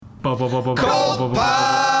Cold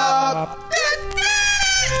Pop.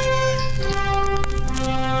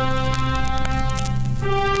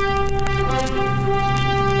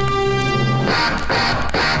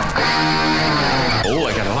 Oh,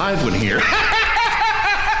 I got a live one here.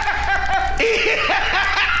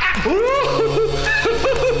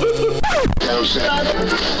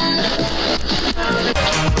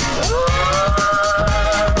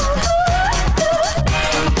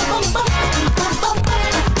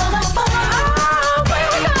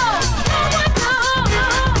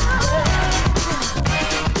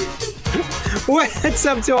 What's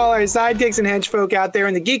up to all our sidekicks and henchfolk out there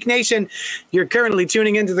in the Geek Nation? You're currently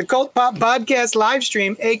tuning into the Cult Pop Podcast live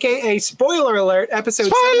stream, aka Spoiler Alert,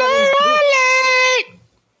 episode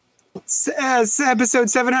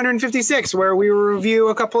 756, where we review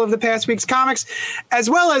a couple of the past week's comics, as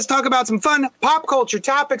well as talk about some fun pop culture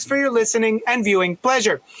topics for your listening and viewing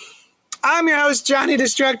pleasure. I'm your host, Johnny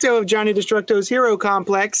Destructo of Johnny Destructo's Hero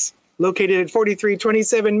Complex, located at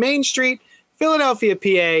 4327 Main Street, Philadelphia,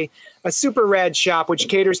 PA. A super rad shop which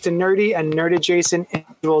caters to nerdy and nerd-adjacent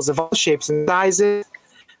individuals of all shapes and sizes.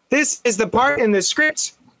 This is the part in the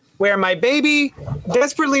script where my baby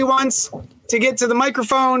desperately wants to get to the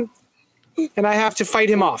microphone, and I have to fight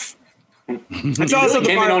him off. It's also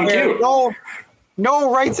the part where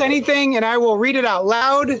Noel writes anything, and I will read it out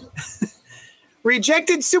loud.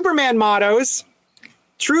 Rejected Superman mottos,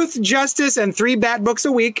 truth, justice, and 3 bat books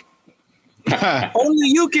a week. Only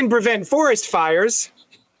you can prevent forest fires.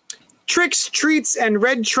 Tricks, treats, and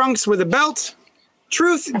red trunks with a belt.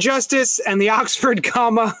 Truth, justice, and the Oxford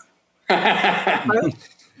comma. I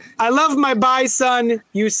love my bye, son,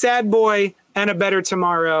 you sad boy, and a better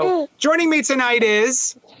tomorrow. Joining me tonight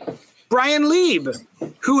is Brian Lieb,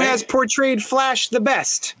 who has portrayed Flash the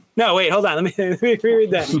best. No, wait, hold on. Let me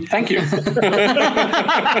reread that. Thank you.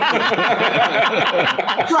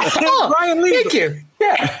 Brian Lieb. Thank you.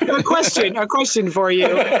 Yeah. A question for you.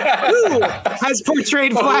 Who has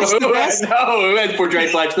portrayed Flash the best? Who has portrayed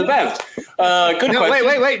Flash the best? Good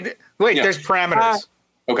question. Wait. Yeah. There's parameters.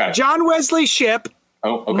 Okay. John Wesley Shipp,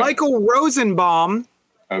 Okay. Michael Rosenbaum,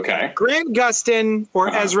 Okay. Grant Gustin,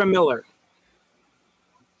 or Ezra Miller.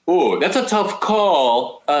 Ooh, that's a tough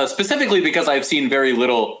call, specifically because I've seen very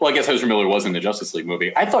little. Well, I guess Ezra Miller was in the Justice League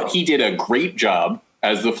movie. I thought he did a great job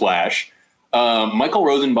as the Flash. Michael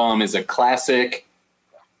Rosenbaum is a classic.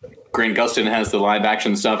 Grant Gustin has the live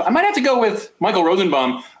action stuff. I might have to go with Michael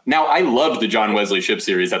Rosenbaum. Now, I loved the John Wesley Shipp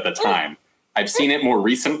series at the time. I've seen it more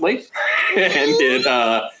recently, and it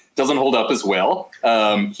doesn't hold up as well.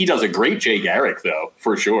 He does a great Jay Garrick, though,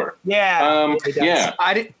 for sure. Yeah. Yeah.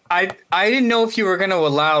 I didn't know if you were going to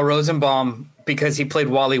allow Rosenbaum because he played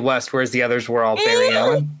Wally West, whereas the others were all Barry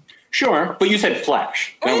Allen. Sure, but you said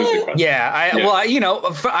Flash. That was the question. Yeah. Well,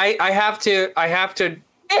 I have to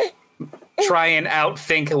try and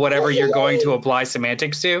outthink whatever you're going to apply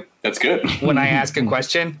semantics to That's good. when I ask a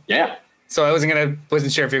question. Yeah. So I wasn't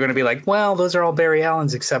sure if you're going to be like, well, those are all Barry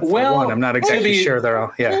Allens except for Well, one. I'm not exactly sure they're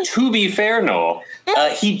all. Yeah. To be fair, Noel,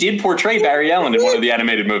 he did portray Barry Allen in one of the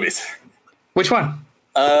animated movies. Which one?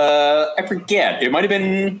 I forget. It might have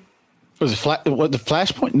been. Was it the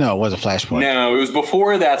Flashpoint? No, it wasn't Flashpoint. No, it was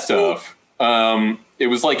before that stuff. It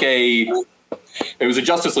was like it was a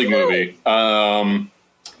Justice League movie.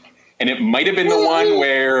 And it might have been the one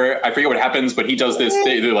where I forget what happens, but he does this.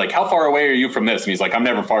 They're like, "How far away are you from this?" And he's like, "I'm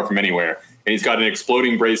never far from anywhere." And he's got an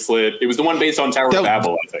exploding bracelet. It was the one based on Tower of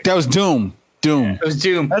Babel, I think. That was Doom. It was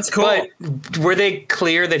Doom. That's cool. But were they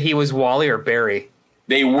clear that he was Wally or Barry?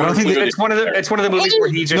 They were. It's one of the movies where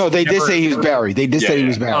he just. No, they did say he was Barry. They did say he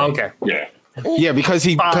was Barry. Oh, okay. Yeah. Yeah, because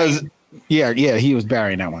he was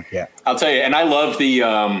Barry in that one. Yeah. I'll tell you, and I love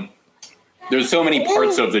the. There's so many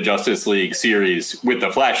parts of the Justice League series with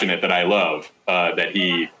the Flash in it that I love that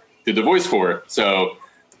he did the voice for. So,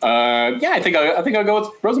 I think I'll go with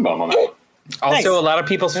Rosenbaum on that one. Also, Thanks. a lot of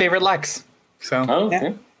people's favorite Lex. So,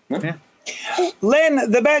 Okay. yeah.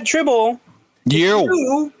 Len, the Bat Tribble, You.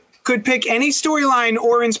 you could pick any storyline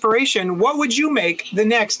or inspiration. What would you make the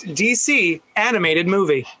next DC animated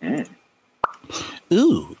movie?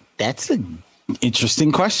 Ooh, that's an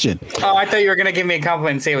interesting question. Oh, I thought you were going to give me a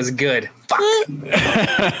compliment and say it was good. Fuck.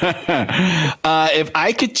 If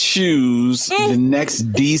I could choose the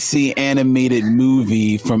next DC animated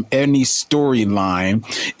movie from any storyline,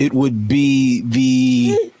 it would be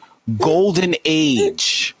the Golden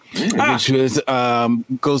Age, which was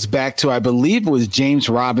goes back to, I believe it was James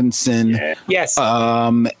Robinson. Yes.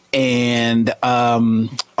 I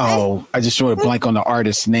just drew a blank on the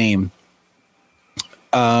artist's name.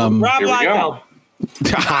 Rob Here we Liefeld.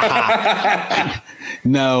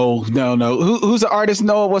 No. Who's the artist?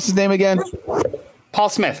 Noah, what's his name again? Paul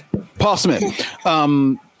Smith. Paul Smith.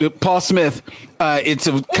 Paul Smith. It's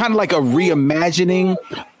a kind of like a reimagining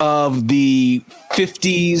of the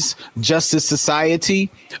 50s Justice Society,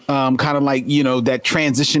 kind of like, you know, that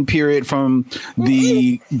transition period from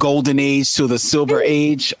the golden age to the silver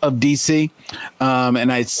age of DC.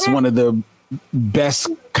 And it's one of the best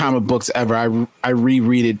comic books ever. I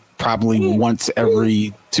reread it probably once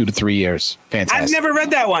every 2 to 3 years. Fantastic. I've never read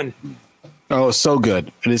that one. Oh, it's so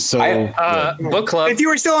good. It is so good. Book club. If you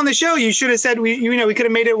were still on the show, you should have said we could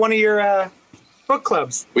have made it one of your book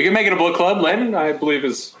clubs. We can make it a book club. Len, I believe,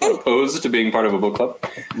 is opposed to being part of a book club.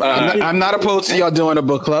 I'm not opposed to y'all doing a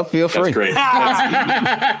book club. Feel free. That's great.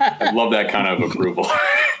 I love that kind of approval.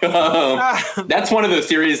 That's one of those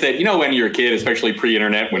series that, you know, when you're a kid, especially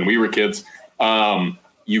pre-internet, when we were kids,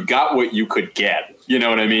 you got what you could get, you know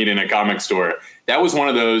what I mean, in a comic store. That was one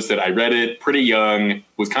of those that I read it pretty young,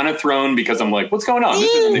 was kind of thrown because I'm like, what's going on?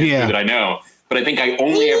 This isn't the history that I know. But I think I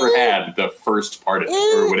only ever had the first part of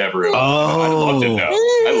it or whatever it was. I loved it, though.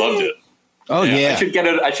 I loved it. Oh, yeah.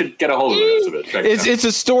 I should get a hold of the rest of it. Check it out. It's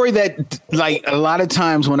a story that, like, a lot of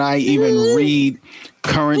times when I even read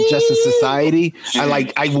current Justice Society,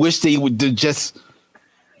 I wish they would just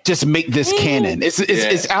make this canon.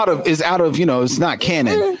 It's out of you know, it's not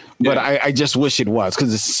canon, but I just wish it was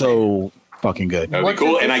because it's so fucking good. That'd be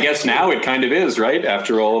cool. And I guess now it kind of is, right?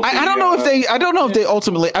 After all of I don't know if they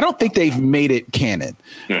ultimately, I don't think they've made it canon.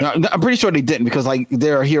 Yeah. No, I'm pretty sure they didn't because like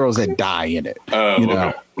there are heroes that die in it. You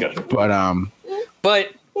know? Okay. Gotcha.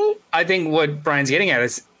 But I think what Brian's getting at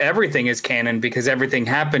is everything is canon because everything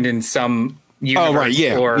happened in some universe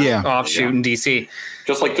or offshoot in DC.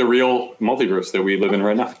 Just like the real multiverse that we live in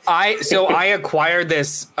right now. I acquired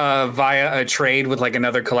this via a trade with like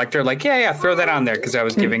another collector. Like, throw that on there because I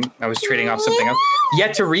was trading off something else.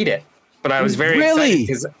 Yet to read it, but I was very excited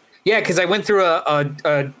because I went through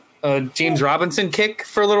a James Robinson kick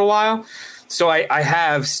for a little while. So I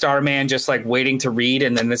have Starman just like waiting to read,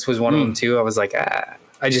 and then this was one of them too. I was like,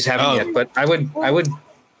 I just haven't yet, but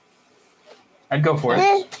I'd go for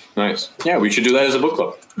it. Nice. Yeah, we should do that as a book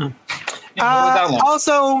club.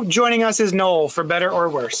 Also joining us is Noel for better or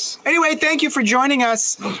worse. Anyway, thank you for joining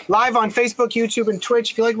us live on Facebook, YouTube, and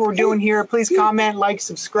Twitch. If you like what we're doing here, please comment, like,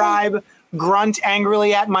 subscribe, grunt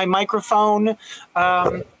angrily at my microphone. We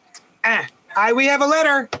have a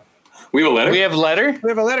letter. We have a letter? We have a letter? We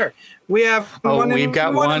have a letter. We have we've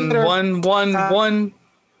got one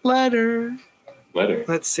letter. Letter.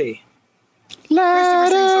 Let's see. Christopher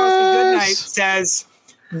Singh Goodnight says,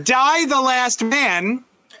 "Die the last man."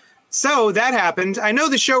 So that happened. I know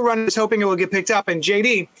the showrunner is hoping it will get picked up. And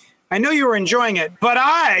JD, I know you were enjoying it, but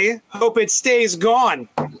I hope it stays gone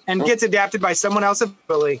and gets adapted by someone else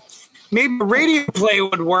eventually. Maybe a radio play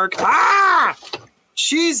would work.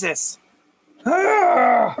 Jesus.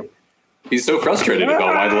 He's so frustrated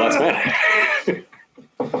about Why the Last Man.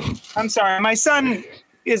 I'm sorry. My son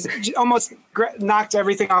is almost knocked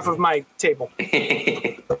everything off of my table.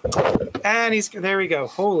 And there we go.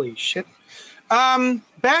 Holy shit.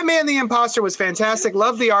 Batman the Imposter was fantastic.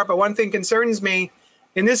 Love the art, but one thing concerns me.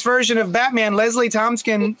 In this version of Batman, Leslie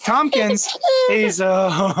Tompkins is ooh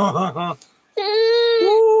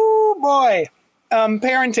boy.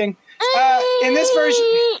 Parenting. In this version,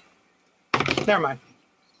 never mind.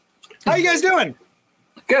 How you guys doing?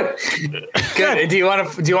 Good. Good. Do you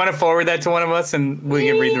want to forward that to one of us and we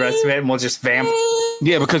can read the rest of it and we'll just vamp?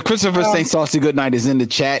 Yeah, because Christopher St. Saucy Goodnight is in the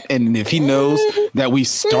chat, and if he knows that we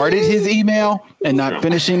started his email and not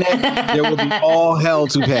finishing it, there will be all hell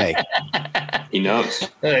to pay. He knows. 2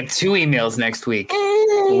 emails next week.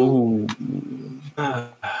 Ooh.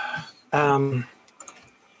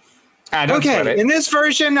 Okay, in this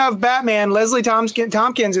version of Batman, Leslie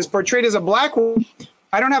Tompkins is portrayed as a black woman.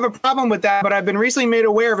 I don't have a problem with that, but I've been recently made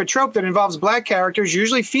aware of a trope that involves black characters,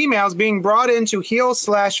 usually females, being brought in to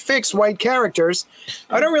heal/fix white characters.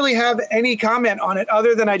 I don't really have any comment on it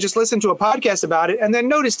other than I just listened to a podcast about it and then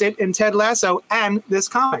noticed it in Ted Lasso and this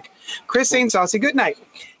comic. Chris St. Saucy Goodnight.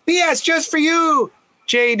 P.S. Just for you,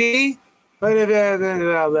 JD. Okay.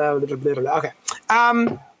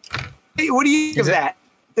 What do you think of that?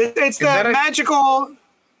 It's the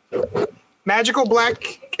magical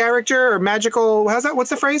black character or magical. What's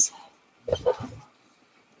the phrase?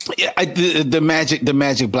 Yeah, the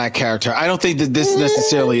magic black character. I don't think that this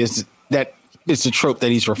necessarily is that. It's a trope that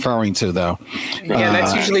he's referring to, though. Yeah,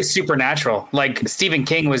 that's usually supernatural. Like Stephen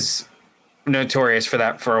King was notorious for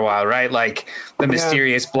that for a while, right? Like the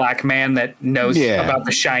mysterious black man that knows about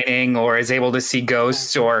The Shining or is able to see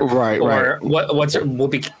ghosts, or what's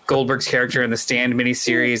Whoopi Goldberg's character in the Stand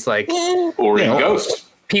miniseries, like or in Ghost.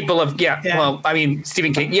 People of well, I mean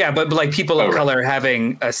Stephen King, but like people of color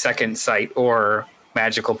having a second sight or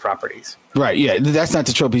magical properties. Right. Yeah. That's not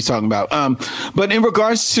the trope he's talking about. But in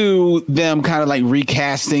regards to them kind of like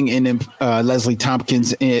recasting and Leslie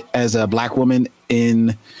Tompkins as a black woman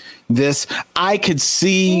in this, I could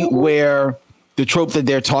see where the trope that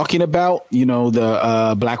they're talking about, you know,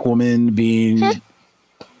 the black woman being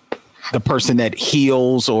the person that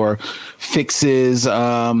heals or fixes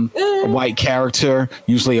a white character,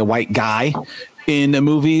 usually a white guy in the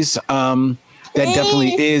movies. That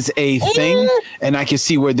definitely is a thing. And I can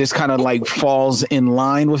see where this kind of like falls in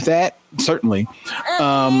line with that. Certainly.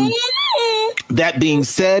 That being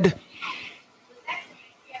said,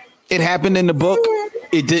 it happened in the book.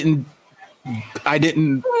 It didn't.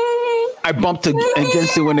 I bumped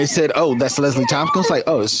against it when they said, "Oh, that's Leslie Tompkins." Like,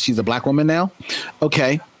 "Oh, she's a black woman now."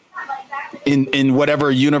 Okay. In whatever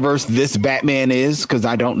universe this Batman is, because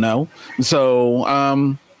I don't know. So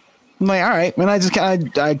I'm like, all right. And I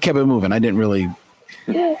kept it moving. I didn't really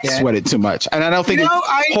sweat it too much, and I don't think it's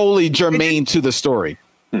wholly germane to the story.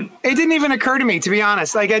 It didn't even occur to me, to be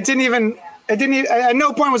honest. Like, it didn't even. At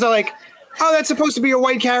no point was I like, "Oh, that's supposed to be a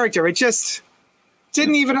white character." It just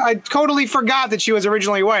didn't even. I totally forgot that she was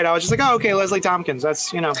originally white. I was just like, "Oh, okay, Leslie Tompkins."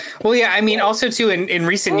 That's, you know. Well, yeah. I mean, also too, in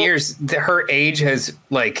recent years, her age has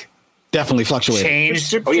like definitely fluctuated.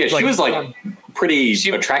 Changed. Oh yeah, she was like pretty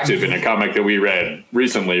attractive in a comic that we read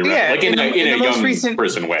recently, right? Yeah, like in a young recent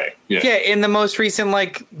person way. Yeah, in the most recent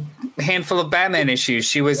like handful of Batman issues,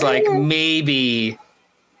 she was like maybe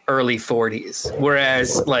early 40s,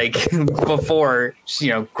 whereas like before, you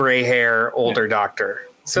know, gray hair, older doctor.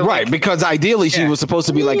 So right, like, because ideally she was supposed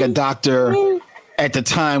to be like a doctor at the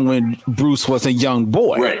time when Bruce was a young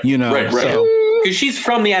boy. Right. You know. Right. So. Because she's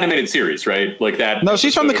from the animated series, right? Like that. No,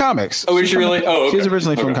 she's from the comics. Oh, is she really? Oh, okay. She's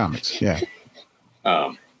originally from comics. Yeah.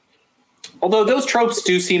 Although those tropes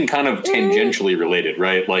do seem kind of tangentially related,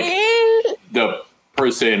 right? Like the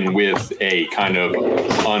person with a kind of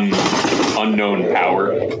unknown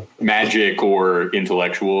power, magic or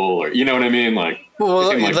intellectual, or you know what I mean? Like, well,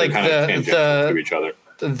 they seem like like they're kind of tangential to each other.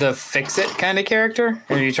 The Fix-It kind of character?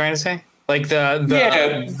 Are you trying to say? Like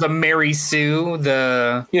the Mary Sue,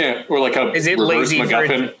 or like a is it reverse lazy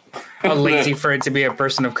MacGuffin? Lazy for it to be a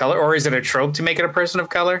person of color, or is it a trope to make it a person of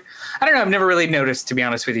color? I don't know. I've never really noticed, to be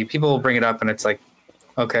honest with you. People will bring it up, and it's like,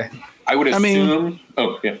 okay. I would assume. I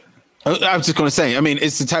was just going to say. I mean,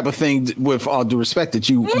 it's the type of thing, with all due respect, that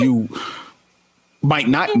you might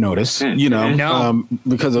not notice, you know,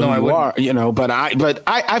 because of who you are, you know. But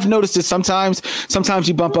I've noticed it sometimes. Sometimes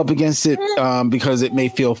you bump up against it because it may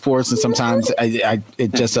feel forced, and sometimes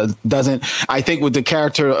it just doesn't. I think with the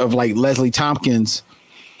character of like Leslie Tompkins.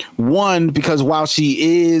 One, because while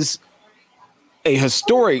she is a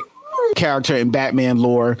historic character in Batman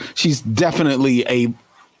lore, she's definitely a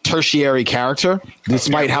tertiary character,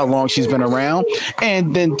 despite how long she's been around.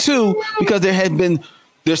 And then two, because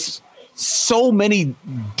there's so many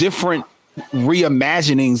different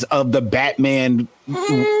reimaginings of the Batman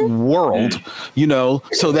world, you know,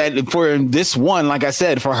 so that for this one, like I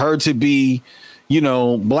said, for her to be, you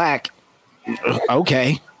know, black,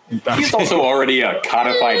 okay. She's also already a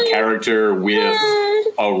codified character with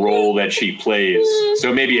a role that she plays.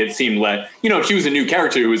 So maybe it seemed like, you know, if she was a new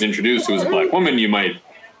character who was introduced who was a black woman, you might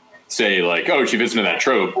say like, oh, she fits into that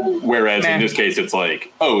trope. Whereas in this case, it's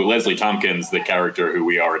like, oh, Leslie Tompkins, the character who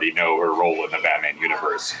we already know her role in the Batman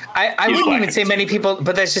universe. I wouldn't even say many people,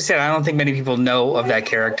 but that's just it. I don't think many people know of that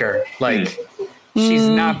character. Like, she's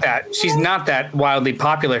not that wildly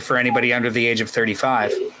popular for anybody under the age of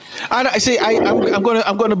 35. I'm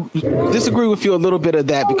going to disagree with you a little bit of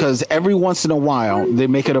that, because every once in a while they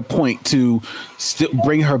make it a point to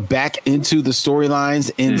bring her back into the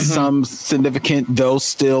storylines in some significant, though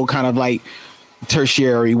still kind of like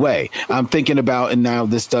tertiary way. I'm thinking about, and now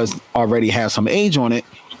this does already have some age on it,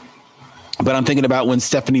 but I'm thinking about when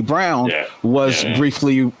Stephanie Brown was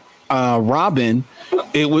briefly Robin.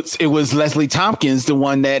 It was Leslie Tompkins, the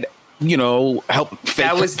one that, you know, helped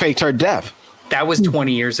fake her death. That was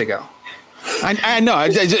 20 years ago. I know.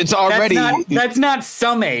 It's already. That's not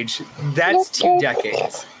some age. That's 2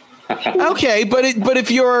 decades. Okay, but if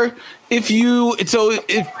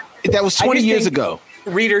that was 20 years ago.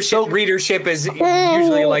 Readership is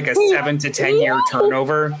usually like a 7 to 10 year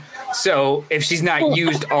turnover. So if she's not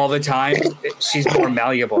used all the time, she's more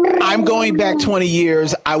malleable. I'm going back 20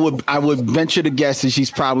 years. I would venture to guess that she's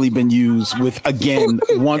probably been used with again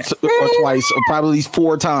once or twice, or probably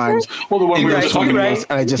 4 times. Well, the one we were talking about,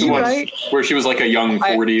 right. where she was like a young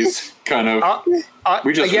 40s kind of.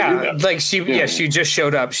 We just like she just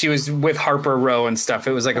showed up. She was with Harper Row and stuff.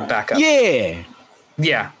 It was like a backup.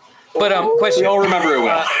 Yeah. But question. We all remember it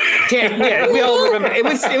well. Yeah, we all remember. It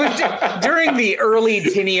was during the early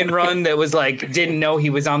Tinian run that was like didn't know he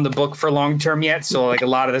was on the book for long term yet. So like a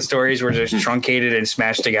lot of the stories were just truncated and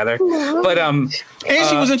smashed together. But and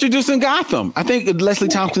she was introduced in Gotham. I think Leslie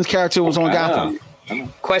Thompson's character was on Gotham.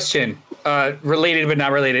 Question. Related but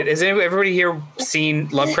not related. Has everybody here seen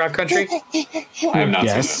Lovecraft Country? I have not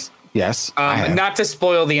seen it. Yes. Not to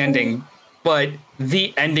spoil the ending, but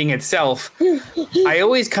the ending itself, I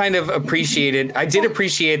always kind of appreciated. I did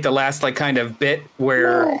appreciate the last like kind of bit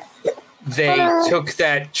where they took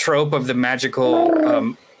that trope of the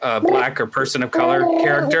magical black or person of color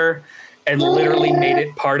character and literally made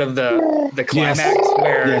it part of the climax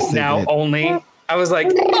where now only. I was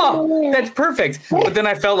like, oh, that's perfect. But then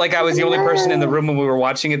I felt like I was the only person in the room when we were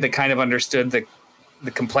watching it that kind of understood the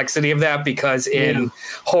complexity of that, because in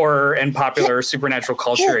horror and popular supernatural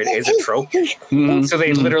culture, it is a trope. Mm-hmm. So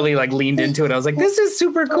they literally like leaned into it. I was like, this is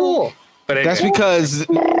super cool. But anyway. That's because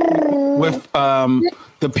with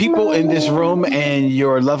the people in this room and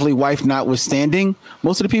your lovely wife notwithstanding,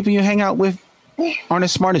 most of the people you hang out with aren't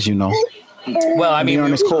as smart as you know. Well, I mean,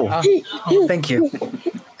 aren't as cool. Thank you.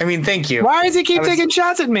 I mean, thank you. Why does he keep taking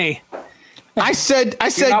shots at me? I said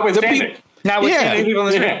notwithstanding. Notwithstanding people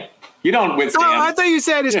in this room. You don't withstand. Oh, I thought you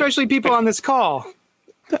said especially people on this call.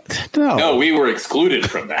 No, we were excluded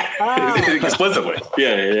from that explicitly.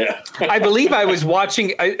 Yeah. I believe I was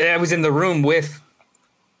watching. I was in the room with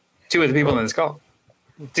two of the people in this call.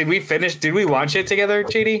 Did we finish? Did we watch it together,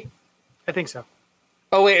 JD? I think so.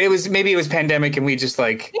 Oh wait, it was pandemic and we just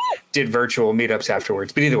like did virtual meetups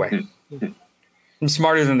afterwards. But either way, I'm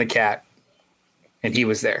smarter than the cat, and he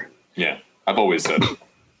was there. Yeah, I've always said.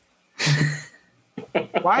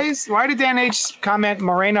 Why did Dan H comment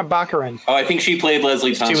Morena Baccarin? Oh, I think she played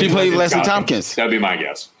Leslie Tompkins. She played Leslie Tompkins. That'd be my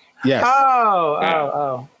guess. Yes.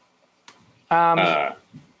 Oh.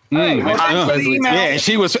 Yeah,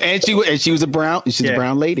 she was a brown. She's a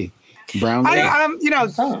brown lady. Brown lady.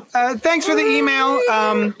 Thanks for the email,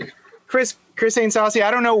 Chris Ain't Saucy.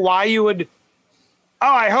 I don't know why you would.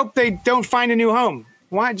 Oh, I hope they don't find a new home.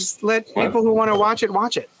 Why just let people who want to watch it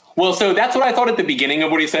watch it? Well, so that's what I thought at the beginning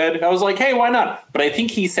of what he said. I was like, hey, why not? But I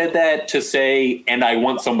think he said that to say, and I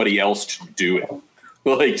want somebody else to do it.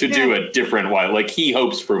 Like to do a different why. Like he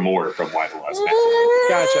hopes for more from Why the Last Man.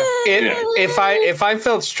 Gotcha. If I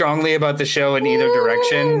felt strongly about the show in either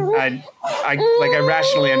direction, I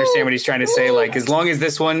rationally understand what he's trying to say. Like as long as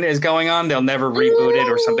this one is going on, they'll never reboot it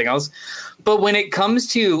or something else. But when it comes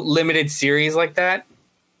to limited series like that,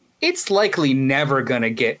 it's likely never going to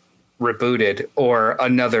get rebooted or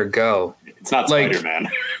another go. It's not Spider-Man.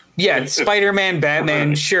 Yeah, Spider-Man,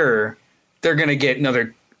 Batman, sure, they're going to get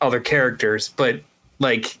other characters, but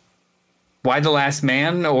like Why the Last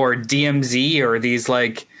Man or DMZ or these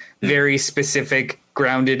like very specific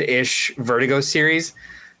grounded-ish Vertigo series,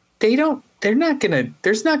 there's not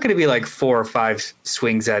gonna be like 4 or 5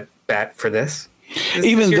 swings at bat for this.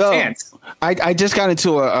 Even though I just got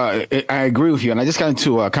into I agree with you, and I just got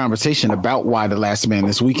into a conversation about Why the Last Man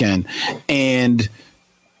this weekend, and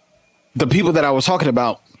the people that I was talking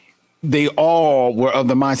about, they all were of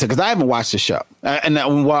the mindset, because I haven't watched the show, and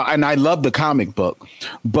I love the comic book,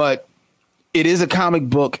 but it is a comic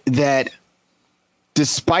book that,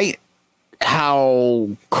 despite how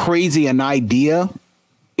crazy an idea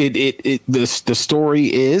the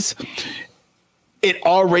story is, it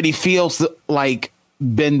already feels like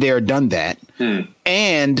been there, done that.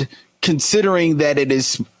 And considering that it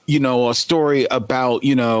is, a story about,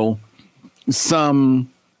 some,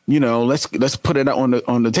 let's put it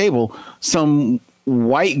on the table, some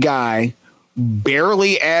white guy,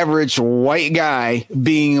 barely average white guy,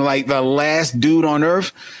 being like the last dude on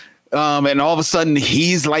earth. And all of a sudden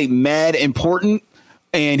he's like mad important,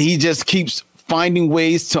 and he just keeps finding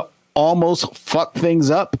ways to almost fuck things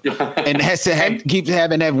up and has to keep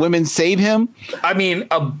having to have women save him. I mean,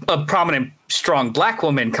 a prominent, strong black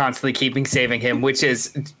woman constantly saving him, which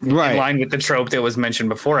is in line with the trope that was mentioned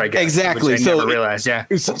before, I guess. Exactly. Which I never realized. Yeah.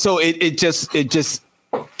 So it just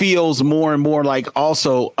feels more and more like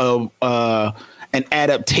also an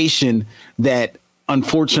adaptation that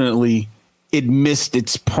unfortunately it missed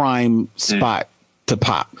its prime spot to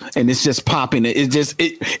pop, and it's just popping.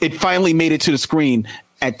 It finally made it to the screen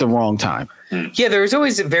at the wrong time. Yeah, there was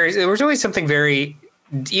always something very,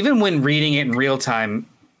 even when reading it in real time,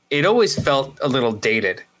 it always felt a little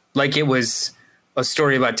dated, like it was a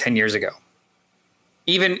story about 10 years ago.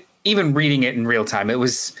 Even reading it in real time, it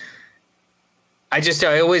was. I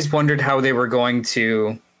always wondered how they were going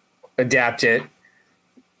to adapt it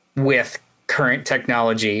with current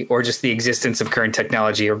technology, or just the existence of current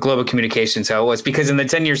technology or global communications, how it was, because in the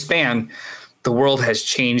 10-year span, the world has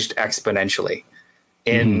changed exponentially.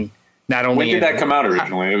 In not only when did that come out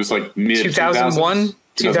originally? It was like mid 2001,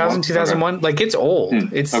 2001. Okay. Like it's old.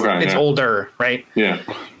 It's older, right? Yeah.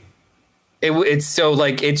 It's so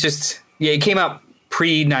like it just it came out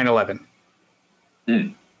pre 9/11.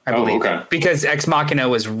 I believe because Ex Machina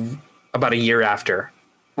was about a year after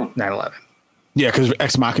 9/11. Yeah, because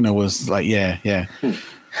Ex Machina was like yeah.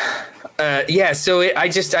 So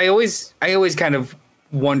I always kind of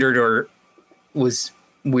wondered or was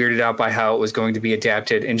weirded out by how it was going to be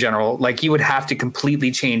adapted in general. Like you would have to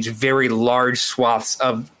completely change very large swaths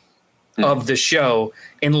of the show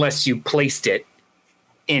unless you placed it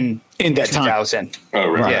in that 2000 time. Oh,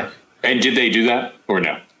 right. Yeah. And did they do that or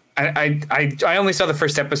no? I only saw the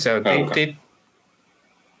first episode. They did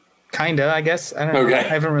kinda, I guess. I don't know. I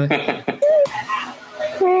haven't really.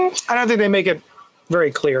 I don't think they make it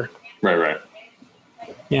very clear. Right.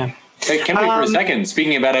 Yeah. Hey, can we for a second?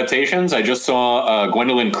 Speaking of adaptations, I just saw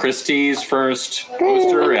Gwendolyn Christie's first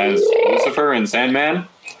poster as Lucifer in Sandman.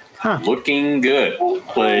 Looking good.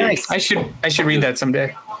 Nice. I should read that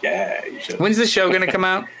someday. Yeah, you should. When's the show going to come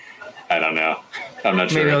out? I don't know. I'm not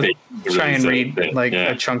sure. Maybe I'll try and read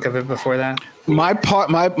a chunk of it before that. My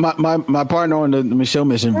partner on the Michelle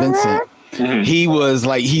mission, Vincent, he was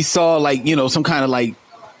like, he saw like, some kind of like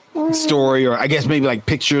story, or I guess maybe like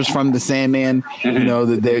pictures from the Sandman,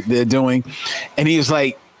 that they're doing. And he was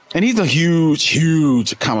like, and he's a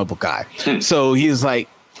huge comic book guy. So he was like,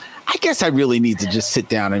 I guess I really need to just sit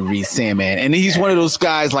down and read Sandman. And he's one of those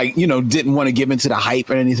guys like, didn't want to give into the hype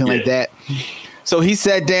or anything like that. So he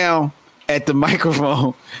sat down at the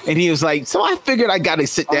microphone and he was like, so I figured I got to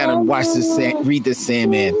sit down and watch read this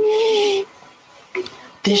Sandman.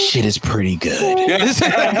 This shit is pretty good.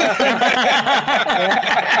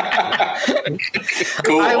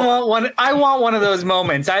 Cool. I want one of those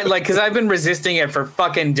moments. Because I've been resisting it for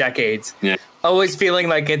fucking decades. Yeah. Always feeling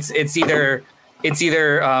like it's either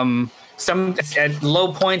some at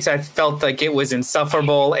low points I felt like it was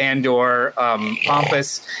insufferable and or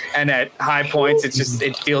pompous, and at high points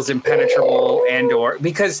it feels impenetrable and or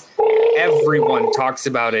because everyone talks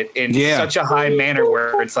about it in such a high manner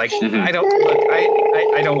where it's like I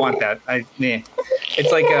don't want that.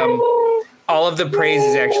 It's like all of the praise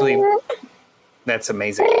is actually that's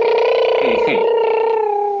amazing.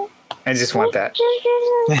 I just want that.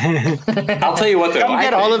 I'll tell you what, though.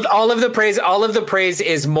 All of the praise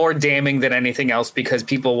is more damning than anything else because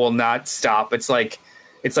people will not stop. It's like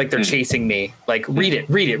they're chasing me. Like read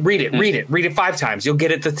it 5 times. You'll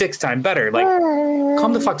get it the 6th time better. Like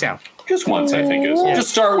calm the fuck down. Just once, I think just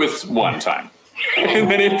start with 1 time, and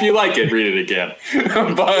then if you like it, read it again.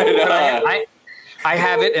 But I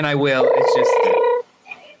have it and I will. It's just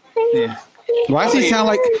Why does he sound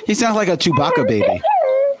like a Chewbacca baby?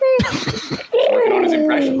 Working on his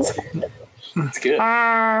impressions. It's good.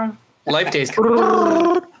 Life Day's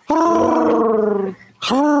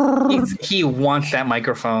he wants that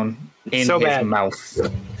microphone in his mouth.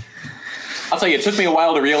 I'll tell you, it took me a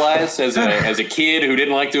while to realize as a kid who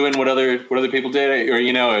didn't like doing what other people did,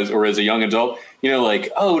 or as a young adult,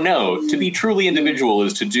 like, oh no, to be truly individual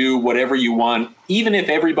is to do whatever you want, even if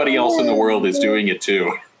everybody else in the world is doing it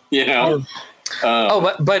too.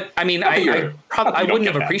 But I mean, I wouldn't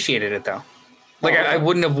have appreciated it though. Like I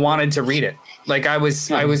wouldn't have wanted to read it. Like I was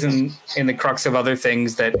in the crux of other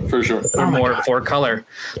things that for sure are more for color.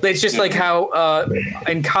 It's just like how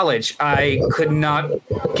in college I could not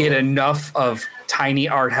get enough of tiny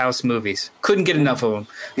art house movies. Couldn't get enough of them.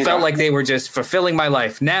 Felt like they were just fulfilling my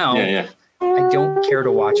life. Now I don't care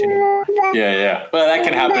to watch anymore. Yeah. Well, that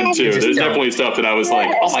can happen too. There's definitely stuff that I was like,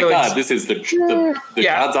 oh my God, this is the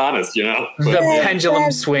God's honest, But, the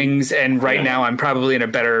pendulum swings, and right now I'm probably in a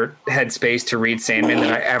better headspace to read Sandman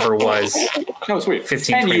than I ever was. Oh, sweet.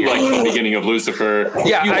 15 and you liked the beginning of Lucifer.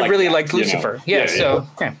 Yeah, I really liked Lucifer.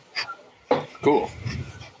 Cool.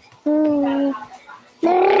 I'm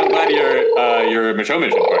glad your Michelle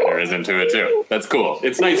Mission partner is into it too. That's cool.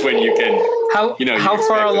 It's nice when you can. How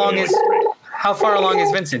far along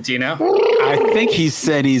is Vincent? Do you know? I think he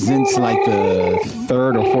said he's into like the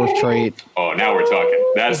 3rd or 4th trade. Oh, now we're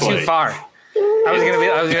talking. That's too far. I was gonna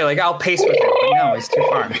be like, I'll pace with him, but no, he's too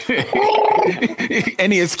far.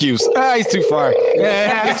 Any excuse? He's too far.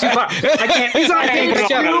 He's too far. I can't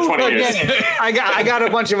catch up. I got a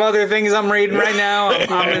bunch of other things I'm reading right now.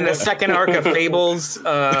 I'm in the 2nd arc of Fables.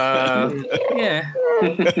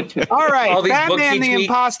 All right, Batman the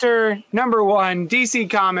Imposter #1, DC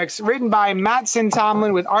Comics, written by Matt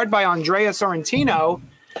Tomlin with art by Andrea Sorrentino.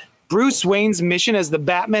 Bruce Wayne's mission as the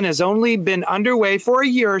Batman has only been underway for a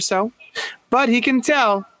year or so, but he can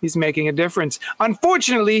tell he's making a difference.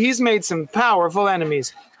 Unfortunately, he's made some powerful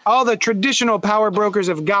enemies. All the traditional power brokers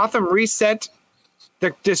of Gotham reset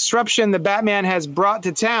the disruption the Batman has brought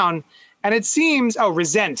to town, and it seems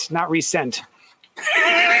resent, not resent.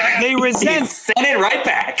 They resent. Send it right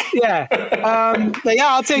back. Yeah.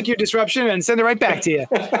 I'll take your disruption and send it right back to you.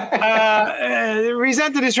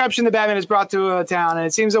 Resent the disruption the Batman has brought to a town, and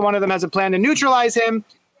it seems that one of them has a plan to neutralize him.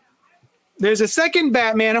 There's a second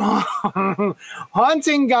Batman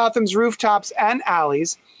haunting Gotham's rooftops and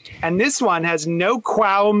alleys, and this one has no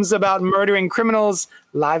qualms about murdering criminals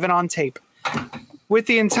live and on tape. With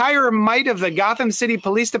the entire might of the Gotham City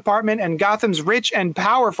Police Department and Gotham's rich and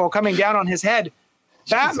powerful coming down on his head,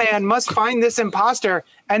 Batman must find this imposter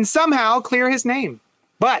and somehow clear his name.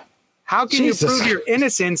 But how can you prove your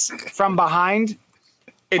innocence from behind?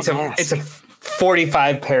 It's a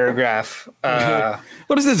 45 paragraph.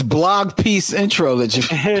 What is this blog piece intro that you?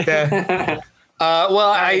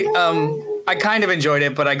 Well, I kind of enjoyed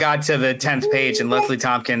it, but I got to the 10th page and Leslie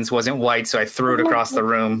Tompkins wasn't white, so I threw it across the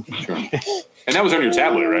room. Sure. And that was on your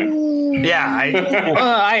tablet, right? Yeah,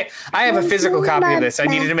 I have a physical copy of this. I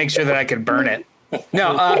needed to make sure that I could burn it.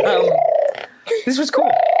 No, this was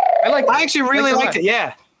cool. I actually really liked it.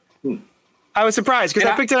 Yeah. I was surprised because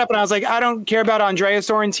I picked it up and I was like, I don't care about Andrea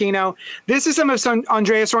Sorrentino. This is some of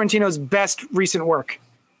Andrea Sorrentino's best recent work.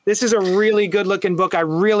 This is a really good looking book. I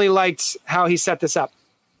really liked how he set this up.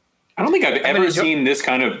 I don't think I've ever seen this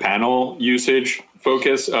kind of panel usage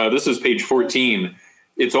focus. This is page 14.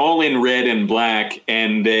 It's all in red and black,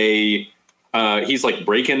 and he's like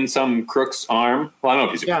breaking some crook's arm. Well, I don't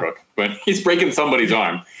know if he's a crook, but he's breaking somebody's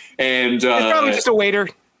arm. And it's probably just a waiter.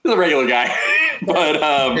 He's a regular guy.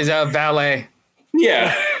 But he's a valet.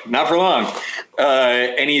 Yeah, not for long.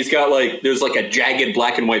 And he's got there's a jagged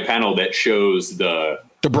black and white panel that shows the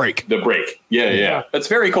break. The break. Yeah. That's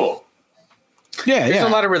very cool. Yeah, There's a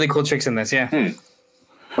lot of really cool tricks in this. Yeah.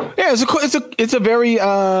 Yeah, it's a very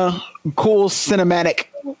cool cinematic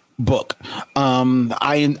book.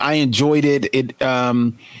 I enjoyed it.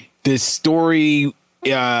 This story.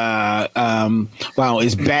 Wow,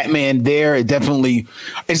 is Batman there?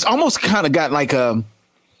 It's almost kind of got like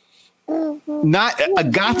not a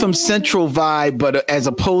Gotham Central vibe, but as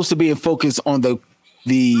opposed to being focused on the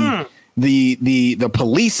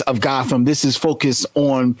police of Gotham, this is focused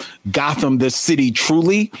on Gotham, the city,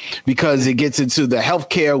 truly, because it gets into the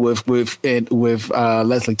healthcare with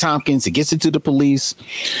Leslie Tompkins. It gets into the police.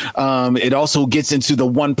 It also gets into the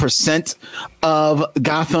 1% of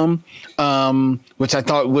Gotham, which I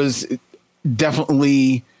thought was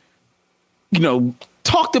definitely,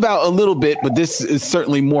 talked about a little bit, but this is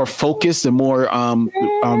certainly more focused and more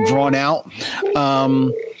drawn out.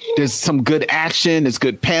 There's some good action. There's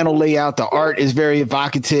good panel layout. The art is very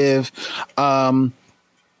evocative. I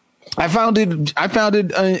found it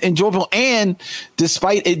enjoyable, and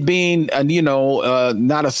despite it being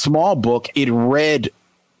not a small book,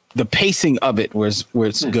 the pacing of it was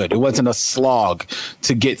good. It wasn't a slog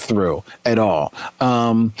to get through at all.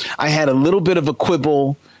 I had a little bit of a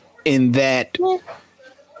quibble in that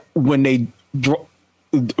when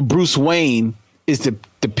Bruce Wayne is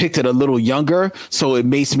depicted a little younger, so it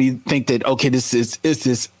makes me think that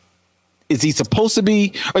is he supposed to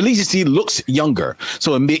be, or at least he looks younger,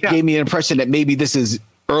 so it gave me an impression that maybe this is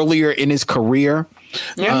earlier in his career.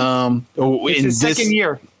 It's his second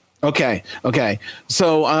year. Okay,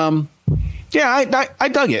 so I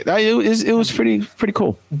dug it. It was pretty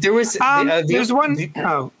cool. There's one thing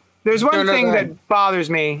that bothers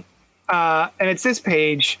me, and it's this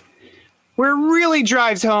page where it really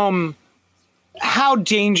drives home how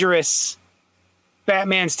dangerous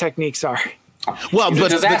Batman's techniques are. Well, but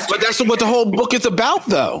that's what the whole book is about,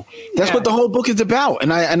 though. That's what the whole book is about,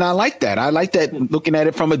 and I like that. I like that, looking at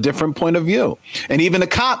it from a different point of view. And even the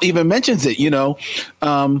cop even mentions it.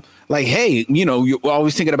 Hey, you're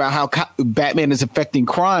always thinking about how Batman is affecting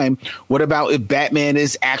crime. What about if Batman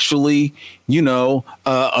is actually,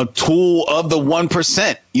 a tool of the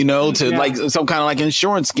 1%, like some kind of like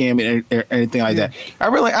insurance scam or anything like that.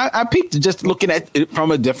 I peeped just looking at it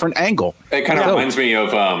from a different angle. It kind of reminds me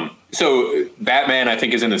of, so Batman, I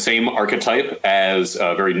think, is in the same archetype as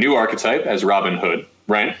a very new archetype as Robin Hood,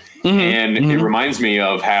 right? And it reminds me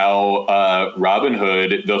of how Robin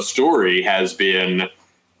Hood, the story, has been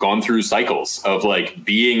gone through cycles of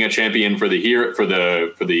being a champion for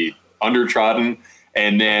the undertrodden,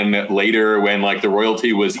 and then later when the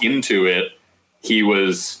royalty was into it, he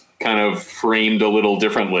was kind of framed a little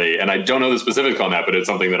differently. And I don't know the specifics on that, but it's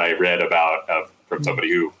something that I read about from somebody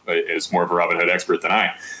who is more of a Robin Hood expert than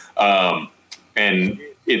I. And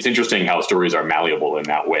it's interesting how stories are malleable in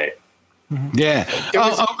that way. Yeah.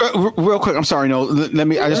 Real quick, I'm sorry. No, let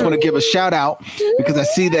me. I just want to give a shout out because I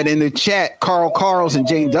see that in the chat, Carl Carls and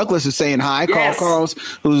Jane Douglas is saying hi. Yes. Carl Carls,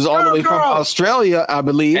 who's all the way from Australia, I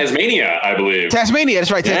believe. Tasmania, I believe. Tasmania,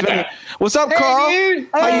 that's right. Tasmania. Yeah. What's up, Carl? Dude.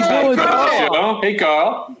 How you doing, Carl? Carl? Hey,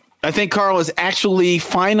 Carl. I think Carl is actually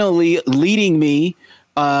finally leading me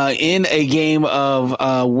in a game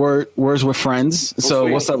of Words with Friends. So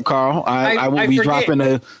sweet. what's up, Carl? I will be forget. dropping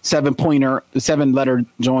a 7-letter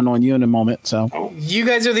join on you in a moment. So You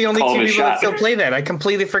guys are the only Call two him a people that shot. still play that. I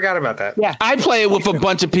completely forgot about that. Yeah. I play it with a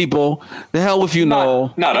bunch of people. The hell with you,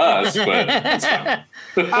 Noel. Not us, but it's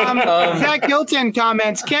fine. Zach Hilton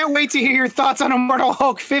comments, can't wait to hear your thoughts on Immortal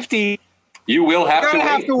Hulk 50. You will have You're to going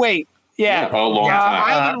to have wait. to wait. Yeah. A long time.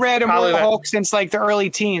 I haven't read probably Immortal that- Hulk since like the early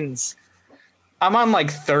teens. I'm on like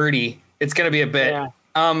 30. It's gonna be a bit.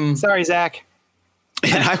 Yeah. Sorry, Zach.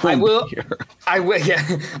 And I won't will- be here. I will.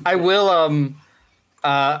 Yeah, I will.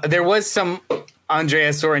 There was some Andrea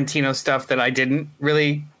Sorrentino stuff that I didn't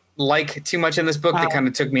really like too much in this book. That kind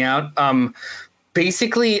of took me out.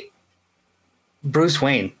 Basically, Bruce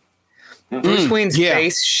Wayne. Bruce Wayne's yeah.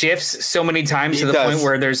 face shifts so many times He to the does. point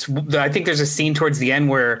where I think there's a scene towards the end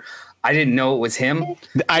where I didn't know it was him.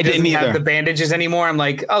 I He doesn't didn't have either. the bandages anymore. I'm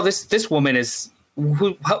like, oh, this woman is.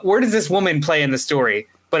 Where does this woman play in the story?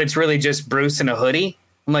 But it's really just Bruce in a hoodie.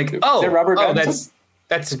 I'm like, oh, it Robert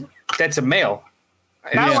that's a male.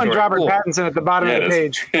 That one's Robert Cool. Pattinson at the bottom of the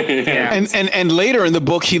it is. page. Yeah. And later in the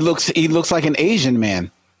book, he looks like an Asian man.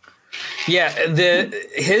 Yeah,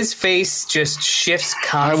 his face just shifts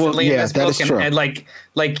constantly in this that book, is true. and like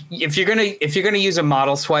if you're gonna use a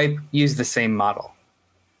model swipe, use the same model.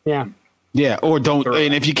 Yeah. Yeah, or don't.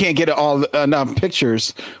 And if you can't get all enough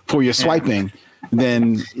pictures for your swiping,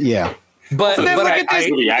 then yeah. But Then but look at this, I-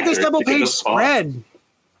 look at this accurate. double Look at page the font. spread.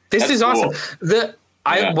 this That's is awesome. cool.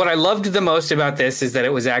 Yeah. What I loved the most about this is that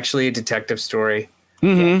it was actually a detective story.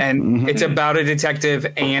 And it's about a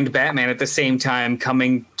detective and Batman at the same time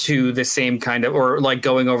coming to the same kind of, or like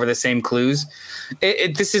going over the same clues.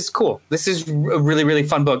 This is cool. This is a really, really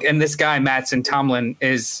fun book. And this guy, Mattson Tomlin,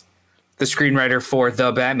 is the screenwriter for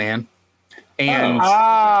The Batman. And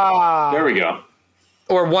There we go.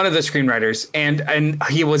 or one of the screenwriters. And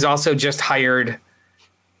he was also just hired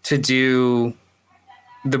to do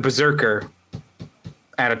the Berserker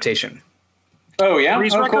adaptation. Oh, yeah?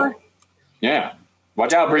 Breeze Oh, Wrecker? cool. Yeah.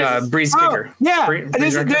 Watch out, Breeze. Breeze Kicker. Yeah,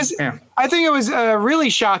 Breeze Wrecker? Yeah. I think it was really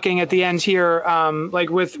shocking at the end here, like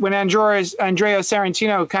when Andrea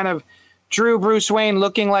Sorrentino kind of drew Bruce Wayne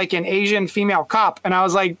looking like an Asian female cop, and I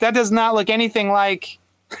was like, that does not look anything like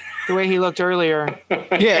the way he looked earlier.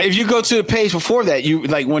 Yeah, if you go to the page before that, you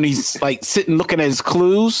like when he's like sitting looking at his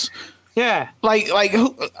clues. Yeah,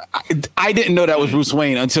 I didn't know that was Bruce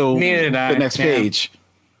Wayne until Neither did I, the next yeah. page.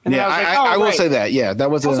 And then Yeah, I was like, I oh, will right. say that. Yeah, that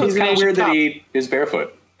was Also, a. it's kind of Asian weird that cop. he is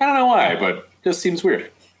barefoot. I don't know why, but just seems weird.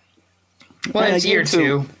 Well, it's year year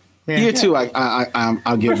two. Yeah. Year two,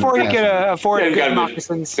 I'll give before him he that. could afford Yeah, you good got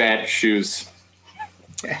moccasins. fat shoes.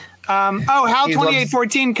 Hal He loves-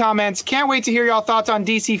 2814 comments. Can't wait to hear y'all thoughts on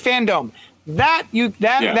DC fandom. That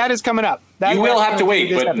is coming up. That, You will that's have to gonna wait,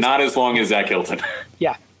 be this but episode. not as long as Zach Hilton.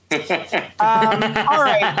 Yeah. All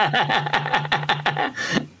right.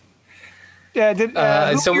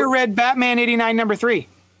 So- who read Batman 89 number 3?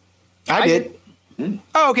 I did.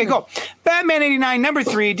 Oh, okay, cool. Batman 89 number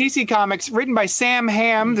 3, DC Comics, written by Sam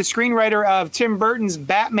Hamm, the screenwriter of Tim Burton's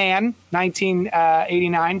Batman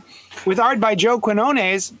 1989, with art by Joe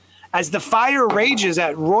Quinones. As the fire rages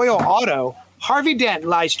at Royal Auto, Harvey Dent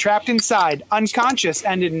lies trapped inside, unconscious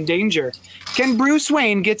and in danger. Can Bruce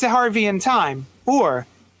Wayne get to Harvey in time, or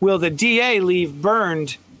will the DA leave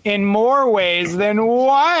burned in more ways than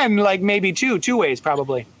one? Like maybe two ways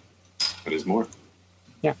probably. But there's more.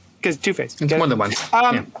 Yeah, because Two-Face. It's more than one.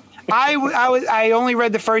 Yeah. I only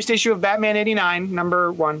read the first issue of Batman 89,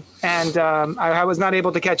 number 1, and I was not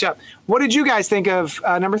able to catch up. What did you guys think of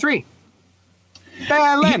number 3?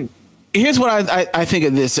 Len. Here's what I think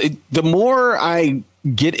of this. The more I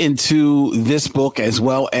get into this book as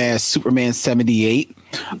well as Superman 78,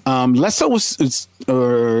 less so with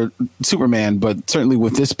Superman, but certainly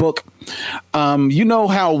with this book, you know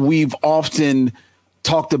how we've often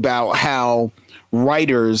talked about how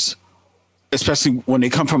writers, especially when they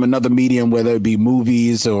come from another medium, whether it be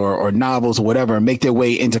movies or novels or whatever, make their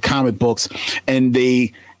way into comic books, and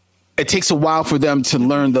it takes a while for them to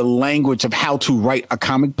learn the language of how to write a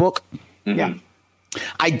comic book. Yeah.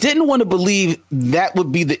 I didn't want to believe that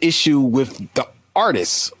would be the issue with the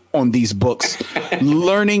artists on these books,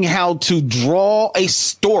 learning how to draw a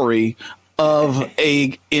story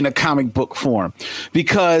in a comic book form,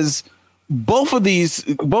 because both of these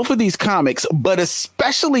comics, but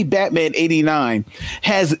especially Batman 89,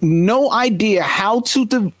 has no idea how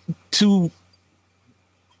to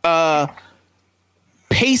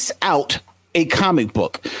pace out a comic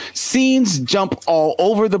book. Scenes jump all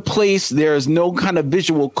over the place. There's no kind of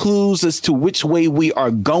visual clues as to which way we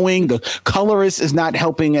are going. The colorist is not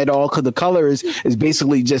helping at all, because the colorist is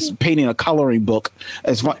basically just painting a coloring book,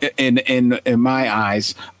 as far, in my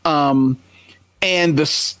eyes. And the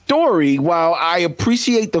story, while I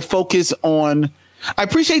appreciate the focus on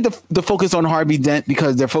the focus on Harvey Dent,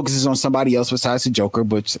 because their focus is on somebody else besides the Joker,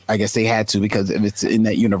 but I guess they had to because it's in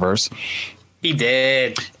that universe. He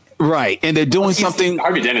did. Right. And they're doing something.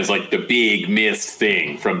 Harvey Dent is like the big missed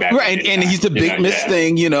thing from Batman. Right. And he's the big missed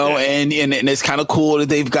thing, and it's kind of cool that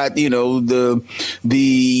they've got, the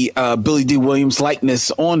Billy D. Williams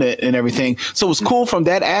likeness on it and everything. So it's cool from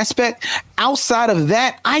that aspect. Outside of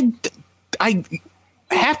that, I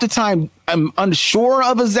half the time I'm unsure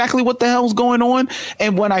of exactly what the hell's going on,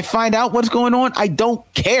 and when I find out what's going on, I don't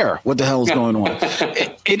care what the hell is going on.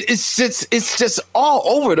 It's just all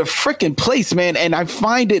over the freaking place, man, and I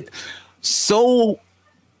find it sometimes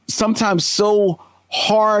so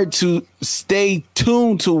hard to stay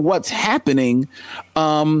tuned to what's happening,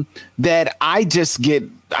 that I just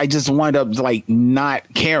wind up like not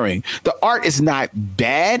caring. The art is not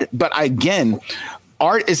bad, but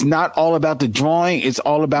art is not all about the drawing. It's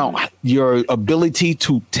all about your ability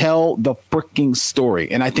to tell the freaking story.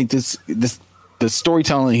 And I think the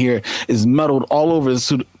storytelling here is muddled all over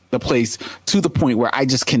the place to the point where I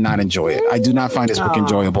just cannot enjoy it. I do not find this book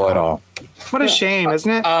enjoyable at all. What a shame, isn't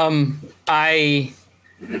it? I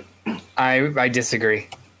disagree.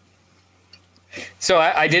 So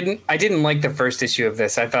I didn't like the first issue of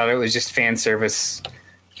this. I thought it was just fan service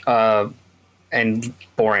and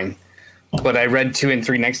boring. But I read 2 and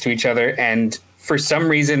 3 next to each other, and for some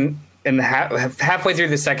reason, halfway through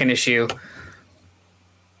the second issue,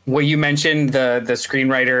 what you mentioned, the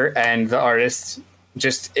screenwriter and the artist,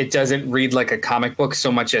 just it doesn't read like a comic book so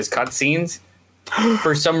much as cutscenes.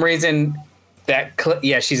 For some reason,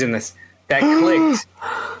 she's in this. That clicked,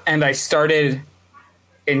 and I started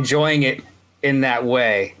enjoying it in that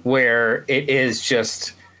way, where it is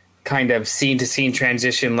just kind of scene to scene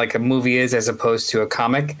transition, like a movie is, as opposed to a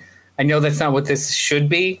comic. I know that's not what this should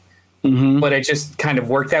be, but it just kind of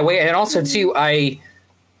worked that way. And also, too, I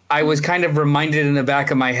was kind of reminded in the back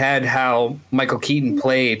of my head how Michael Keaton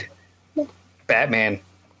played Batman.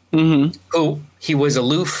 Who he was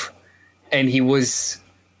aloof and he was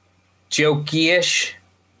jokey-ish,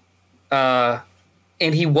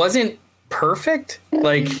 and he wasn't perfect.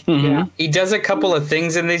 Like he does a couple of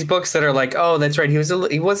things in these books that are like, oh, that's right.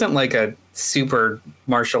 He wasn't like a super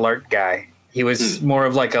martial art guy. He was more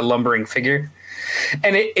of like a lumbering figure,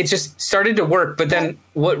 and it just started to work. But then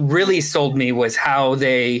what really sold me was how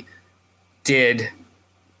they did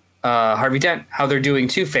Harvey Dent, how they're doing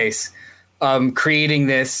Two-Face, creating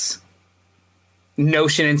this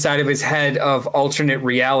notion inside of his head of alternate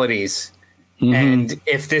realities. And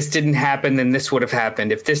if this didn't happen, then this would have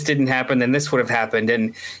happened. If this didn't happen, then this would have happened.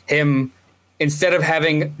 And him, instead of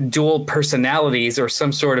having dual personalities or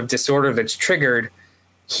some sort of disorder that's triggered,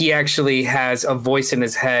 he actually has a voice in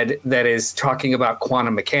his head that is talking about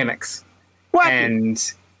quantum mechanics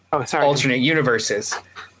and alternate universes.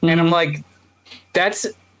 And I'm like, that's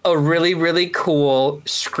a really, really cool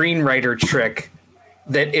screenwriter trick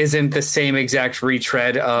that isn't the same exact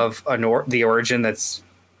retread of the origin that's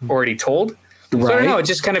already told. Right. So I don't know. It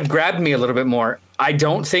just kind of grabbed me a little bit more. I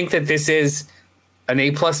don't think that this is an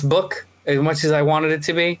A+ book as much as I wanted it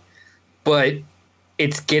to be, but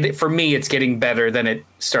for me, it's getting better than it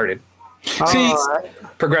started. See,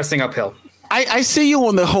 progressing uphill. I see you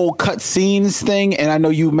on the whole cutscenes thing, and I know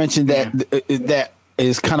you mentioned that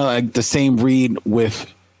is kind of like the same read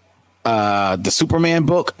with the Superman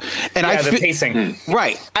book, and the pacing,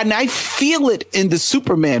 right? And I feel it in the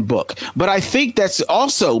Superman book, but I think that's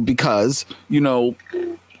also because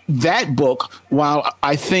that book, while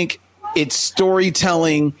I think its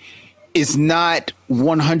storytelling is not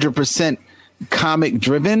 100% comic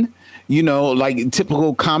driven, like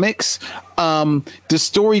typical comics, the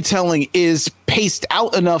storytelling is paced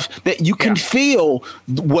out enough that you can feel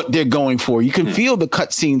what they're going for. You can feel the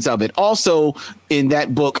cutscenes of it. Also, in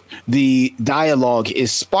that book, the dialogue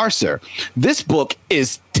is sparser. This book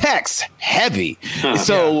is text heavy,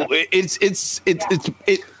 so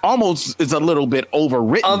it almost is a little bit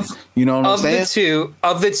overwritten. You know what I'm saying?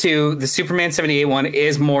 Of the two, the Superman 78 one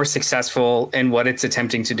is more successful in what it's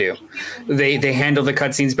attempting to do. They handle the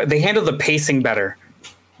cutscenes, but they handle the pacing better.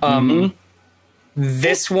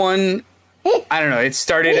 This one I don't know. It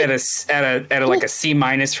started at like a C-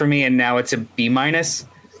 for me, and now it's a B-.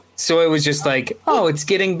 So it was just like, oh, it's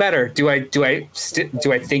getting better. Do I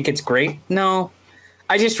think it's great? No,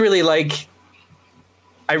 I just really like.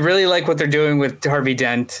 I really like what they're doing with Harvey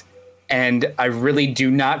Dent, and I really do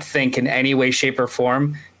not think in any way, shape, or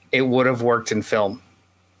form it would have worked in film.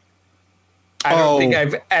 I don't think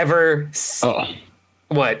I've ever.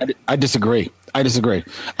 What? I disagree. I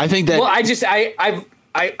think that. Well,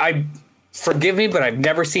 I forgive me, but I've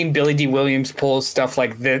never seen Billy D. Williams pull stuff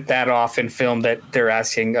like that off in film that they're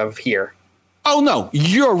asking of here. Oh no,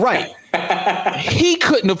 you're right. He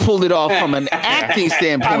couldn't have pulled it off from an acting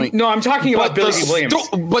standpoint. I'm talking about Billy D. Williams.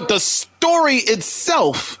 But the story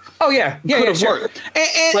itself. Oh yeah, could have sure. worked.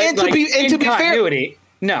 And to be continuity,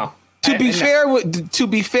 no. To be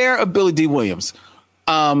fair of Billy D. Williams,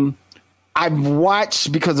 I've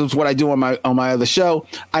watched, because it's what I do on my other show.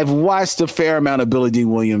 I've watched a fair amount of Billy D.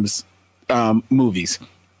 Williams movies.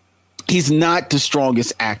 He's not the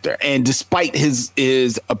strongest actor, and despite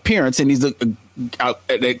his appearance, and he's an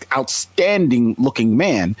outstanding looking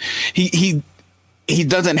man, he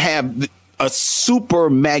doesn't have a super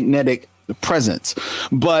magnetic presence.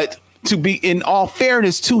 But to be, in all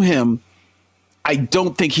fairness to him, I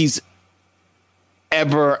don't think he's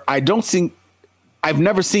ever. I've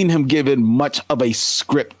never seen him given much of a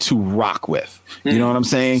script to rock with. You know what I'm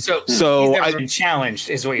saying? So he's never been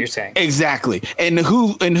challenged, is what you're saying. Exactly. And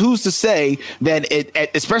who's to say that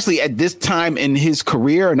especially at this time in his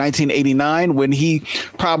career, in 1989, when he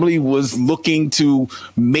probably was looking to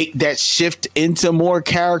make that shift into more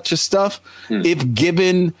character stuff, if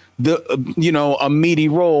given a meaty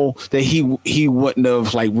role, that he wouldn't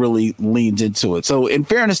have like really leaned into it. So in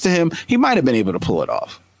fairness to him, he might have been able to pull it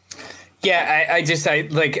off. Yeah,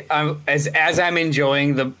 as I'm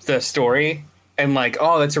enjoying the story and like,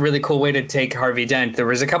 oh, that's a really cool way to take Harvey Dent. There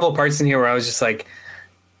was a couple of parts in here where I was just like,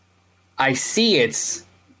 I see it's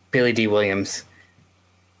Billy D. Williams.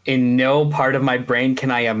 In no part of my brain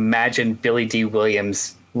can I imagine Billy D.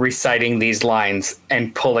 Williams reciting these lines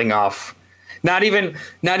and pulling off. Not even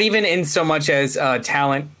in so much as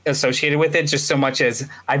talent associated with it, just so much as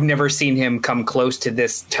I've never seen him come close to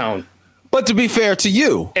this tone. But to be fair to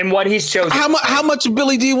you, and what he's chosen, how much of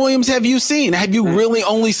Billy D. Williams have you seen? Have you really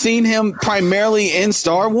only seen him primarily in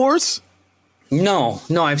Star Wars? No,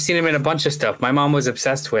 I've seen him in a bunch of stuff. My mom was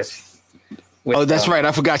obsessed with oh, that's right.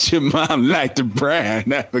 I forgot your mom liked the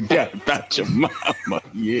brand. I forgot about your mama.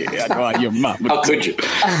 Yeah, I know how your mama. How could you?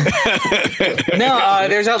 No,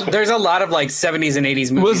 there's a lot of like 70s and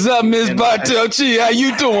 80s movies. What's up, Miss Bartocci? How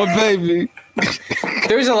you doing, baby?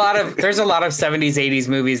 There's a lot of 70s, 80s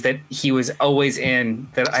movies that he was always in.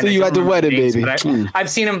 That I you at the wedding, names, baby. I've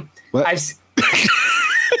seen him.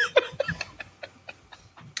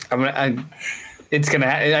 It's gonna.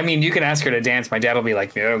 I mean, you can ask her to dance. My dad will be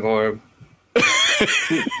like, "Yeah, go."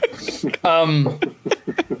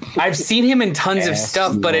 I've seen him in tons of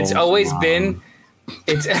stuff, but it's always been.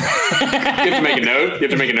 It's you have to make a note. You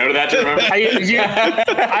have to make a note of that to remember.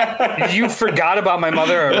 You forgot about my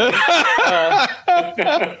mother.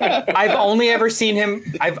 I've only ever seen him.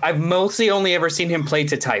 I've mostly only ever seen him play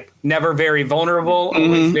to type. Never very vulnerable.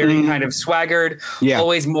 Always very kind of swaggered. Yeah,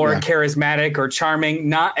 always more charismatic or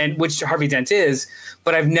charming. Which Harvey Dent is.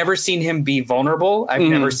 But I've never seen him be vulnerable. I've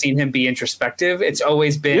never seen him be introspective. It's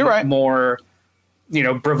always been more,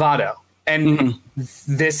 bravado. And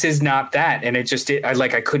this is not that. And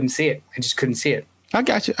I couldn't see it. I just couldn't see it. I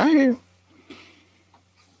got you. I hear you.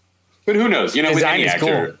 But who knows? With any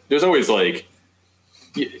actor, there's always like,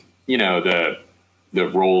 the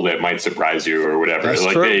role that might surprise you or whatever. That's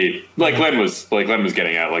like true. Glenn was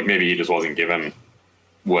getting at, like maybe he just wasn't given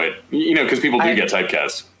what, because people do get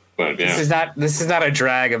typecast. But yeah. This is not a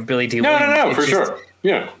drag of Billy D. Williams. No, for sure.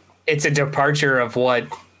 Yeah. It's a departure of what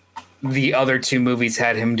the other two movies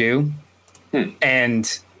had him do.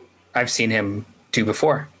 And I've seen him do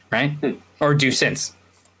before, right? Or do since.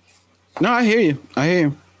 No, I hear you.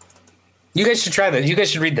 You guys should try that. You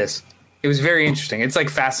guys should read this. It was very interesting. It's like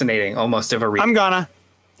fascinating almost of a read. I'm gonna.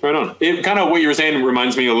 Right on. It kind of what you were saying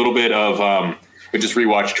reminds me a little bit of, I just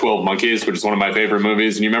rewatched 12 Monkeys, which is one of my favorite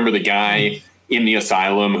movies. And you remember the guy in the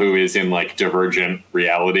asylum who is in like divergent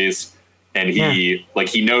realities, and he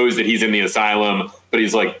knows that he's in the asylum, but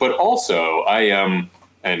he's like, but also I am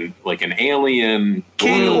an alien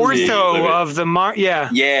King Ortho of the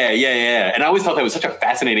yeah, and I always thought that was such a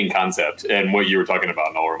fascinating concept, and what you were talking about,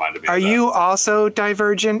 and all reminded me. Are you also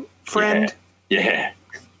divergent, friend? Yeah.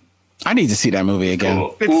 I need to see that movie again.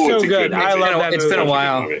 Cool. It's so good. I love that movie. It's been a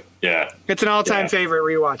while. Yeah, it's an all-time favorite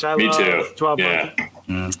rewatch. I love Me too. 12 Yeah.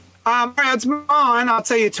 Monkeys. All right, let's move on. I'll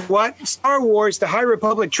tell you to what. Star Wars, The High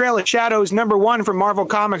Republic Trail of Shadows, #1 from Marvel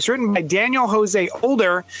Comics, written by Daniel Jose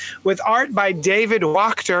Older, with art by David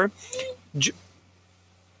Wachter.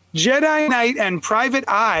 Jedi Knight and Private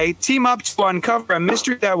Eye team up to uncover a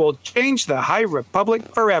mystery that will change the High Republic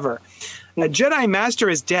forever. A Jedi Master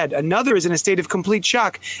is dead. Another is in a state of complete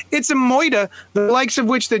shock. It's a Moida, the likes of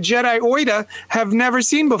which the Jedi Oida have never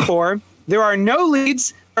seen before. There are no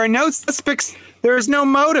leads. There are no suspects. There is no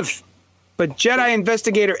motive. But Jedi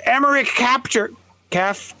investigator Emmerich Kaftor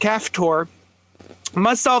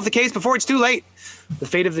must solve the case before it's too late. The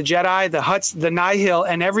fate of the Jedi, the Hutts, the Nihil,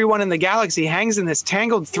 and everyone in the galaxy hangs in this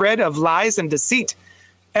tangled thread of lies and deceit.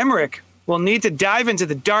 Emmerich will need to dive into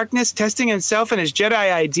the darkness, testing himself and his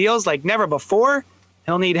Jedi ideals like never before.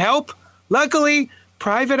 He'll need help. Luckily,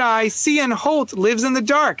 Private Eye Cian Holt lives in the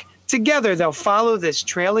dark. Together, they'll follow this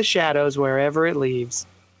trail of shadows wherever it leads.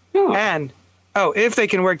 And, if they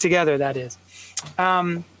can work together, that is.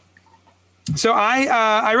 So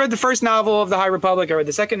I read the first novel of the High Republic. I read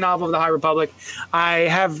the second novel of the High Republic.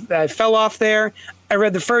 I fell off there. I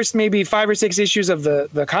read the first maybe 5 or 6 issues of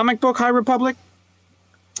the comic book High Republic,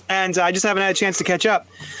 and I just haven't had a chance to catch up.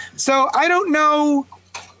 So I don't know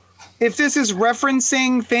if this is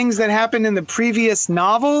referencing things that happened in the previous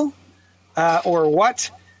novel or what,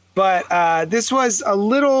 but this was a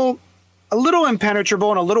little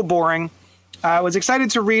impenetrable and a little boring. I was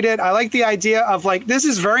excited to read it. I like the idea of this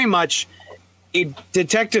is very much a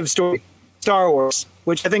detective story, Star Wars,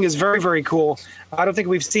 which I think is very, very cool. I don't think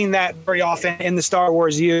we've seen that very often in the Star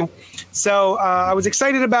Wars U. So I was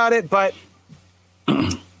excited about it, but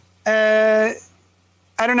I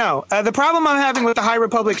don't know. The problem I'm having with the High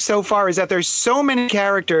Republic so far is that there's so many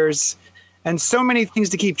characters and so many things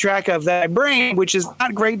to keep track of that my brain, which is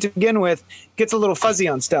not great to begin with, gets a little fuzzy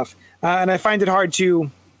on stuff. And I find it hard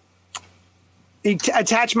to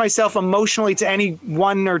attach myself emotionally to any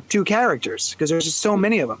 1 or 2 characters because there's just so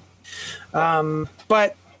many of them.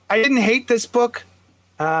 But I didn't hate this book.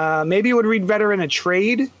 Maybe it would read better in a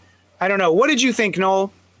trade. I don't know. What did you think,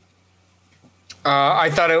 Noel? I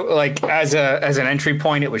thought it as an entry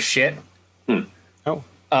point, it was shit. Oh.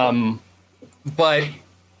 But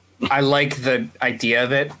I like the idea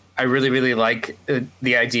of it. I really, really like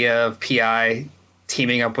the idea of PI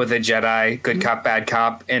teaming up with a Jedi, good cop, bad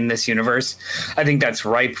cop in this universe. I think that's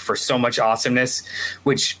ripe for so much awesomeness,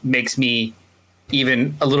 which makes me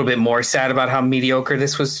even a little bit more sad about how mediocre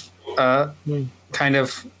this was kind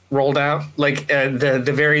of rolled out.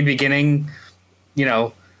 The very beginning,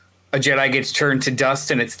 a Jedi gets turned to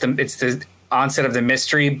dust and it's the onset of the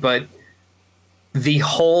mystery, but the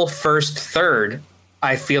whole first third,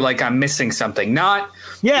 I feel like I'm missing something. Not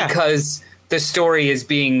because the story is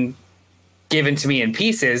being given to me in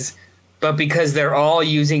pieces, but because they're all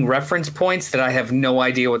using reference points that I have no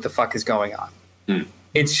idea what the fuck is going on.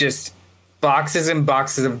 It's just boxes and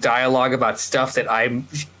boxes of dialogue about stuff that I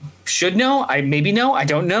should know. I maybe know. I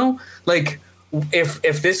don't know.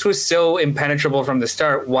 If this was so impenetrable from the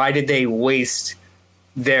start, why did they waste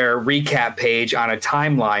their recap page on a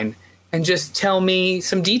timeline and just tell me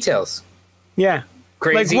some details? Yeah.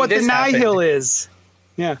 Crazy. What the Nihil is.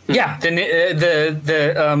 Yeah. Yeah.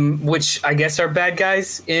 The which I guess are bad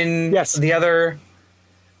guys in the other.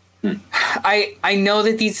 I know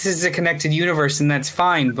that this is a connected universe and that's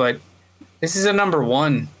fine, but this is a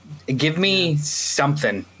 #1. Give me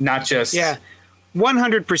something, not just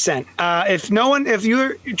 100%. If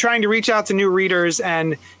you're trying to reach out to new readers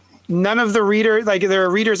and none of the readers, there are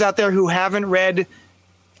readers out there who haven't read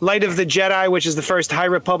Light of the Jedi, which is the first High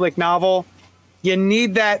Republic novel, you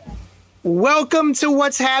need that welcome to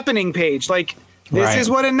what's happening page. This is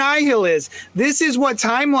what a Nihil is. This is what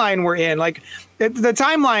timeline we're in. The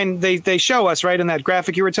timeline they show us right in that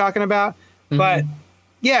graphic you were talking about. Mm-hmm. But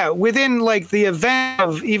within the event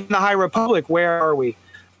of even the High Republic, where are we?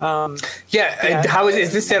 How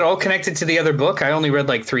is this at all connected to the other book? I only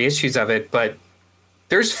read 3 issues of it, but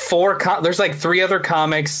there's 3 other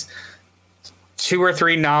comics, 2 or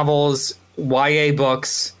 3 novels, YA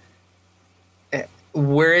books.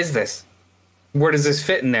 Where is this? Where does this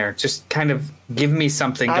fit in there? Just kind of give me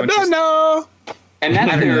something. I don't know. And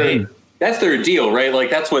that's their deal, right?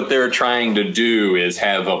 That's what they're trying to do, is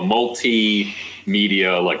have a multimedia,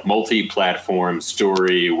 multi-platform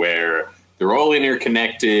story where they're all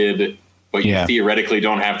interconnected, but you theoretically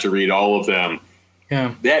don't have to read all of them.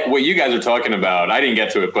 Yeah. What you guys are talking about, I didn't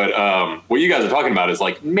get to it, but what you guys are talking about is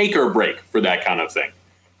make or break for that kind of thing.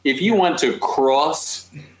 If you want to cross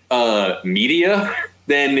media,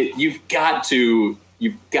 then you've got to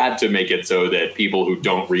make it so that people who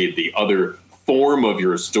don't read the other form of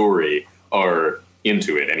your story are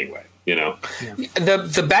into it anyway. you know.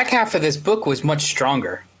 The back half of this book was much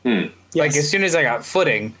stronger. Like as soon as I got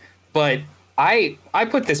footing, but I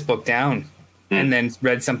put this book down and then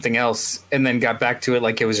read something else and then got back to it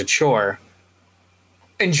like it was a chore.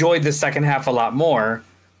 Enjoyed the second half a lot more,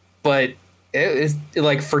 but it was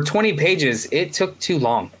like for 20 pages, it took too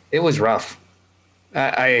long. It was rough.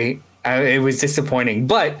 It was disappointing,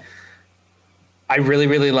 but I really,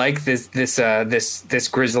 really like this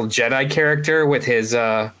grizzled Jedi character with his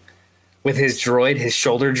droid, his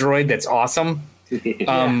shoulder droid. That's awesome.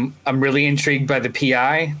 I'm really intrigued by the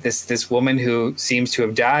PI, this woman who seems to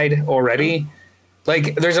have died already.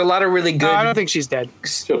 Like, there's a lot of really good. No, I don't think she's dead.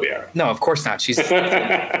 She'll be all right. No, of course not. She's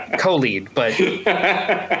co-lead, but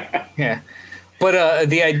yeah. But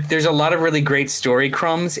there's a lot of really great story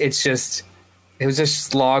crumbs. It was a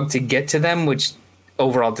slog to get to them, which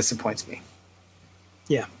overall disappoints me.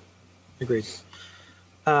 Yeah, agreed.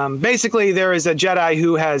 Basically, there is a Jedi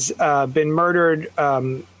who has been murdered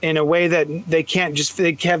in a way that they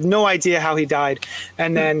have no idea how he died.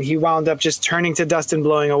 And then he wound up just turning to dust and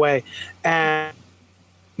blowing away. And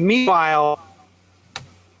meanwhile,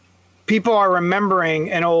 people are remembering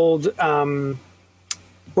an old,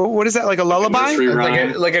 what is that, like a lullaby?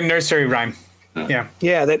 Like a nursery rhyme. Yeah.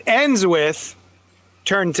 Yeah, that ends with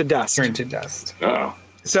turn to dust. Turn to dust. Oh.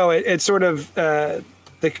 So it's sort of, the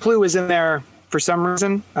clue is in there for some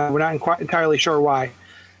reason. We're not entirely sure why.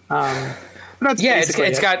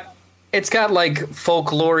 It's got like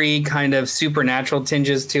folklore-y kind of supernatural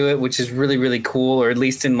tinges to it, which is really, really cool, or at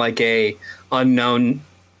least in like a unknown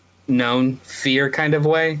known fear kind of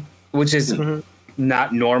way, which is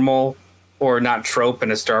not normal or not trope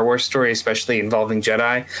in a Star Wars story, especially involving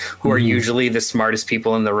Jedi, who are usually the smartest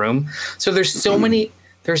people in the room. So there's so many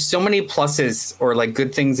pluses or like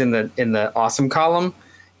good things in the awesome column.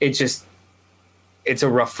 It's a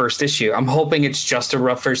rough first issue. I'm hoping it's just a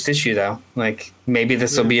rough first issue though. Like maybe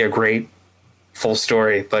this will be a great full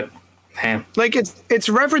story, but like it's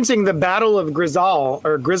referencing the Battle of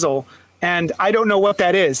Grizzle, and I don't know what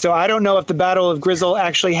that is. So I don't know if the Battle of Grizzle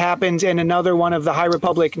actually happened in another one of the High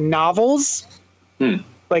Republic novels.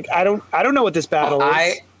 Like I don't know what this battle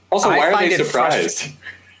is. Why are they surprised?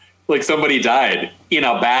 Like somebody died in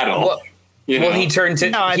a battle. Well, he turned to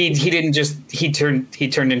he turned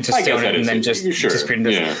into stone and then just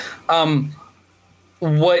disappeared.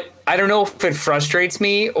 What I don't know if it frustrates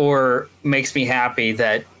me or makes me happy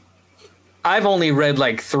that I've only read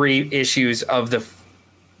like 3 issues of the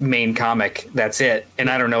main comic. That's it, and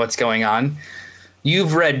I don't know what's going on.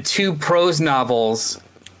 You've read 2 prose novels,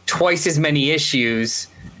 twice as many issues,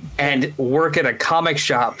 and work at a comic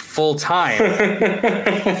shop full time,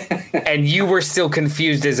 and you were still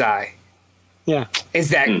confused as I. Yeah. Is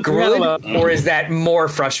that good or is that more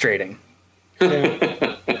frustrating?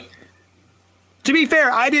 Yeah. To be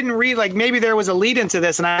fair, I didn't read, like maybe there was a lead into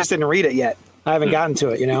this and I just didn't read it yet. I haven't gotten to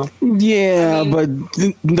it, you know? Yeah, but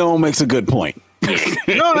Noel makes a good point.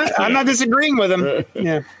 No, I'm not disagreeing with him.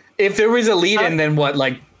 Yeah. If there was a lead in, then what,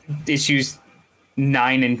 like issues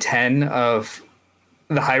 9 and 10 of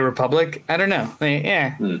the High Republic? I don't know.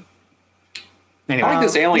 Yeah. Anyway. I like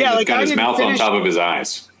this alien that's got his mouth on top of his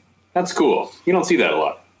eyes. That's cool. You don't see that a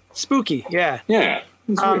lot. Spooky, yeah. Yeah.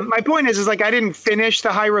 My point is like I didn't finish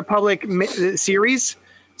the High Republic series,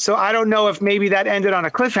 so I don't know if maybe that ended on a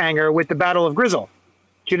cliffhanger with the Battle of Grizzle.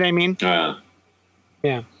 Do you know what I mean?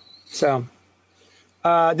 Yeah. So,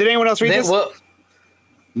 did anyone else read this? Well,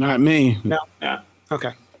 not me. No. Yeah.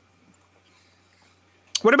 Okay.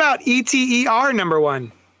 What about ETER number 1?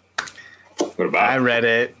 What about? I read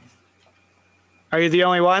it. Are you the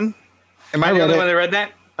only one? Am I the only one that read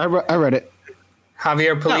that? I read it.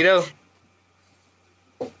 Javier Pulido?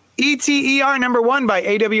 ETER number 1 by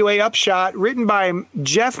AWA Upshot, written by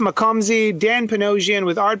Jeff McComsey, Dan Panosian,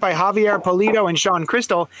 with art by Javier Pulido and Sean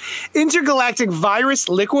Crystal. Intergalactic virus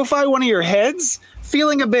liquefy one of your heads?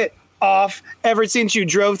 Feeling a bit off ever since you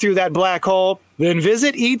drove through that black hole? Then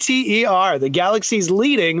visit ETER, the galaxy's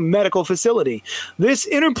leading medical facility. This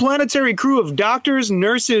interplanetary crew of doctors,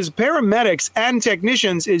 nurses, paramedics, and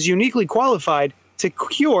technicians is uniquely qualified to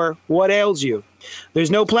cure what ails you.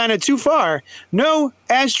 There's no planet too far, no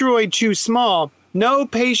asteroid too small, no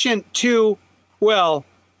patient too, well,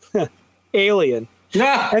 alien.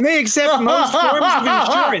 And they accept most forms of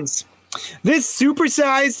insurance. This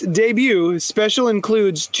supersized debut special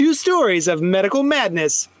includes 2 stories of medical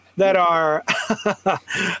madness that are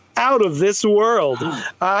out of this world.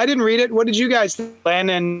 I didn't read it. What did you guys think,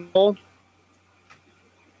 Len and Noel?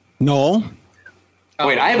 Noel?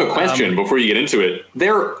 Wait, I have a question before you get into it.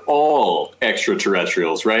 They're all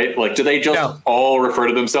extraterrestrials, right? Like, do they just all refer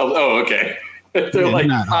to themselves? Oh, okay. They're like,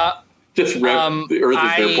 Just the Earth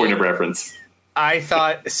is their point of reference. I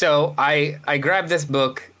thought so. I grabbed this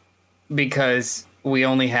book because we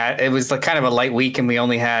only had, it was like kind of a light week, and we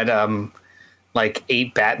only had like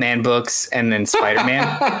 8 Batman books and then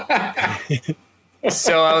Spider-Man.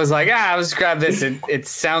 So I was like, I'll just grab this. It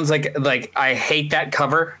sounds like I hate that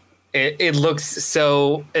cover. It looks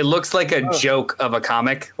like a joke of a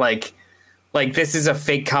comic. Like this is a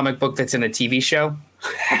fake comic book that's in a TV show.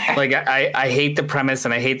 Like I hate the premise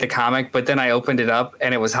and I hate the comic, but then I opened it up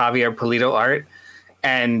and it was Javier Pulido art,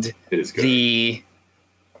 and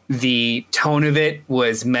the tone of it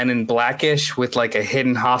was Men in Blackish with like a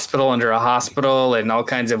hidden hospital under a hospital and all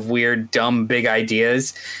kinds of weird, dumb, big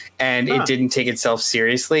ideas. And it didn't take itself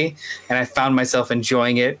seriously. And I found myself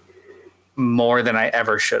enjoying it more than I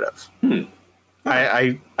ever should have.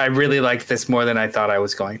 I really liked this more than I thought I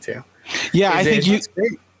was going to. Yeah, I think you.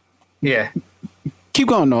 Yeah. Keep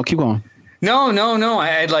going, Noel. Keep going. No.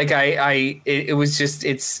 It was just,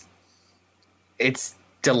 it's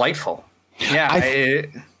delightful. Yeah.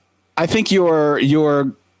 I think you're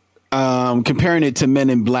comparing it to Men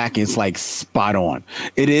in Black is like spot on.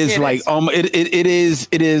 It is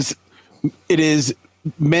it is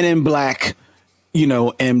Men in Black,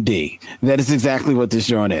 MD. That is exactly what this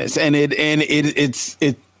joint is. And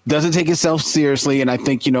it doesn't take itself seriously. And I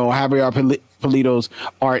think, Javier Pulido's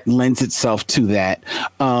art lends itself to that.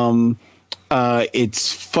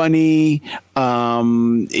 It's funny.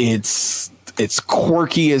 It's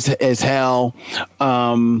quirky as hell.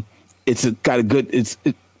 It's got a good.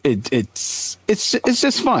 It's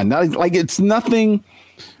just fun. Like it's nothing.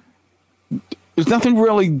 There's nothing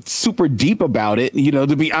really super deep about it.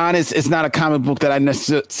 To be honest, it's not a comic book that I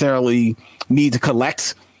necessarily need to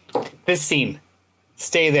collect. This scene,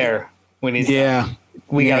 stay there when he's. Yeah,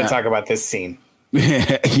 we got to talk about this scene.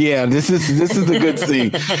 Yeah, this is a good scene.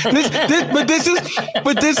 This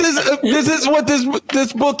is what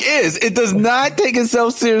this book is. It does not take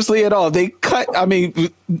itself seriously at all. They cut. I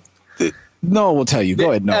mean, Noah will tell you. Go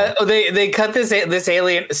ahead, Noah. They cut this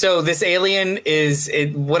alien. So this alien is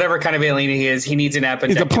whatever kind of alien he is. He needs an appendectomy.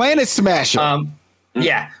 He's a planet smasher.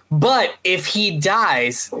 Yeah, but if he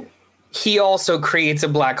dies, he also creates a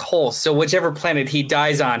black hole. So whichever planet he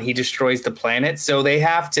dies on, he destroys the planet. So they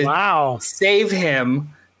have to save him.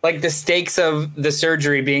 Like the stakes of the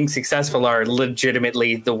surgery being successful are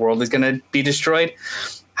legitimately the world is going to be destroyed.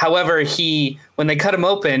 However, when they cut him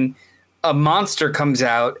open, a monster comes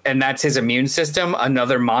out, and that's his immune system,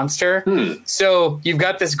 another monster. So you've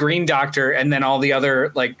got this green doctor and then all the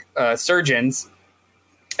other surgeons.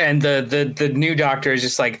 And the new doctor is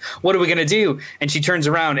just like, what are we going to do? And she turns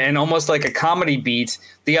around, and almost like a comedy beat,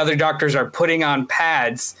 the other doctors are putting on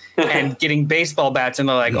pads and getting baseball bats. And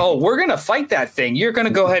they're like, oh, we're going to fight that thing. You're going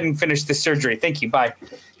to go ahead and finish the surgery. Thank you. Bye.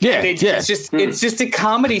 Yeah. It's just a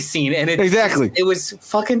comedy scene. And it was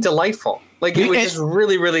fucking delightful. Like it was just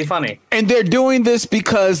really, really funny. And they're doing this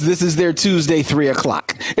because this is their Tuesday 3:00.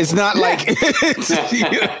 It's not like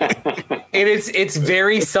it's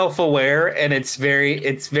very self-aware, and it's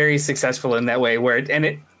very successful in that way. I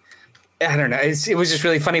don't know. It was just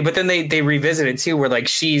really funny. But then they revisit it too, where like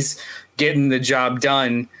she's getting the job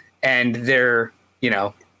done, and they're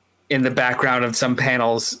in the background of some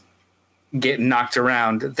panels getting knocked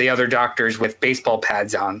around. The other doctors with baseball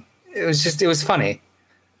pads on. It was funny.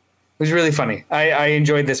 It was really funny. I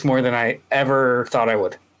enjoyed this more than I ever thought I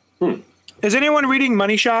would. Is anyone reading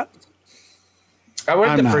Money Shot? I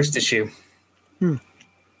read the first issue.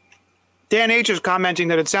 Dan H is commenting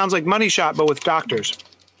that it sounds like Money Shot, but with doctors.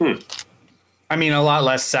 I mean, a lot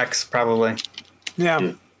less sex, probably.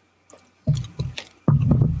 Yeah.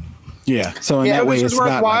 Yeah. So in that way, it's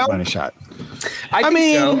not like Money Shot. I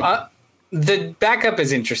mean, so. The backup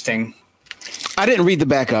is interesting. I didn't read the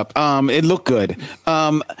backup. It looked good.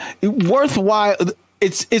 Worthwhile.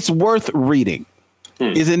 It's worth reading.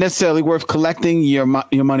 Is it necessarily worth collecting? Your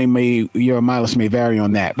mileage may vary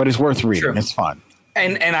on that, but it's worth reading. True. It's fun.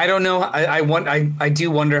 And I don't know. I do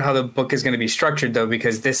wonder how the book is going to be structured though,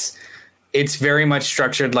 because it's very much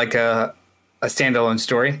structured like a standalone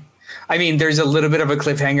story. I mean, there's a little bit of a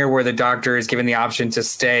cliffhanger where the doctor is given the option to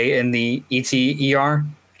stay in the ER.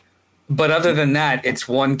 But other than that, it's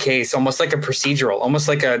one case, almost like a procedural, almost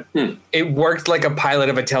like it worked like a pilot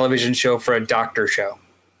of a television show for a doctor show.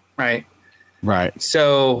 Right. Right.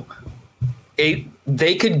 So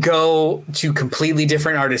they could go to completely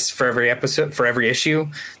different artists for every episode, for every issue.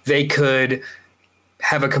 They could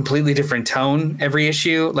have a completely different tone every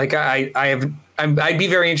issue. Like I'd be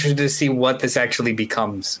very interested to see what this actually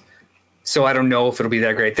becomes. So I don't know if it'll be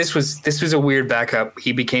that great. This was a weird backup.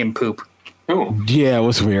 He became poop. Oh yeah, it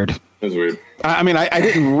was weird. That's weird. I mean, I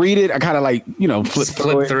didn't read it. I kind of like,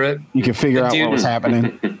 flip through it. You can figure out what was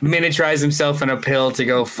happening. Miniaturized himself in a pill to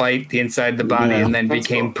go fight the inside the body, and then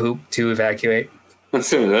became poop to evacuate.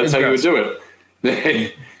 That's how you would do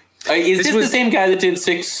it. Is this the same guy that did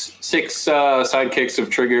six sidekicks of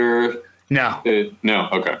Trigger? No. No.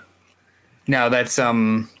 Okay. No, that's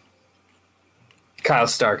Kyle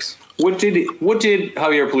Starks. What did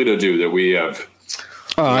Javier Pulido do that we have?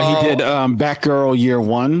 He did Batgirl Year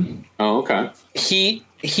One. Oh, okay. He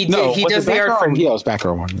does the art for. Yeah, it was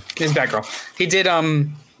Batgirl One. It's Batgirl. He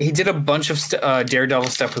did a bunch of Daredevil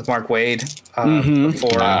stuff with Mark Wade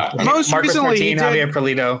before. Most Marcus recently, Martin, Javier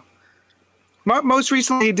Pulido. Most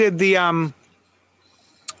recently, he did the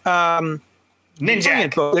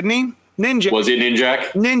Ninjak book, didn't he? Ninja. Was it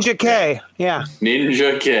Ninjak? Ninja K. Yeah.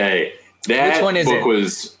 Ninja K. That Which one is book it?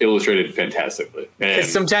 Was illustrated fantastically.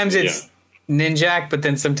 Because sometimes it's Ninjak, but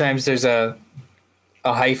then sometimes there's a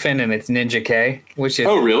hyphen and it's Ninja K, which is.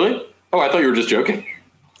 Oh, really? Oh, I thought you were just joking.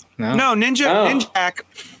 No, Ninjak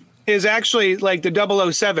is actually like the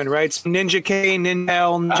 007, right? It's Ninja K, Ninja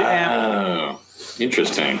L, Ninja M. Oh,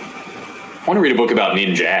 interesting. I want to read a book about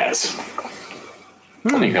ninjas.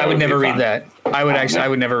 I would never read that. I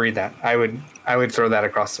would never read that. I would throw that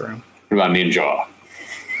across the room. What about Ninja?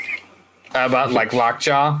 About like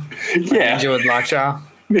Lockjaw? Yeah. Ninja with Lockjaw?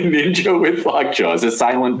 Ninja with Lockjaw is a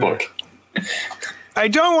silent book. I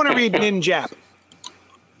don't want to read Ninjap.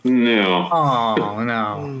 No. Oh,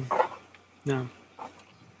 no. No.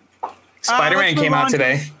 Spider-Man came out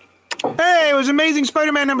today. Hey, it was Amazing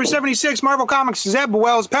Spider-Man number 76, Marvel Comics, Zeb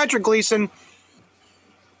Wells, Patrick Gleason.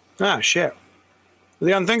 Ah, shit.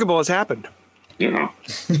 The unthinkable has happened. Yeah.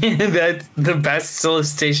 That's the best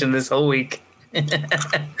solicitation this whole week.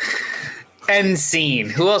 End scene.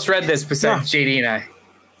 Who else read this besides JD and I?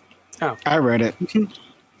 Oh, I read it.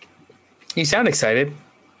 You sound excited.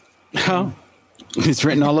 Oh, it's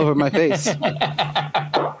written all over my face.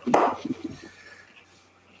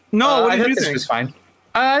 No, what I did thought you this think? was fine.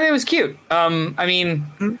 It was cute. I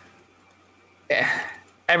mean,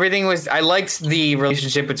 everything was. I liked the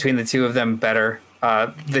relationship between the two of them better.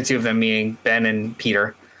 The two of them meaning Ben and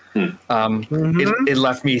Peter. It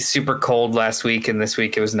left me super cold last week, and this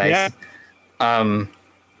week it was nice. Yeah.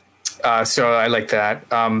 So I like that.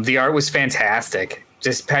 The art was fantastic.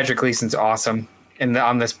 Just Patrick Gleason's awesome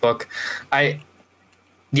on this book.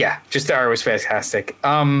 Just the art was fantastic.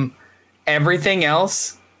 Everything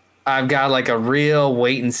else, I've got like a real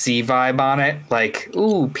wait and see vibe on it. Like,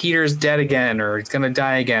 ooh, Peter's dead again, or he's gonna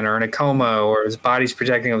die again, or in a coma, or his body's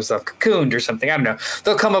protecting himself, cocooned or something. I don't know.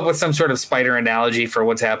 They'll come up with some sort of spider analogy for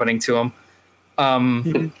what's happening to him.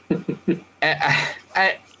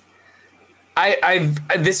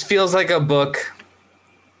 This feels like a book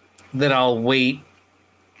that I'll wait.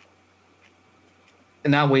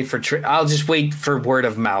 Not wait for. I'll just wait for word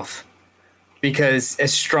of mouth, because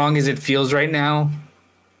as strong as it feels right now,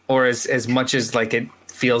 or as much as like it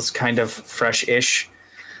feels kind of fresh-ish,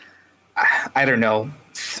 I don't know.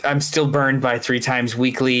 I'm still burned by 3 times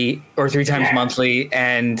weekly or 3 times monthly,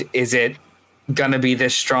 and is it gonna be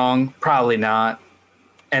this strong? Probably not.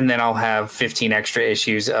 And then I'll have 15 extra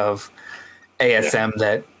issues of ASM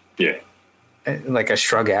that. Like a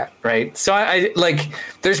shrug at, right? So I like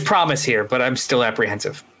there's promise here, but I'm still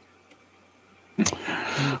apprehensive.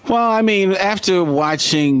 Well, I mean, after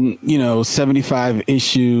watching, 75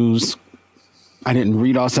 issues, I didn't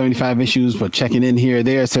read all 75 issues, but checking in here,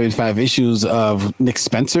 there are 75 issues of Nick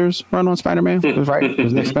Spencer's run on Spider-Man. Right? It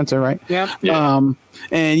was Nick Spencer, right? Yeah.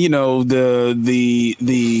 And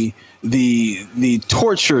the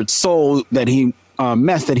tortured soul that he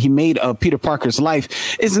mess that he made of Peter Parker's life.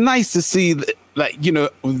 It's nice to see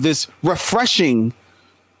this refreshing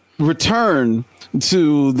return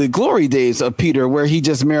to the glory days of Peter, where he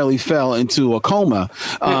just merely fell into a coma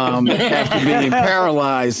after being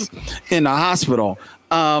paralyzed in a hospital.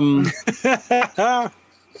 I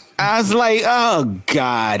was like, oh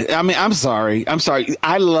God. I mean, I'm sorry.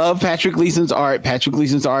 I love Patrick Gleason's art. Patrick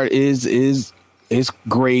Gleason's art is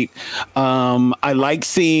great. I like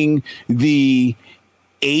seeing the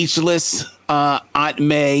ageless Aunt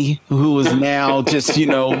May, who is now just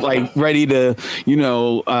like ready to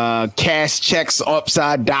cash checks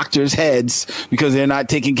upside doctors' heads because they're not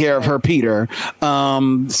taking care of her Peter.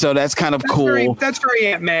 So that's kind of cool. That's very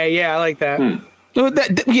Aunt May. Yeah, I like that.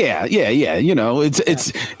 Yeah.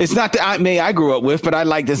 It's not the Aunt May I grew up with, but I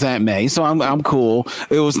like this Aunt May, so I'm cool.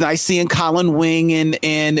 It was nice seeing Colin Wing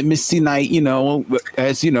and Misty Knight,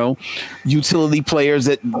 as utility players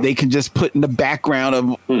that they can just put in the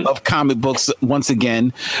background of comic books once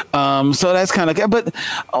again. So that's kind of good. But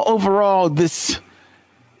overall, this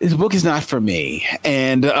this book is not for me.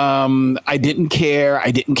 And I didn't care. I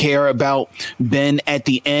didn't care about Ben at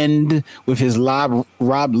the end with his Rob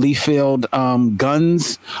Liefeld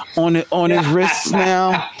guns on his wrists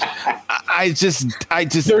now. I just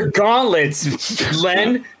They're gauntlets,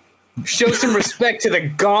 Len. Show some respect to the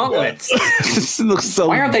gauntlets. This looks so.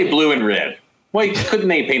 Why aren't they blue and red? Why couldn't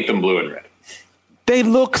they paint them blue and red? They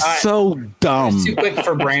look so dumb. Too quick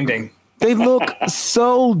for branding. They look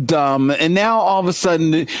so dumb. And now all of a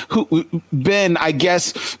sudden, Ben, I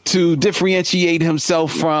guess, to differentiate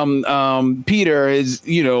himself from Peter,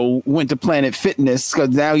 went to Planet Fitness because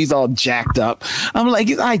now he's all jacked up. I'm like,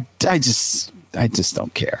 I just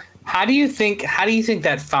don't care. How do you think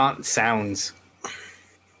that font sounds?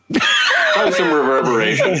 Probably some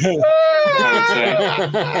reverberation.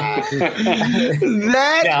 I would say.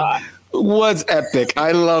 That was epic.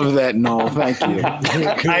 I love that. No, thank you.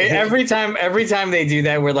 Every time they do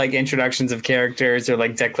that, where like introductions of characters or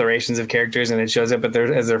like declarations of characters, and it shows up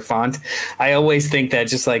as their font, I always think that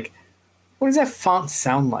just like, what does that font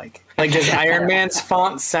sound like? Like, does Iron Man's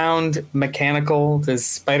font sound mechanical? Does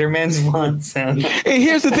Spider-Man's font sound? And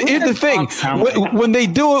here's the thing: when they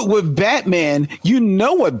do it with Batman, you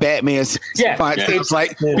know what Batman's font sounds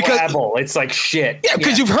like because it's like shit. Yeah,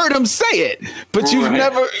 because you've heard him say it, but you've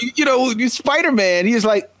never, Spider-Man. He's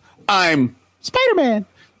like, "I'm Spider-Man."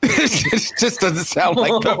 It just doesn't sound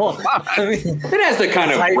like the font. It has the kind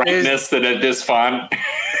of brightness that this font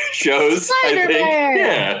shows. Spider-Man. I think,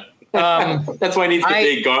 yeah. That's why it needs the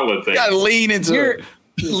big gauntlet thing. Gotta lean into it.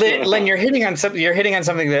 Len, you're hitting on something. You're hitting on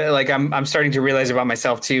something that, like, I'm starting to realize about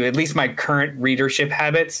myself too. At least my current readership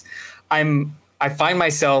habits. I find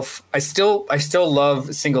myself. I still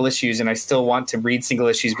love single issues, and I still want to read single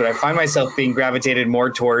issues. But I find myself being gravitated more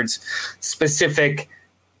towards specific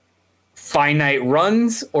finite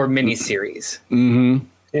runs or miniseries. Mm-hmm.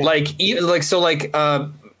 Yeah.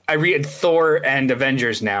 I read Thor and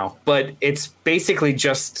Avengers now, but it's basically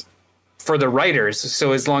just for the writers.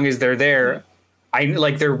 So as long as they're there,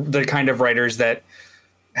 they're the kind of writers that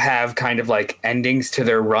have kind of like endings to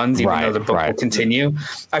their runs, even though the book will continue.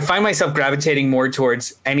 I find myself gravitating more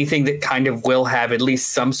towards anything that kind of will have at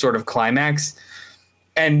least some sort of climax.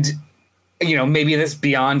 And, maybe this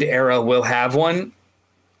Beyond era will have one,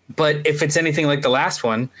 but if it's anything like the last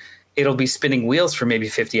one, it'll be spinning wheels for maybe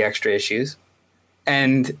 50 extra issues.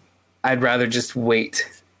 And I'd rather just wait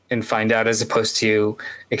and find out as opposed to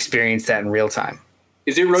experience that in real time.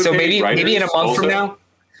 Is it rotating? So maybe in a month from now.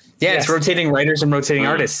 Yeah, Yes. It's rotating writers and rotating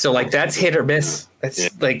artists. So like that's hit or miss. That's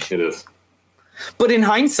it is. But in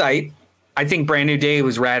hindsight, I think Brand New Day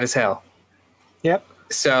was rad as hell. Yep.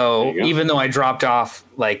 So even though I dropped off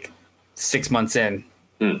like 6 months in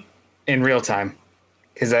real time,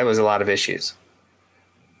 because that was a lot of issues.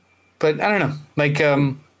 But I don't know. Like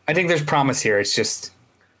I think there's promise here. It's just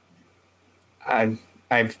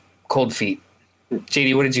I've cold feet.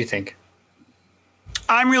 JD, what did you think?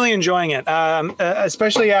 I'm really enjoying it,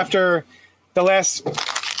 especially after the last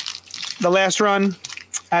run.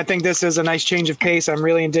 I think this is a nice change of pace. I'm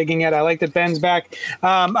really digging it. I like that Ben's back.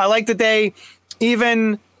 I like that they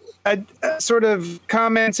even sort of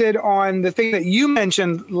commented on the thing that you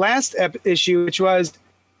mentioned last issue, which was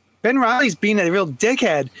Ben Reilly's being a real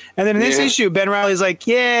dickhead. And then in this issue, Ben Reilly's like,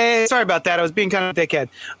 yeah, sorry about that. I was being kind of a dickhead.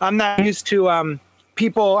 I'm not used to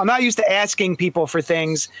people. I'm not used to asking people for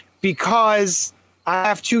things because I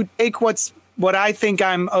have to take what I think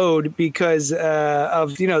I'm owed because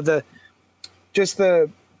of, the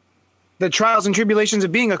trials and tribulations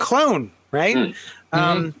of being a clone. Right.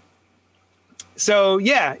 So,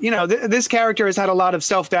 yeah, this character has had a lot of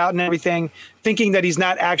self-doubt and everything, thinking that he's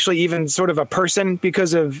not actually even sort of a person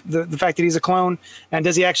because of the fact that he's a clone. And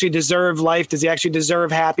does he actually deserve life? Does he actually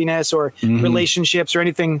deserve happiness or relationships or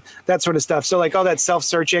anything, that sort of stuff? So, like, all that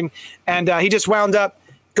self-searching. And he just wound up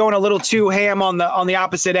going a little too ham on the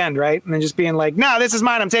opposite end, right? And then just being like, nah, this is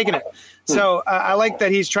mine. I'm taking it. So I like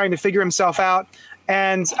that he's trying to figure himself out.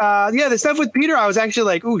 And, the stuff with Peter, I was actually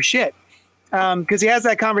like, ooh, shit. Because he has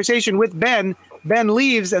that conversation with Ben. Ben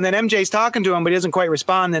leaves, and then MJ's talking to him, but he doesn't quite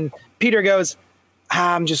respond. Then Peter goes,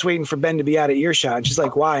 I'm just waiting for Ben to be out of earshot. And she's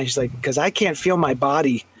like, why? And she's like, because I can't feel my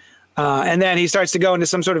body. And then he starts to go into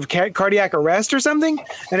some sort of cardiac arrest or something.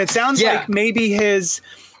 And it sounds like maybe his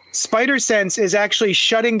spider sense is actually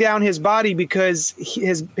shutting down his body because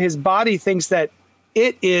his body thinks that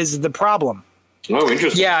it is the problem. Oh,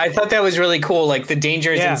 interesting. Yeah, I thought that was really cool. Like the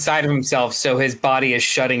danger is inside of himself, so his body is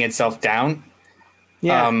shutting itself down.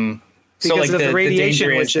 Yeah. So like the radiation,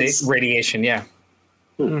 the danger which is radiation. Yeah.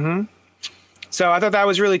 Mm-hmm. So I thought that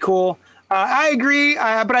was really cool. I agree,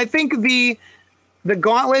 but I think the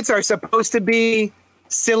gauntlets are supposed to be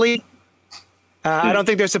silly. I don't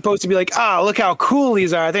think they're supposed to be like, oh, look how cool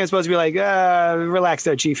these are. I think it's supposed to be like, relax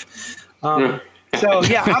there, Chief. So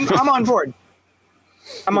yeah, I'm on board.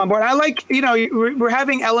 I'm on board. I like, we're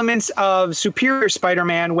having elements of Superior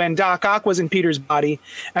Spider-Man when Doc Ock was in Peter's body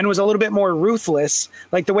and was a little bit more ruthless.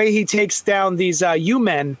 Like the way he takes down these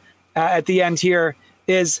U-men at the end here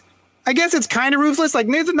is, I guess it's kind of ruthless. Like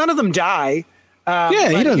none of them die.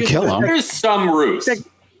 He doesn't kill them. There's some Ruth.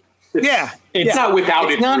 It's not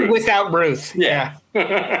without its Not Ruth. without Ruth. Yeah.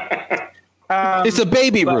 It's a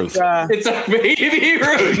baby Ruth. It's a baby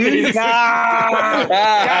Ruth. God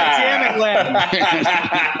damn it, Len.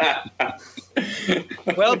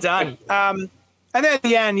 Well done. And then at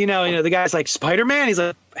the end, the guy's like, Spider-Man? He's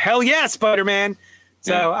like, hell yeah, Spider-Man.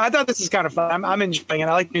 So I thought this is kind of fun. I'm enjoying it.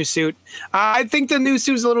 I like the new suit. I think the new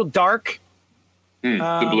suit's a little dark.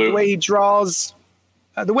 The blue. The way he draws,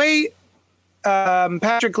 the way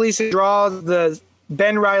Patrick Gleason draws the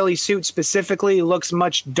Ben Reilly suit specifically looks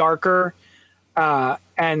much darker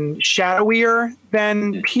and shadowier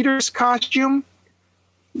than Peter's costume.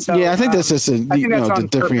 So, I think that's just to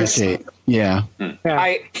differentiate. Yeah.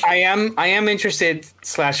 I am interested /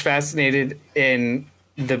 fascinated in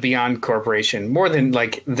the Beyond Corporation more than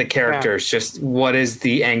like the characters. Just what is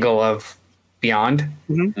the angle of Beyond?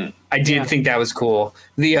 Mm-hmm. I did think that was cool.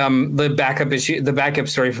 The backup issue, the backup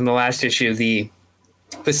story from the last issue, the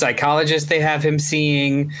psychologist they have him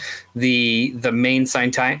seeing, the main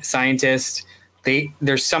scientist.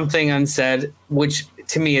 There's something unsaid, which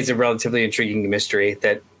to me is a relatively intriguing mystery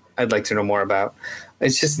that I'd like to know more about.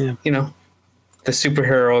 It's just the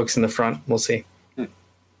superheroics in the front. We'll see.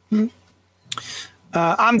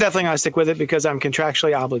 I'm definitely gonna stick with it because I'm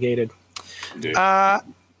contractually obligated. Now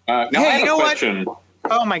I have a question.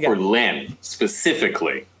 Oh my God. For Len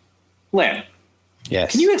specifically. Len,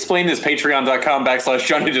 Yes. can you explain this patreon.com /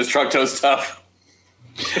 Johnny Destructo stuff?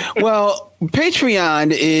 Well,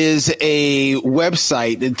 Patreon is a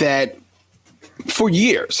website that for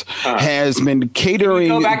years has been catering.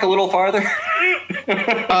 Go back a little farther.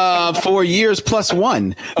 For years plus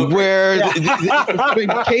one, where it's been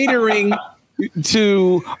catering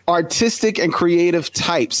to artistic and creative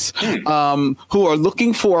types who are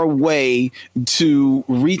looking for a way to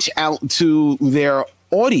reach out to their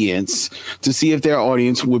audience to see if their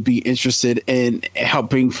audience would be interested in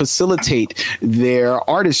helping facilitate their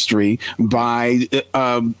artistry by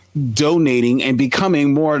donating and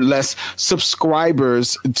becoming more or less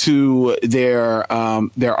subscribers to their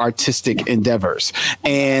artistic endeavors.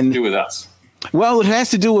 And Do with us. well, it has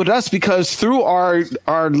to do with us because through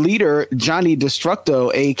our leader, Johnny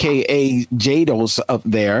Destructo, a.k.a. Jados up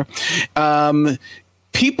there,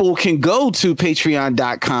 people can go to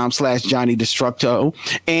patreon.com / Johnny Destructo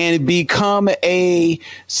and become a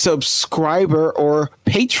subscriber or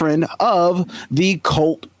patron of the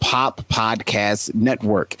Cult Pop Podcast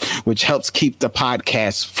Network, which helps keep the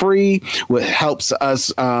podcast free, which helps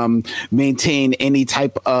us maintain any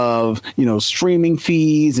type of streaming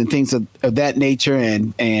fees and things of that nature,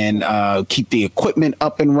 and keep the equipment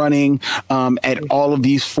up and running at all of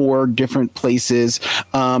these 4 different places.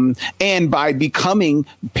 And by becoming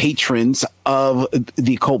patrons of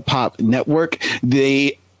the Cult Pop Network,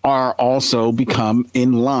 they are also become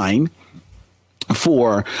in line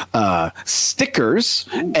for stickers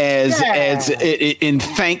as in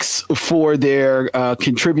thanks for their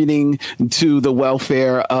contributing to the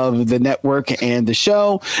welfare of the network and the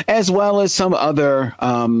show, as well as some other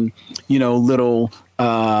little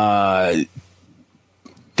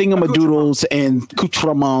thingamadoodles and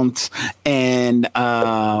accoutrements and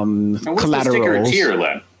What's collaterals. the sticker tier,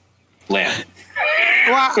 Len? Well,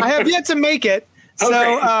 I have yet to make it. So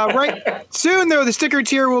right soon, though, the sticker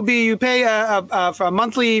tier will be you pay a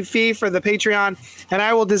monthly fee for the Patreon, and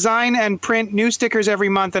I will design and print new stickers every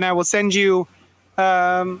month, and I will send you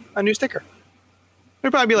a new sticker.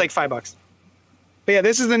 It'll probably be like $5. But yeah,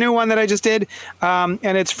 this is the new one that I just did, and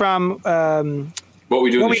it's from What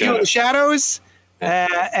We Do in the Shadows.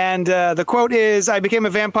 And the quote is, "I became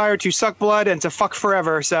a vampire to suck blood and to fuck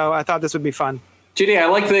forever." So I thought this would be fun. JD, I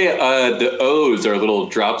like the O's are little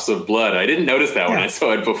drops of blood. I didn't notice that when I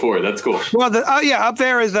saw it before. That's cool. Well, up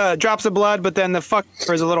there is the drops of blood, but then the fuck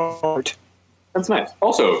is a little heart. That's nice.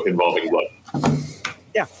 Also involving blood.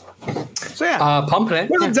 Yeah. So yeah. Pumping it.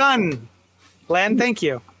 Well done, Len. Thank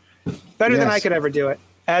you. Better than I could ever do it,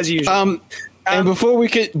 as usual. And before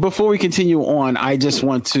we continue on, I just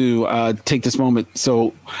want to take this moment,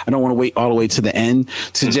 so I don't want to wait all the way to the end,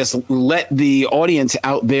 to just let the audience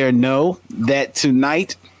out there know that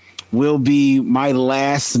tonight will be my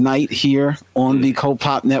last night here on the Cult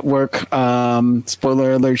Pop Network.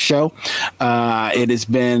 Spoiler alert show. It has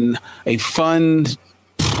been a fun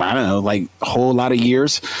I don't know, like a whole lot of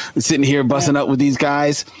years sitting here busting up with these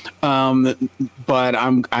guys. But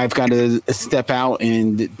I've got to step out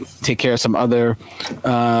and take care of some other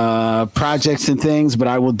projects and things. But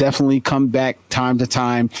I will definitely come back time to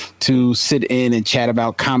time to sit in and chat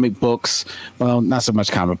about comic books. Well, not so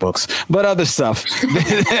much comic books, but other stuff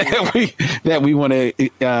that we want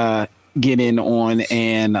to get in on.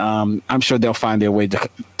 And I'm sure they'll find their way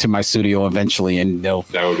to my studio eventually, and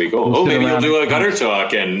that would be cool. Oh, maybe you'll do a gutter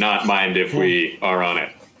talk and not mind if we are on it.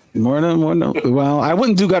 More no. Well, I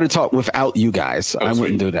wouldn't do gutter talk without you guys. I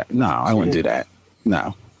wouldn't do that. No, I wouldn't do that.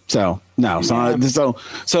 No. So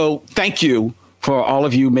thank you for all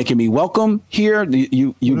of you making me welcome here,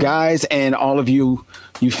 you guys, and all of you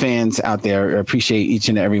fans out there. I appreciate each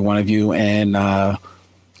and every one of you, and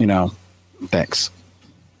thanks.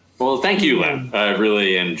 Well, thank you, Len. I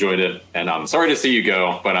really enjoyed it, and I'm sorry to see you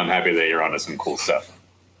go, but I'm happy that you're onto some cool stuff.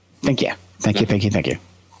 Thank you.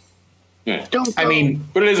 Yeah.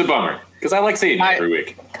 But it is a bummer because I like seeing you every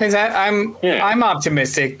week. Because I'm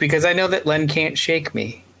optimistic because I know that Len can't shake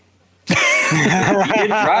me. You did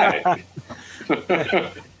try.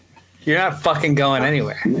 You're not fucking going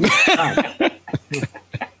anywhere.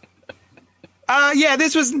 Yeah,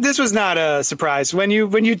 this was not a surprise when you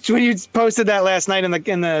posted that last night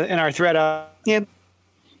in our thread. Yeah,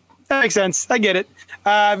 that makes sense. I get it.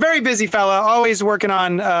 Very busy fella, always working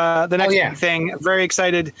on the next thing. Very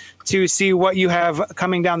excited to see what you have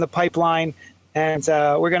coming down the pipeline, and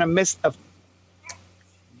we're gonna miss the.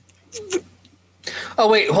 Oh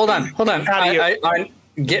wait, hold on. You want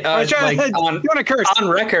to curse on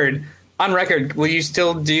record? Will you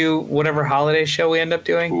still do whatever holiday show we end up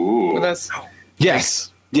doing with us?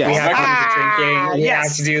 Yes. We have to do the drinking. We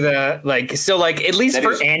have to do the at least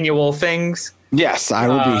for annual things. Yes, I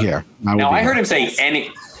will be here. I heard him say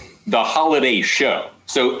the holiday show.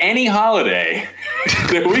 So any holiday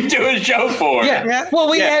that we do a show for. Yeah. Well,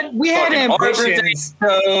 we had ambitions.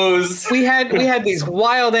 We had these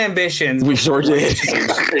wild ambitions. We sure did.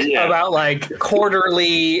 About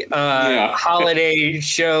quarterly holiday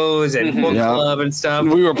shows and book club and stuff.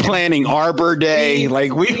 We were planning Arbor Day.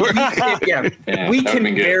 We were. We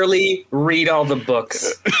can barely read all the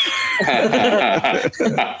books.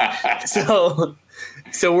 So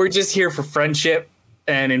we're just here for friendship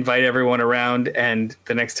and invite everyone around. And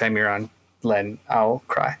the next time you're on, Len, I'll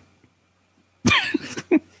cry.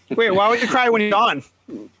 Wait, why would you cry when you're on?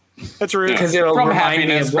 That's rude. Because it'll remind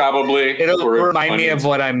me of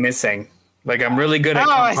what I'm missing. I'm really good at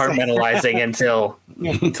compartmentalizing until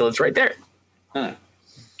it's right there. Huh.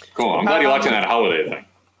 Cool. I'm glad you locked in that holiday thing.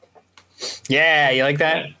 Yeah, you like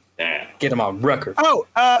that? Yeah. Get them on record. Oh,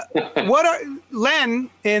 what are Len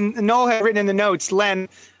and Noel have written in the notes? Len,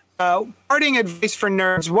 parting advice for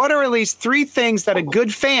nerds. What are at least 3 things that a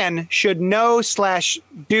good fan should know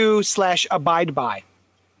 / do / abide by?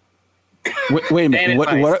 Wait a minute.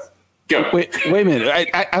 What? Wait a minute.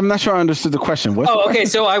 I'm not sure I understood the question. Okay.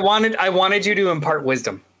 So I wanted you to impart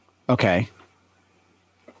wisdom. Okay.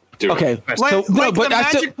 Okay. The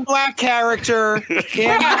Magic Black character in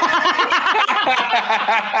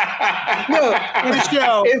the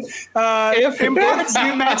show imparts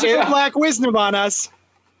new Magic Black wisdom on us.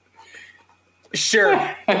 Sure.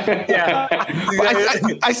 Yeah.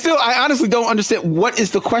 I honestly don't understand. What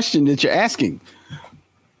is the question that you're asking?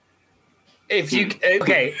 If you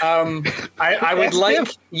I would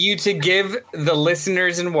like you to give the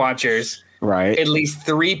listeners and watchers at least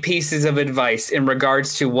 3 pieces of advice in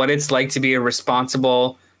regards to what it's like to be a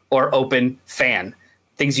responsible or open fan.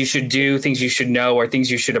 Things you should do, things you should know, or things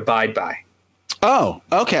you should abide by. Oh,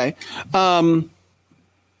 okay.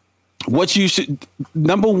 What you should,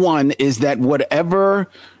 number 1 is that whatever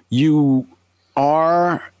you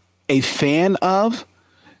are a fan of,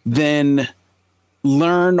 then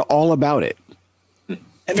learn all about it.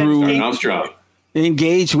 Truly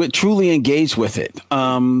engage with it.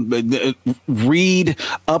 Read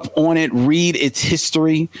up on it. Read its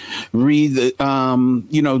history. Read the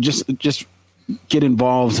just get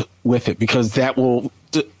involved with it, because that will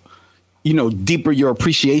deeper your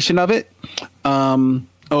appreciation of it. And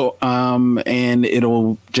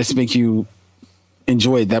it'll just make you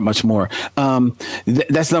enjoy it that much more.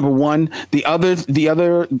 That's number 1. The other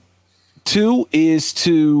 2 is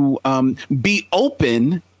to be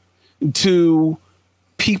open to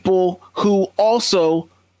people who also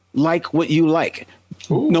like what you like.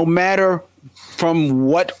 Ooh. No matter from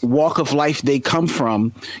what walk of life they come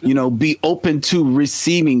from, be open to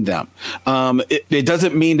receiving them. It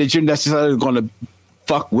doesn't mean that you're necessarily going to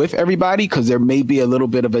fuck with everybody, because there may be a little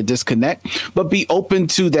bit of a disconnect, but be open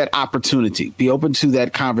to that opportunity, be open to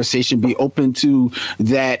that conversation, be open to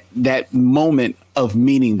that moment of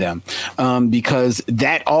meeting them, because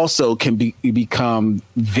that also can become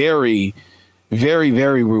very, very,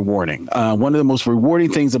 very rewarding. One of the most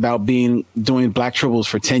rewarding things about doing Black Tribbles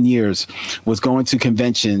for 10 years was going to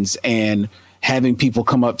conventions and having people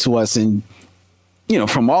come up to us and,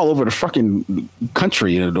 from all over the fucking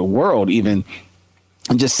country, the world even,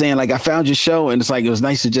 and just saying like, I found your show, and it's like, it was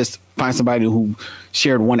nice to just find somebody who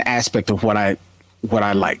shared one aspect of what I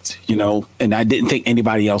liked, and I didn't think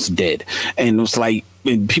anybody else did. And it was like,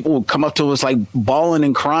 and people would come up to us like bawling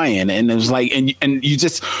and crying, and it was like, and you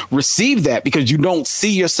just receive that because you don't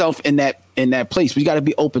see yourself in that place. But you got to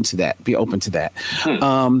be open to that.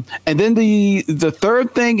 And then the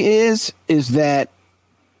third thing is that,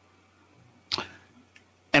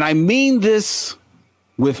 and I mean this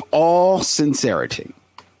with all sincerity,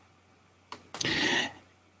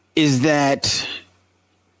 is that,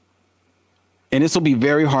 and this will be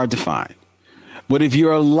very hard to find, but if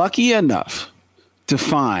you're lucky enough to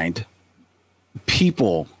find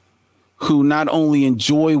people who not only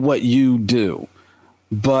enjoy what you do,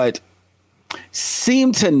 but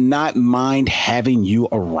seem to not mind having you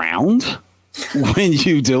around when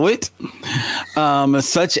you do it,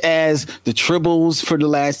 such as the Tribbles for the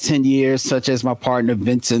last 10 years, such as my partner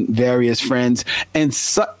Vincent, various friends, and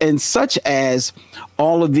such as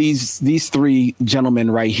all of these three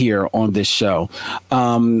gentlemen right here on this show.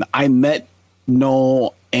 I met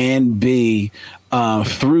Noel and B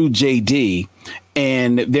through JD,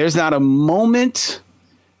 and there's not a moment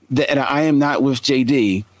that I am not with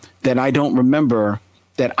JD that I don't remember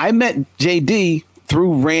that I met JD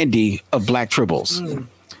through Randy of Black Tribbles.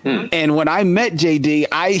 And when I met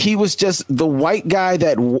JD, he was just the white guy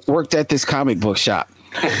that worked at this comic book shop.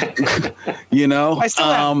 I still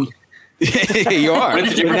am. You are.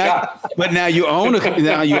 But now you own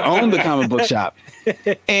the comic book shop.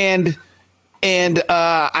 And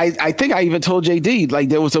I think I even told JD, like,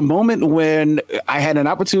 there was a moment when I had an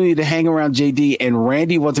opportunity to hang around JD and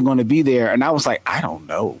Randy wasn't going to be there. And I was like, I don't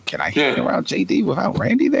know. Can I hang around JD without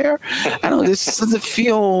Randy there? I don't, this doesn't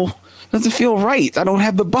feel right. I don't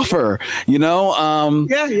have the buffer,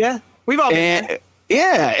 Yeah. We've all been there.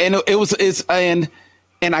 Yeah.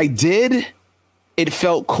 And I did. It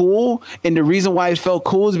felt cool. And the reason why it felt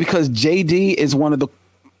cool is because JD is one of the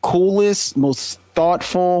coolest, most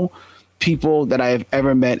thoughtful people that I have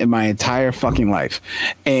ever met in my entire fucking life.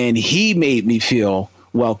 And he made me feel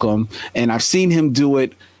welcome. And I've seen him do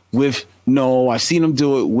it with Noel. I've seen him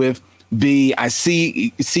do it with B. I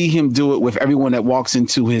see him do it with everyone that walks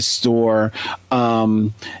into his store.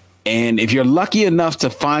 And if you're lucky enough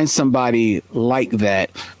to find somebody like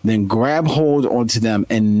that, then grab hold onto them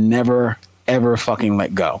and never, ever fucking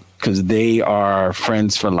let go, because they are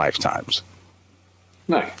friends for lifetimes.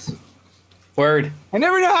 Nice. Word. I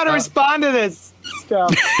never know how to respond to this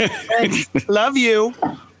stuff. Thanks. Love you.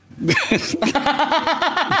 I'm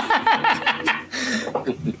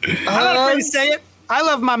not afraid to say it. I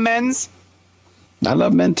love my men's. I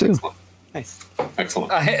love men too. Nice.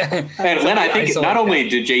 Excellent. And Len, I think not only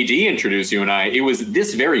did JD introduce you and I, it was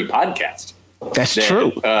this very podcast. That's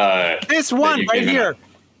true. This one right here.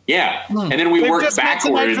 Yeah. And then we worked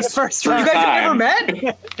backwards. For the first through time. You guys have time. never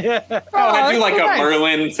met? I do like nice. a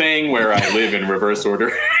Merlin thing where I live in reverse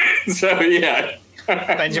order. So, yeah.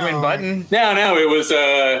 Benjamin Button. No, it was,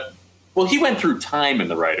 well, he went through time in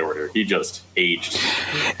the right order. He just aged.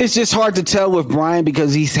 It's just hard to tell with Brian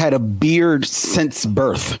because he's had a beard since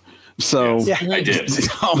birth. So Yes, I did.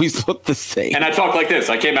 It's always looked the same. And I talked like this.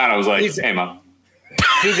 I came out, I was like, hey, Mom.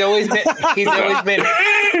 He's always been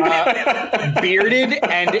bearded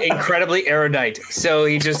and incredibly erudite. So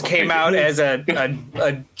he just came out as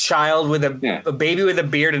a child with a baby with a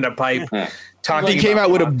beard and a pipe. Yeah. He came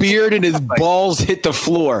out with a beard and his balls hit the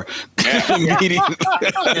floor. Immediately.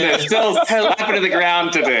 Still slapping to the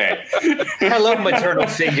ground today. Hello, maternal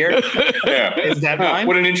figure. Yeah. Is that mine?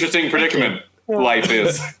 What an interesting predicament life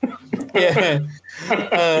is. Yeah.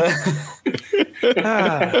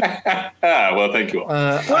 Well, thank you all.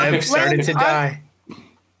 I've started to die.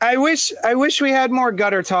 I wish we had more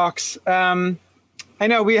gutter talks. I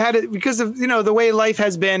know we had it because of the way life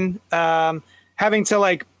has been, having to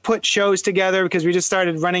like put shows together because we just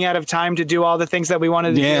started running out of time to do all the things that we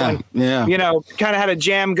wanted to do. And, kind of had to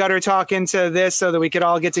jam gutter talk into this so that we could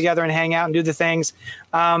all get together and hang out and do the things.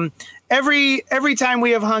 Every time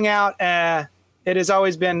we have hung out, it has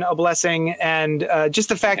always been a blessing, and just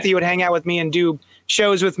the fact that you would hang out with me and do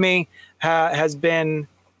shows with me has been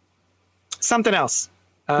something else.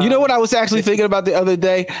 You know what I was actually thinking about the other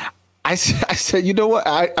day? I said, you know what?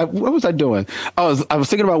 What was I doing? I was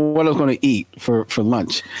thinking about what I was going to eat for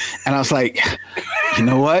lunch, and I was like, you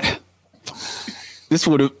know what?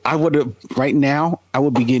 I would have right now. I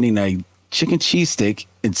would be getting a chicken cheesesteak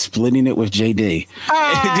and splitting it with JD. Eating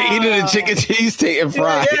a chicken cheesesteak and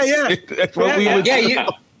fries. Yeah. That's what we would do.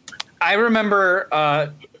 I remember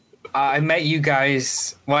I met you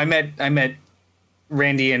guys. Well, I met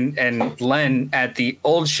Randy and Len at the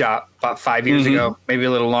old shop about 5 years ago, maybe a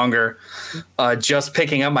little longer, just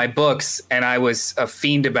picking up my books. And I was a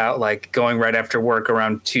fiend about like going right after work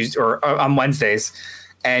around Tuesday or on Wednesdays.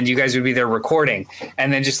 And you guys would be there recording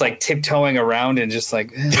and then just like tiptoeing around and just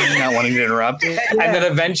like not wanting to interrupt. And then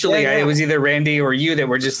eventually it was either Randy or you that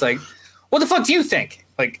were just like, what the fuck do you think?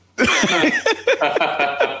 Like,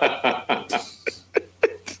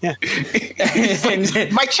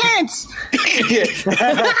 my chance.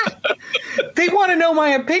 They want to know my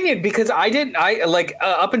opinion because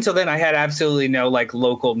up until then I had absolutely no like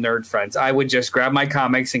local nerd friends. I would just grab my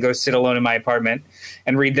comics and go sit alone in my apartment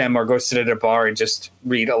and read them, or go sit at a bar and just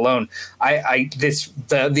read alone.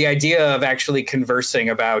 The idea of actually conversing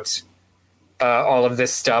about all of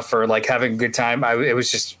this stuff or like having a good time, it was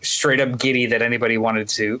just straight up giddy that anybody wanted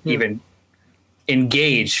to even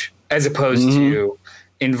engage, as opposed to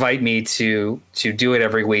invite me to do it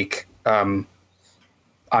every week on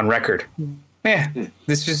record. Yeah,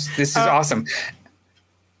 this is awesome.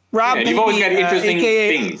 Rob, you've always got interesting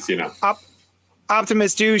AKA things, you know.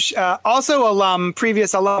 Optimus Douche, also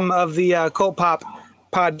previous alum of the Cult Pop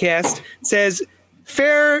podcast, says,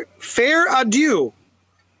 fair adieu.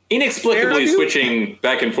 Inexplicably switching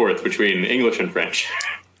back and forth between English and French.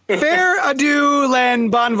 Fair adieu, Len,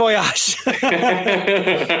 bon voyage.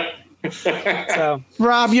 So,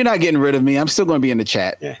 Rob, you're not getting rid of me. I'm still going to be in the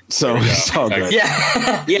chat. Yeah. So it's all good.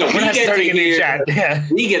 Yeah. We get to hear chat. Yeah.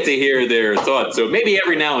 We get to hear their thoughts. So maybe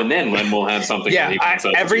every now and then Len will have something that he wants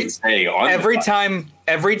us to say on every time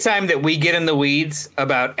that we get in the weeds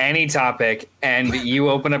about any topic and you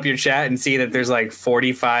open up your chat and see that there's like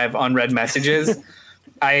 45 unread messages,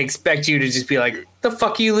 I expect you to just be like, the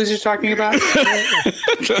fuck are you losers talking about?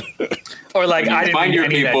 Or like, I didn't find your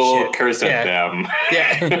any people, of that shit. curse at them.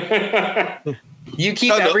 Yeah. You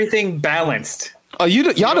keep everything balanced. Oh,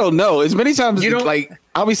 y'all don't know. As many times like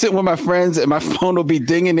I'll be sitting with my friends and my phone will be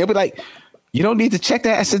dinging. They'll be like, "You don't need to check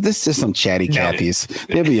that." I said, "This is some chatty Cathy's.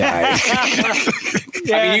 They'll be all right."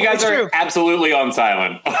 I mean, you guys are absolutely on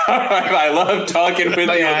silent. I love talking with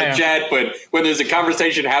you on the chat, but when there's a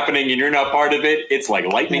conversation happening and you're not part of it, it's like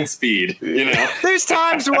lightning speed. You know, there's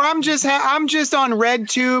times where I'm just on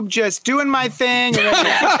RedTube, just doing my thing,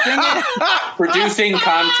 and producing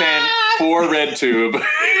content for RedTube.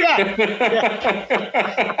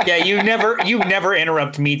 Yeah, you never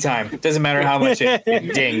interrupt me time. Doesn't matter how much it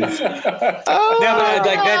dings.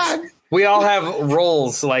 We all have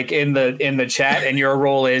roles like in the chat, and your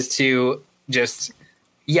role is to just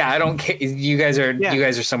I don't care. You guys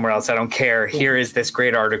are somewhere else. I don't care. Here is this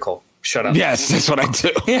great article. Shut up. Yes, that's what I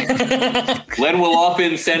do. Len will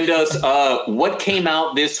often send us what came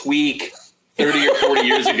out this week 30 or 40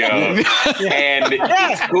 years ago. And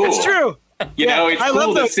it's cool. It's true. You know, it's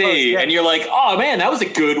cool to see. And you're like, oh, man, that was a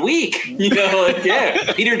good week. You know,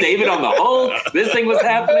 like, Peter David on the Hulk. This thing was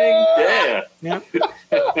happening. Yeah.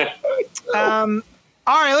 All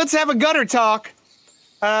right, let's have a gutter talk.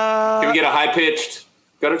 Can we get a high-pitched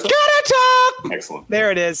gutter talk? Gutter talk! Excellent.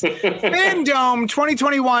 There it is. Fandom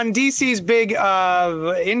 2021, DC's big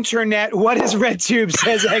internet. What is RedTube,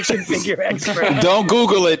 says action figure expert. Don't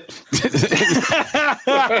Google it.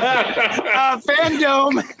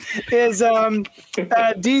 Fandom is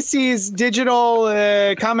DC's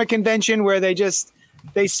digital comic convention where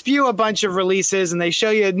they spew a bunch of releases and they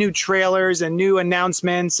show you new trailers and new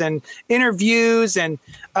announcements and interviews. And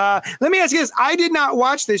let me ask you this. I did not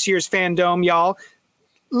watch this year's Fandom, y'all.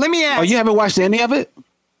 Let me ask. Oh, you haven't watched any of it?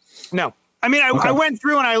 No. I mean, I went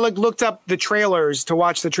through and I looked up the trailers to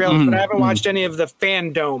watch the trailers, but I haven't watched any of the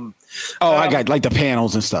Fandom. Oh, I got like the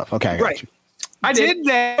panels and stuff. Okay, I got right. you. I did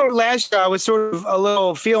that last year. I was sort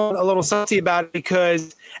of feeling a little salty about it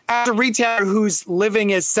because as a retailer whose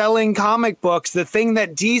living is selling comic books, the thing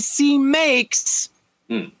that DC makes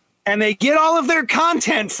and they get all of their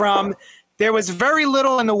content from, there was very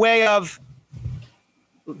little in the way of,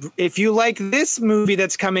 if you like this movie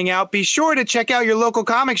that's coming out, be sure to check out your local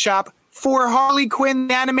comic shop for Harley Quinn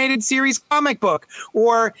the animated series comic book,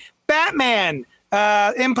 or Batman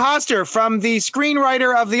Imposter from the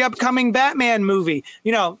screenwriter of the upcoming Batman movie.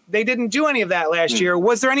 You know, they didn't do any of that last year.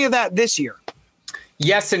 Was there any of that this year?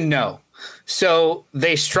 Yes and no. So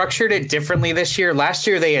they structured it differently this year. Last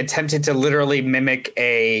year, they attempted to literally mimic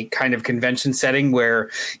a kind of convention setting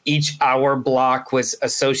where each hour block was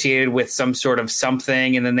associated with some sort of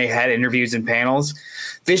something, and then they had interviews and panels.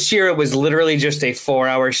 This year it was literally just a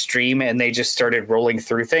 4-hour stream, and they just started rolling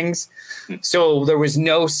through things. So there was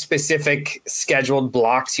no specific scheduled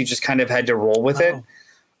blocks. You just kind of had to roll with it.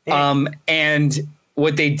 And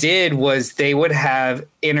what they did was they would have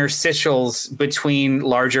interstitials between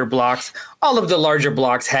larger blocks. All of the larger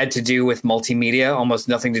blocks had to do with multimedia, almost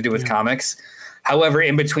nothing to do with comics. However,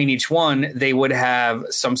 in between each one, they would have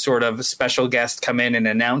some sort of special guest come in and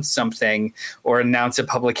announce something or announce a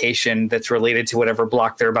publication that's related to whatever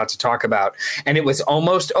block they're about to talk about. And it was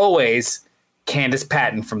almost always Candace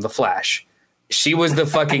Patton from The Flash. She was the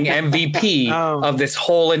fucking MVP of this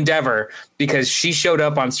whole endeavor because she showed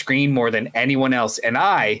up on screen more than anyone else. And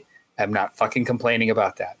I am not fucking complaining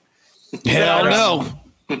about that. Hell no.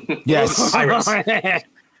 Yes.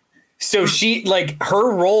 So she, like,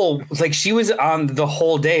 her role, like, she was on the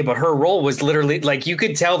whole day, but her role was literally, like, you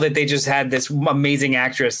could tell that they just had this amazing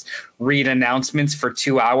actress read announcements for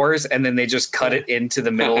 2 hours, and then they just cut it into the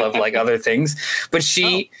middle of, like, other things. But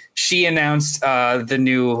she announced the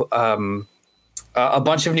new, a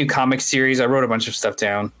bunch of new comic series. I wrote a bunch of stuff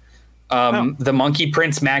down. The Monkey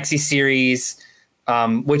Prince maxi series,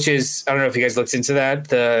 which is, I don't know if you guys looked into that,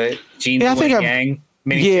 the Jean Yang.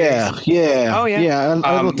 Yeah. Oh yeah.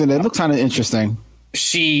 I looked at it. It looks kind of interesting.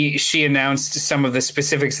 She announced some of the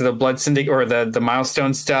specifics of the Blood Syndicate or the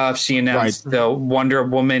milestone stuff. She announced the Wonder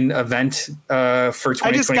Woman event for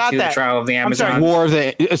 2022, the Trial of the Amazon.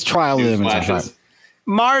 It's Trial of the Amazon.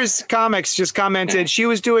 Mars Comics just commented she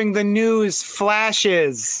was doing the news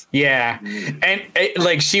flashes. Yeah, and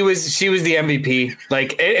like she was the MVP.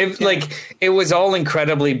 Like it was all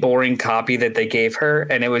incredibly boring copy that they gave her,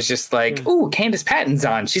 and it was just like, ooh, Candace Patton's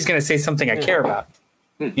on. She's gonna say something I care about.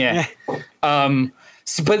 Yeah.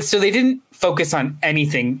 So they didn't focus on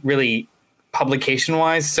anything really publication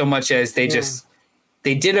wise so much as they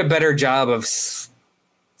did a better job of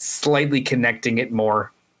slightly connecting it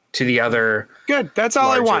more to the other. Good. That's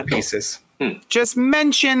all I want. Pieces. Just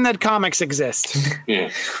mention that comics exist.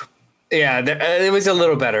 Yeah. It was a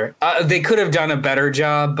little better. They could have done a better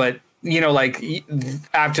job, but like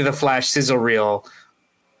after the Flash sizzle reel,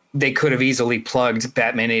 they could have easily plugged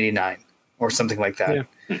Batman 89 or something like that.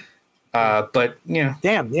 Yeah. But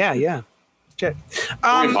damn. Yeah. Shit.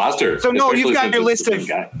 Foster. So no, you've got your list of.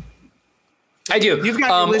 I do. You've got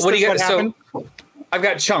your list what do you got? What happened? So I've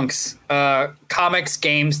got chunks: comics,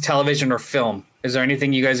 games, television, or film. Is there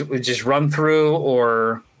anything you guys would just run through,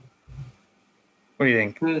 or what do you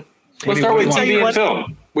think? Let's start with TV and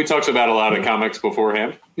film. We talked about a lot of comics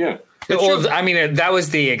beforehand. Yeah. Well, I mean, that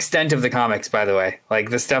was the extent of the comics, by the way. Like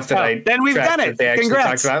the stuff that then we've done it. They actually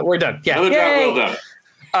Congrats. talked about. We're done. Yeah. Another job well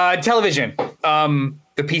done. Television.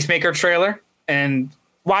 The Peacemaker trailer and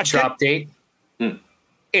drop date.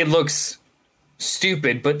 It looks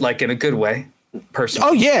stupid, but like in a good way. Personally.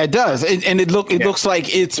 Oh yeah, it does, and it looks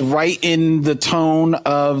like it's right in the tone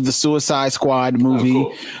of the Suicide Squad movie.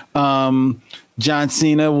 Oh, cool. John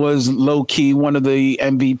Cena was low key one of the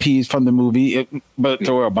MVPs from the movie, but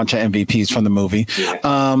there were a bunch of MVPs from the movie.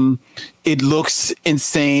 Yeah. It looks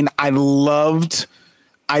insane. I loved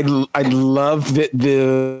the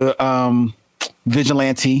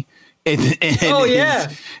Vigilante.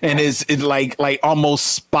 And is like almost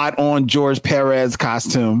spot on George Perez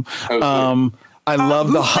costume. I love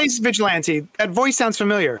who plays Vigilante. That voice sounds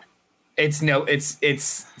familiar. It's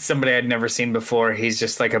somebody I'd never seen before. He's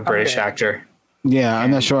just like a British actor. Yeah, I'm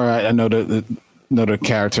not sure. I know the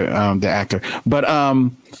character, the actor, but I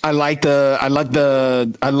love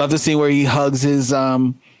the scene where he hugs his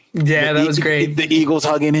that was great. The Eagles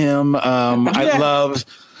hugging him.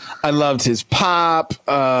 I loved his pop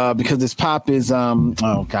because his pop is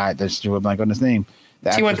oh god, that's Drew blank on his name.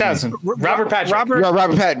 T-1000. Robert Patrick. Robert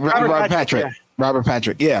Patrick. Yeah. Robert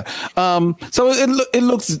Patrick. Yeah. So it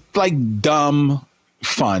looks like dumb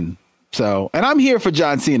fun. So, and I'm here for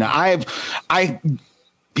John Cena.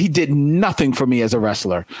 He did nothing for me as a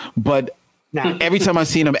wrestler, but every time I've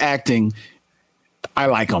seen him acting, I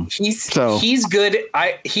like him. He's good.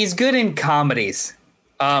 He's good in comedies.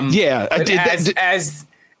 As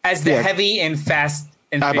the heavy and Fast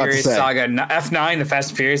and Furious saga, F9, the Fast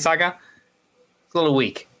and Furious saga, it's a little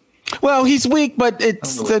weak. Well, he's weak, but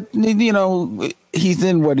it's he's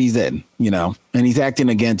in what he's in, and he's acting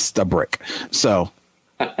against a brick. So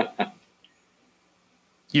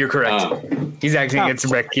you're correct. He's acting against a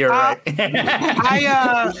brick. You're right.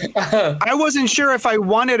 I wasn't sure if I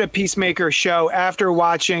wanted a Peacemaker show after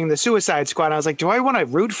watching the Suicide Squad. I was like, do I want to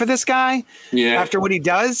root for this guy? Yeah. After what he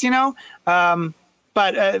does,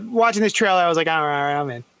 But watching this trailer, I was like, all right, I'm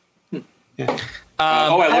in. Yeah.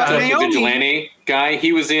 I looked up the Vigilante guy.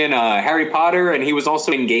 He was in Harry Potter, and he was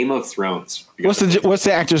also in Game of Thrones. What's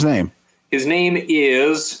the actor's name? His name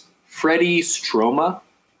is Freddie Stroma.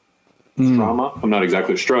 Stroma? I'm not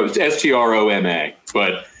exactly sure. It's Stroma,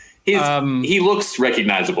 but he looks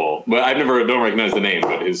recognizable. But don't recognize the name,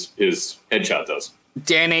 but his headshot does.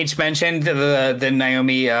 Dan H mentioned the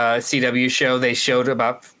Naomi CW show. They showed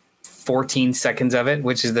about 14 seconds of it,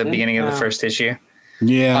 which is the beginning of the first issue.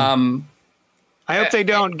 Yeah. I hope they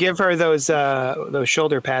don't give her those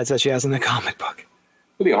shoulder pads that she has in the comic book.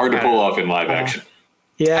 It'd be hard to pull off in live action.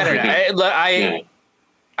 Yeah, I don't know.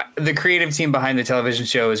 The creative team behind the television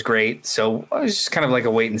show is great, so it's just kind of like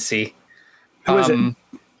a wait and see. Who is it?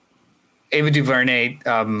 Ava DuVernay.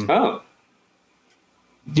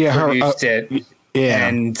 Yeah, produced it. Yeah,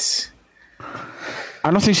 and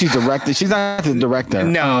I don't think she's directed. She's not the director.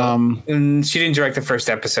 No, she didn't direct the first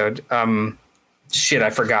episode. Shit, I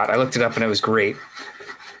forgot. I looked it up and it was great.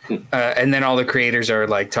 And then all the creators are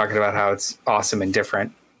like talking about how it's awesome and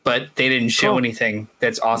different, but they didn't show anything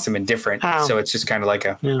that's awesome and different. So it's just kind of like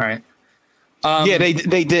all right. Yeah, they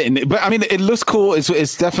didn't. But I mean, it looks cool.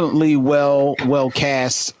 It's definitely well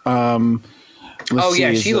cast.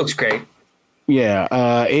 She looks great. Yeah,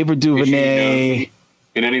 Ava DuVernay.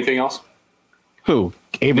 In anything else? Who?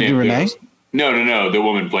 Ava DuVernay? No. The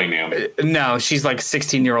woman playing Naomi. No, she's like a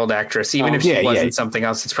 16-year-old actress. Even if she wasn't something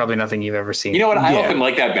else, it's probably nothing you've ever seen. You know what? I often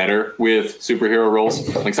like that better with superhero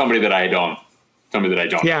roles, like somebody that I don't know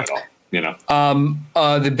at all. You know.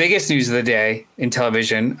 The biggest news of the day in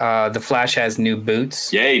television: The Flash has new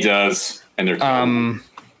boots. Yeah, he does, and they're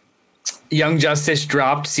Young Justice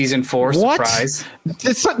dropped season 4. What? Surprise!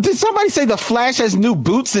 Did somebody say The Flash has new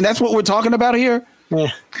boots, and that's what we're talking about here? Yeah.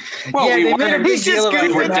 Well, they made a big deal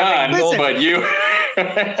about we're done, but you.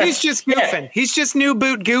 He's just goofing. He's just new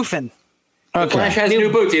boot goofing. The Flash has new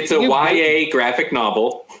boots. It's a YA graphic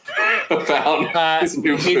novel about his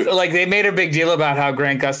new boots. Like they made a big deal about how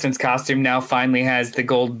Grant Gustin's costume now finally has the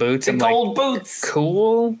gold boots. Gold boots.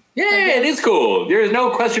 Cool. Yeah, it is cool. There is no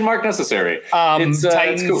question mark necessary. It's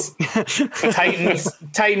cool.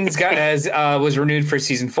 Titans was renewed for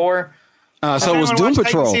season 4. So it was Doom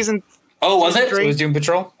Patrol. Was it? It was Doom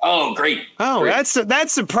Patrol. Oh, great. Oh, great.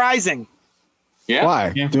 That's surprising. Yeah.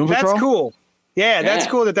 Why? Yeah. Doom Patrol? That's cool. Yeah, that's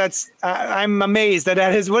cool. That's. I'm amazed that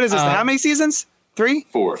is. What is this? How many seasons? 3?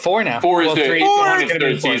 4. 4 now. 4 is three. on its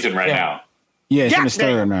third season right now. Yeah, it's in its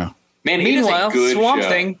third now. Man, Meanwhile, Swamp show.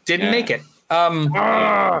 Thing didn't make it.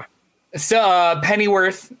 So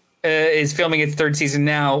Pennyworth is filming its 3rd season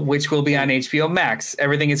now, which will be on HBO Max.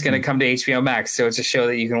 Everything is going to come to HBO Max, so it's a show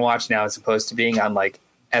that you can watch now as opposed to being on like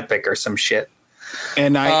Epic or some shit.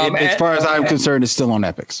 And as far as I'm concerned, it's still on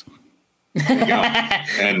Epics.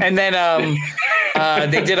 And then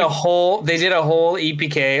they did a whole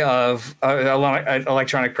EPK of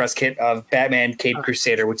electronic press kit of Batman Caped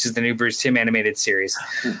Crusader, which is the new Bruce Timm animated series.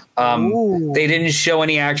 They didn't show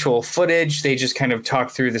any actual footage. They just kind of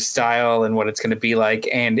talked through the style and what it's going to be like.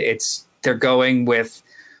 And they're going with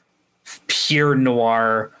pure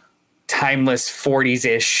noir, timeless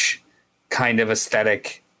 40s-ish kind of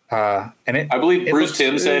aesthetic. I believe Bruce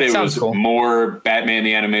Timm said it was cool. More Batman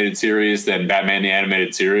the Animated Series than Batman the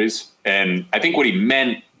Animated Series. And I think what he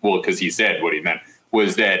meant, because he said what he meant,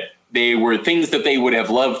 was that they were things that they would have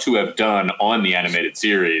loved to have done on the animated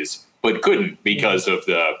series, but couldn't because of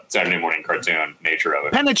the Saturday morning cartoon nature of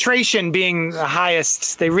it. Penetration being the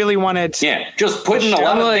highest. They really wanted. Yeah, just putting a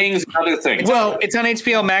lot of things and other things. Well, it's on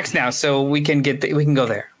HBO Max now, so we can go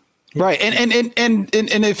there. Right. And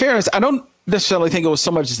in fairness, I don't necessarily think it was so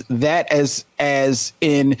much that as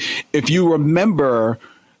in, if you remember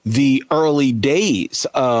the early days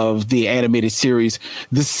of the animated series,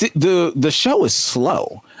 the show is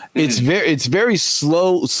slow. It's very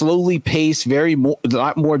slowly paced, a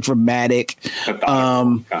lot more dramatic.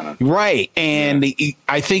 Right. And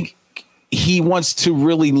I think he wants to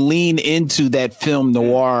really lean into that film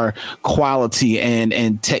noir quality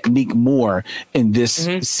and technique more in this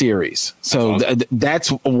series. So that's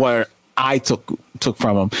what I took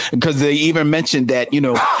from him, because they even mentioned that,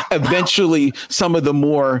 eventually some of the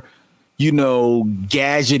more,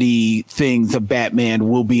 gadgety things of Batman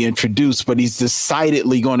will be introduced, but he's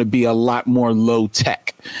decidedly going to be a lot more low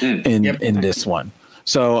tech in this one.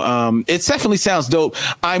 So it definitely sounds dope.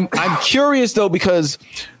 I'm curious though, because,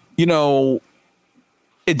 it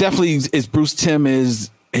definitely is Bruce Timm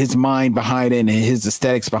is his mind behind it and his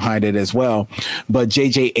aesthetics behind it as well. But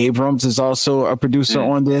J.J. Abrams is also a producer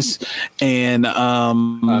on this, and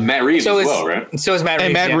Matt Reeves as well, right? So is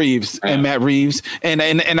Matt Reeves. And Matt Reeves, and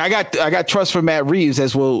I got trust for Matt Reeves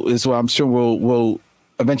as well. I'm sure we'll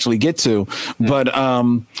eventually get to. But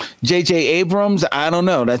J.J. Abrams, I don't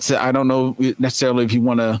know. I don't know necessarily if you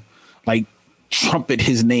want to like trumpet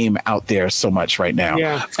his name out there so much right now.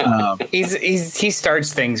 Yeah. He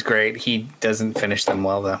starts things great. He doesn't finish them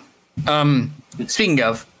well though. Speaking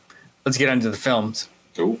of, let's get onto the films.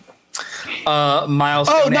 Ooh.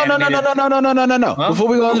 Milestone. Oh no! Huh? Before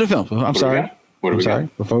we go into the film, I'm sorry. What do we Sorry.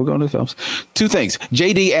 got? Before we go into the films, two things.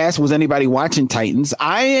 JD asked, "Was anybody watching Titans?"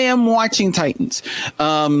 I am watching Titans.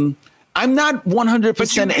 I'm not 100%.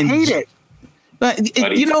 But you hate it. But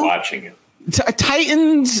he's watching it.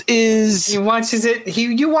 Titans is He watches it.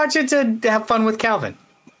 You watch it to have fun with Calvin.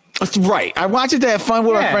 right. I watch it to have fun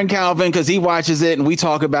with my Yeah. friend Calvin because he watches it and we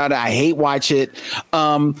talk about it. I hate watch it,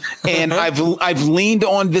 and I've leaned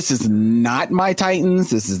on this is not my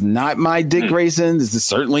Titans. This is not my Dick Grayson. This is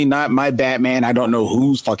certainly not my Batman. I don't know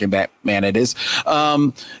whose fucking Batman it is.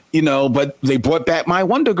 But they brought back my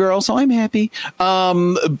Wonder Girl, so I'm happy.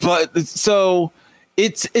 But so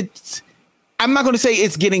it's. I'm not going to say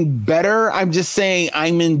it's getting better. I'm just saying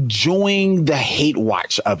I'm enjoying the hate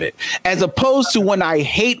watch of it, as opposed to when I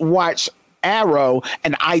hate watch Arrow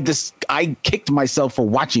and I kicked myself for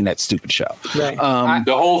watching that stupid show. Right.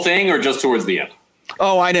 The whole thing, or just towards the end?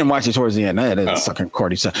 Oh, I didn't watch it towards the end. That is sucking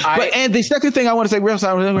Cordy stuff. And the second thing I want to say, No.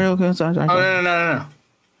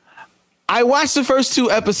 I watched the first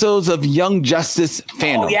 2 episodes of Young Justice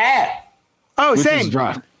fandom. Oh yeah, Oh, which same. is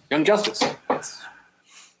dropped. Young Justice.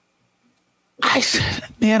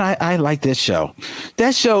 I like this show.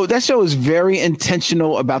 That show is very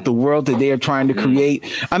intentional about the world that they are trying to create.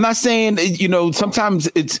 I'm not saying, sometimes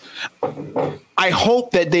I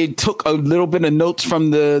hope that they took a little bit of notes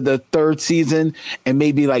from the 3rd season and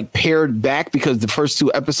maybe like pared back, because the first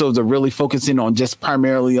 2 episodes are really focusing on just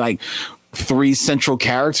primarily like 3 central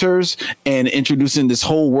characters and introducing this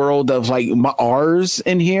whole world of like Mars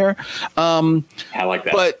in here. I like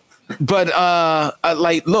that. But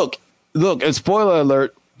look, and spoiler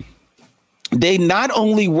alert, they not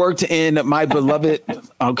only worked in my beloved,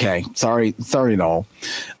 okay, sorry, Noel.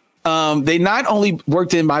 They not only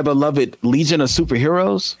worked in my beloved Legion of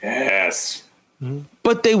Superheroes, Yes.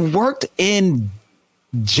 but they worked in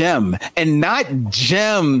Gem, and not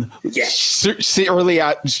Gem, Yes.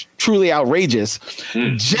 truly outrageous.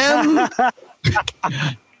 Gem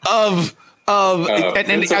of and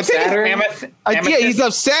Prince of I think Saturn? he's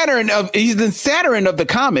of Saturn. He's the Saturn of the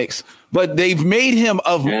comics, but they've made him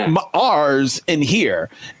of Mars in here.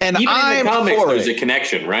 And Even I'm in the comics, for there's it. a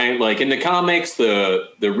connection, right? Like in the comics, the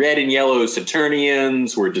red and yellow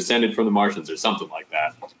Saturnians were descended from the Martians, or something like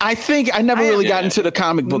that. I think I never really got into the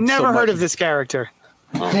comic book. Never heard of this character.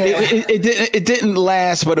 It didn't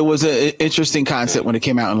last, but it was an interesting concept when it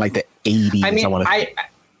came out in like the 80s. I mean,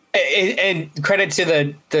 and credit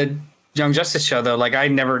to the Young Justice show though. Like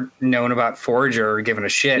I'd never known about Forager or given a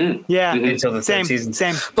shit. Yeah. Until the 3rd season.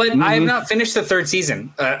 Same. But I have not finished the 3rd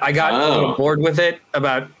season. I got a little bored with it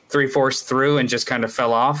about 3/4 through and just kind of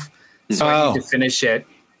fell off. So I need to finish it.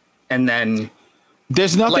 And then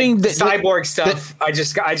there's nothing cyborg stuff. I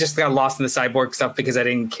just got lost in the cyborg stuff because I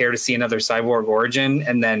didn't care to see another cyborg origin.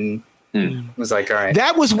 And then was like, all right.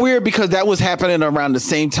 That was weird because that was happening around the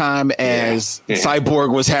same time as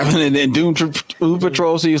Cyborg was happening in Doom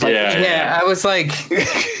Patrol. So he was like, I was like,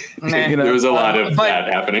 There was a lot of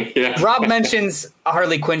that happening. Yeah. Rob mentions a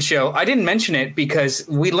Harley Quinn show. I didn't mention it because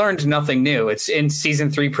we learned nothing new. It's in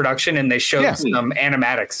season 3 production and they showed some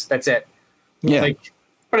animatics. That's it. Yeah.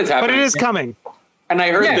 But it's happening. But it is coming. And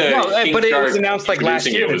I heard but it was announced like last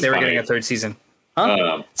year that they were getting a 3rd season.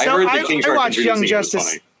 I heard the King Shark watched Young introducing it was Justice.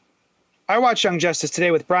 funny. I watched Young Justice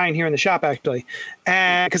today with Brian here in the shop, actually,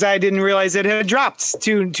 and because I didn't realize it had dropped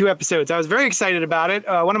two episodes. I was very excited about it.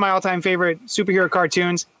 One of my all-time favorite superhero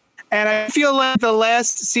cartoons, and I feel like the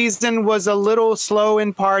last season was a little slow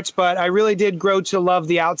in parts, but I really did grow to love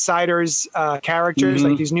the Outsiders characters,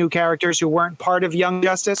 like these new characters who weren't part of Young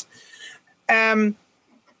Justice.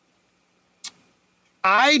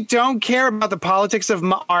 I don't care about the politics of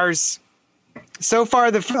Mars. So far,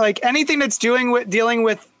 anything that's dealing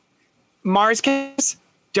with Mars case,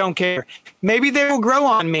 don't care. Maybe they will grow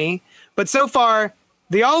on me, but so far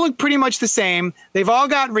they all look pretty much the same. They've all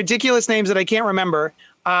got ridiculous names that I can't remember.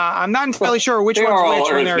 I'm not entirely sure which ones are all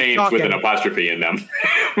which when Earth they're names talking. with an apostrophe in them.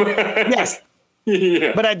 Yes,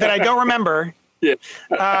 but that I don't remember. Yeah.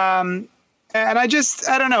 And I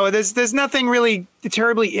don't know. There's nothing really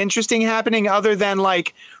terribly interesting happening other than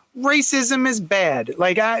like racism is bad.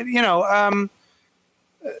 Like I'm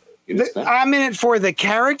in it for the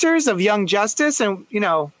characters of Young Justice, and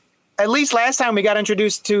at least last time we got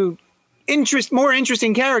introduced to more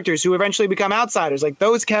interesting characters who eventually become outsiders. Like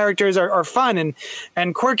those characters are fun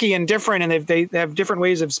and quirky and different, and they have different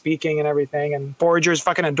ways of speaking and everything. And Forager's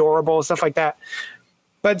fucking adorable, stuff like that.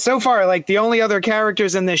 But so far, like the only other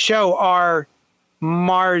characters in this show are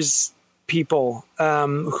Mars people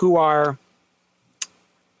who are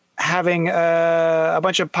having a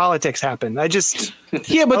bunch of politics happen. But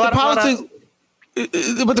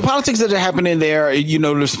the politics that are happening there,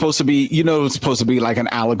 there's supposed to be, it's supposed to be like an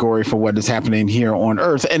allegory for what is happening here on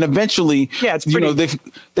Earth. And eventually, they're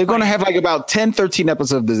going to have like about 10, 13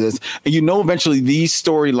 episodes of this. And eventually these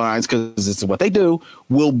storylines, because it's what they do,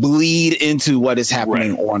 will bleed into what is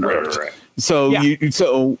happening on Earth. Right. So, I'm just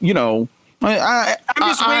waiting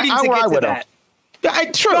to get to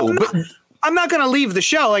that. True. But I'm not going to leave the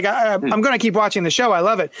show. Like I'm going to keep watching the show. I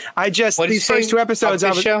love it. These first 2 episodes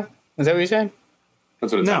of the show. Is that what you said?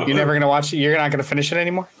 That's what it's You're never going to watch it. You're not going to finish it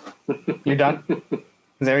anymore. You're done. Is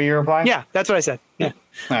that what you're replying? Yeah, that's what I said. Yeah.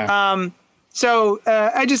 Right. So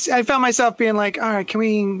I found myself being like, all right, can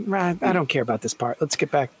we? I don't care about this part. Let's get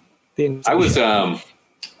back. I was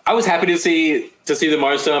happy to see the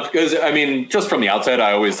Mars stuff because just from the outset,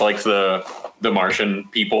 I always liked the Martian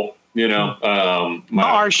people.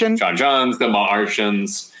 Martian. John Johns, the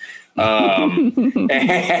Martians. And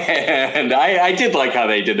I did like how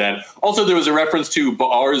they did that. Also, there was a reference to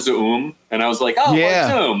Barzoom, and I was like, oh, yeah.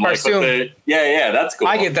 Barzoom. Yeah, that's cool.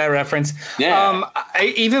 I get that reference. Yeah.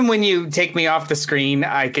 Even when you take me off the screen,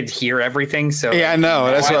 I could hear everything. So yeah, I know.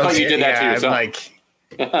 That's what I thought you did that to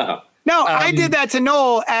yourself. No, I did that to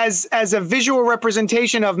Noel as a visual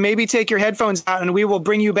representation of maybe take your headphones out and we will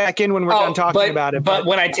bring you back in when we're done talking about it. But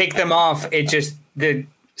when I take them off, the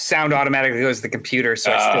sound automatically goes to the computer,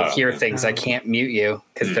 so I still hear things. I can't mute you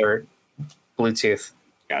because they're Bluetooth.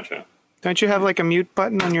 Gotcha. Don't you have like a mute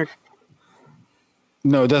button on your?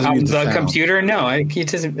 No, it doesn't mute the computer. No, I don't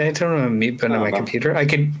have a mute button on my computer. I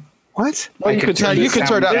could. What? Well, you could turn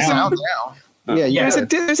that sound down. Yeah,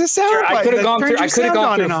 there's a sound. Sure, I could have gone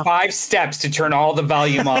through off. 5 steps to turn all the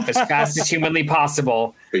volume off as fast as humanly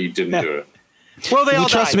possible. But you didn't do it. Well, they all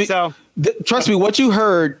died, so. Trust me, what you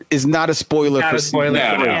heard is not a spoiler. Not a spoiler.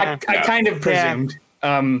 I kind of presumed.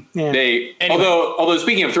 Although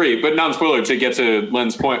speaking of 3, but non-spoiler to get to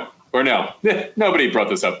Len's point, or no, nobody brought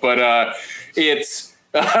this up, but it's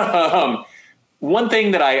one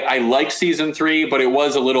thing that I liked season 3, but it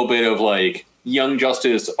was a little bit of like Young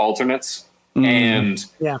Justice alternates. And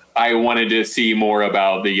I wanted to see more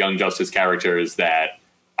about the Young Justice characters that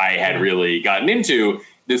I had really gotten into.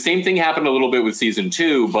 The same thing happened a little bit with season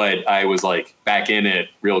 2, but I was like back in it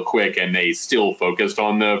real quick and they still focused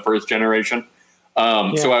on the first generation.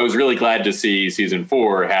 So I was really glad to see season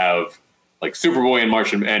 4 have like Superboy and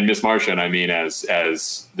Martian and Miss Martian,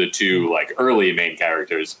 as the 2 like early main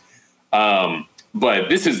characters. But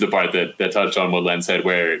this is the part that touched on what Len said,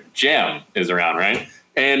 where Jem is around, right?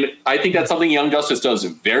 And I think that's something Young Justice does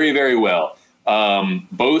very, very well.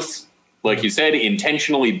 Both, like you said,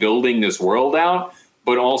 intentionally building this world out,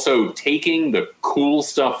 but also taking the cool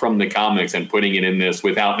stuff from the comics and putting it in this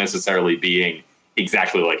without necessarily being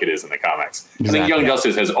exactly like it is in the comics. Exactly. I think Young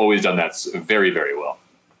Justice has always done that very, very well.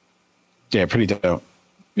 Yeah, pretty dope.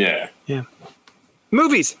 Yeah.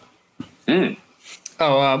 Movies.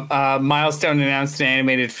 Milestone announced an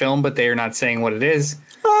animated film, but they are not saying what it is.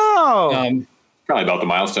 Oh. Probably about the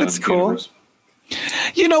Milestone. That's cool. Universe.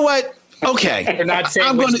 You know what? Okay. They're not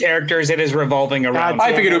saying which characters it is revolving around.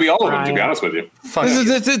 I figured it would be all of them, to be honest with you.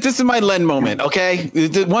 This is my Len moment, okay?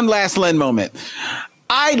 One last Len moment.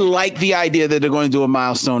 I like the idea that they're going to do a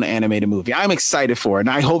Milestone animated movie. I'm excited for it. And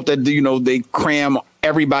I hope that, they cram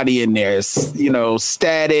everybody in there.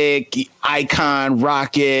 Static, Icon,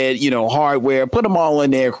 Rocket, Hardware. Put them all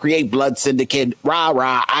in there. Create Blood Syndicate. Rah,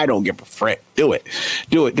 rah. I don't give a frick. Do it.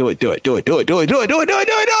 Do it.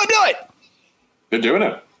 They're doing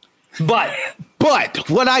it. But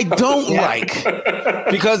what I don't like,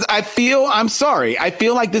 because I feel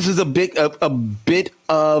like this is a bit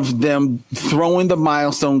of them throwing the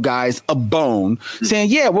Milestone guys a bone, saying,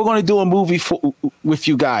 yeah, we're going to do a movie with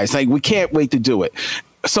you guys. Like, we can't wait to do it.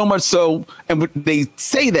 So much so, and they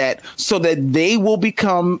say that so that they will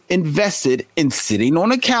become invested in sitting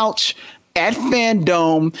on a couch at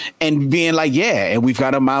Fandom and being like, yeah, and we've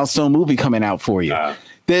got a Milestone movie coming out for you.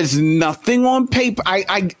 There's nothing on paper.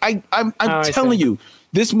 I'm telling you,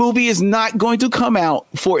 this movie is not going to come out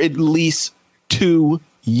for at least 2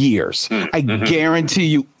 years. I guarantee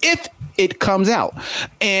you, if it comes out.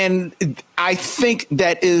 And I think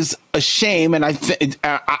that is a shame. And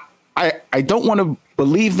I don't want to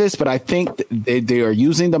believe this, but I think they are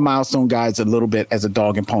using the Milestone guys a little bit as a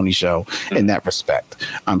dog and pony show in that respect.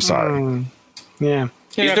 I'm sorry. Yeah.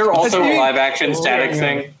 Is there also a live action Static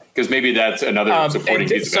thing? Because maybe that's another supporting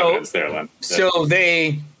piece of evidence there, Len. So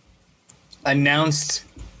they announced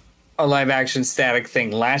a live action Static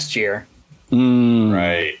thing last year,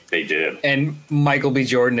 Right, they did. And Michael B.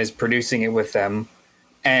 Jordan is producing it with them,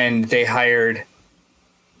 and they hired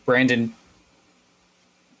Brandon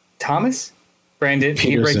Thomas. Brandon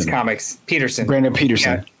Peterson. He writes comics. Peterson. Brandon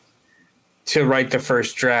Peterson. Yeah, to write the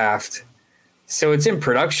first draft. So it's in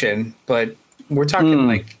production, but we're talking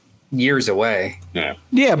like years away. Yeah.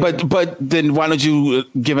 Yeah, but then why don't you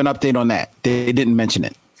give an update on that? They didn't mention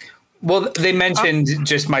it. Well, they mentioned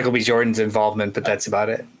just Michael B. Jordan's involvement, but that's about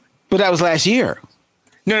it. But that was last year.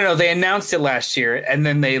 No. They announced it last year, and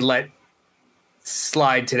then they let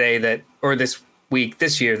slide today that, or this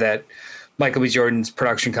year, that Michael B. Jordan's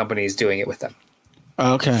production company is doing it with them.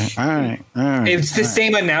 Okay. All right. It's the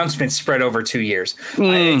same announcement spread over 2 years.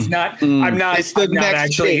 It's not. I'm not. It's the I'm not next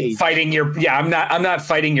actually stage. fighting your. Yeah, I'm not. I'm not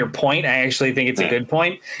fighting your point. I actually think it's a good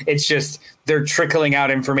point. It's just they're trickling out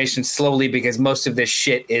information slowly because most of this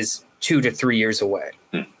shit is 2 to 3 years away.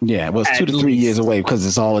 Yeah, well, it's 2 to 3 years away because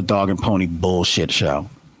it's all a dog and pony bullshit show.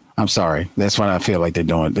 I'm sorry. That's what I feel like they're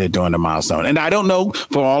doing. They're doing the milestone, and I don't know.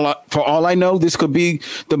 For all I know, this could be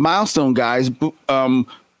the milestone guys.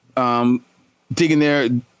 Digging their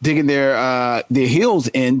heels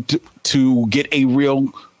in to get a real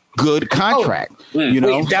good contract. You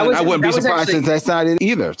know, I wouldn't be surprised if that's not it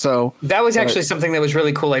either. So that was actually something that was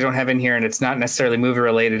really cool. I don't have in here, and it's not necessarily movie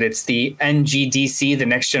related. It's the NGDC, the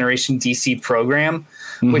Next Generation DC program,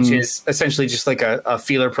 which is essentially just like a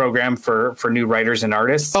feeler program for new writers and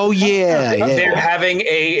artists. Oh yeah. They're having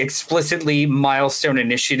a explicitly milestone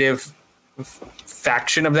initiative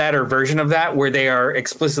faction of that or version of that where they are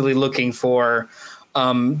explicitly looking for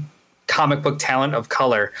comic book talent of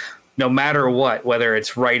color, no matter what, whether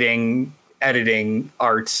it's writing, editing,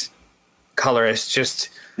 art, colorists, just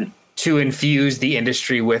to infuse the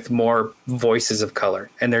industry with more voices of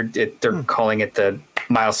color. And they're calling it the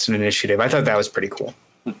Milestone Initiative. I thought that was pretty cool.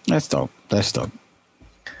 That's dope.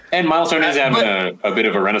 And Milestone is having a bit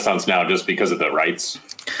of a renaissance now just because of the rights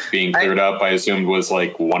being cleared up. I assumed was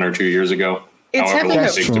like 1 or 2 years ago. It's having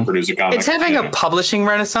to produce a comic. It's having a publishing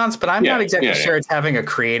renaissance, but I'm not exactly sure it's having a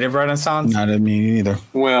creative renaissance. Not me either.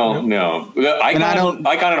 Well, no. Icon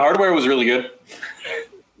and Hardware was really good.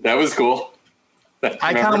 That was cool.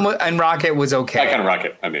 Icon and Rocket was okay. Icon and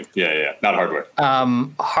Rocket. I mean, yeah. Not Hardware.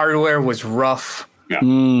 Hardware was rough.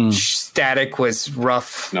 Yeah. Static was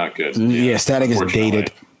rough. Not good. Yeah, Static is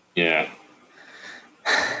dated. Yeah.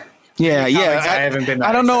 Yeah.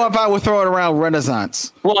 I don't know if I would throw it around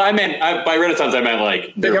Renaissance. Well, by Renaissance, I meant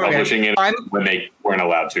like they're publishing it when they weren't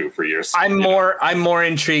allowed to for years. I'm more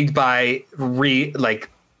intrigued by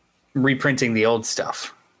reprinting the old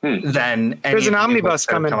stuff than there's an omnibus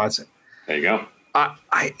coming. There you go.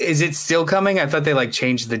 Is it still coming? I thought they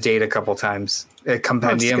changed the date a couple times. A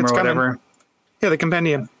compendium it's or whatever. Coming. Yeah, the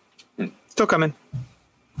compendium. Still coming.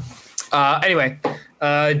 Anyway,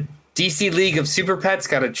 DC League of Super Pets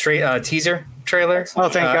got a teaser trailer. Oh,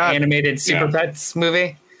 thank God! Animated Super Pets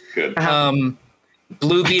movie. Good.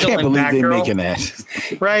 Blue Beetle and Batgirl. I can't believe they're making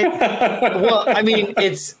that. Right. Well, I mean,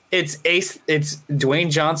 it's Ace. It's Dwayne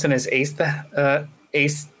Johnson as Ace the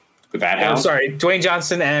Ace. The Bat Hound. Sorry, Dwayne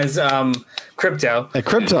Johnson as Crypto.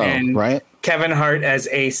 Crypto, and right? Kevin Hart as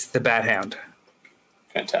Ace the Bat Hound.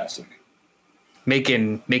 Fantastic.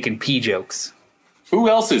 Making pee jokes. Who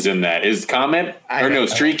else is in that? Is Comet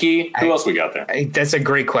Streaky? Who else we got there? That's a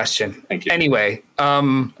great question. Thank you. Anyway, I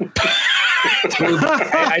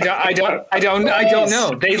don't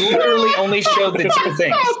know. They literally only showed the two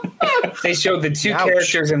things. They showed the two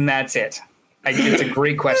characters, and that's it. It's a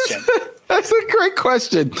great question. That's a great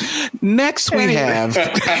question. Next, we have.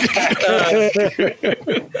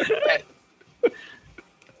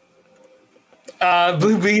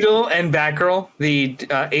 Blue Beetle and Batgirl, the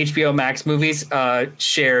HBO Max movies,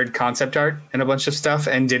 shared concept art and a bunch of stuff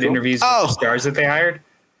and did interviews with the stars that they hired.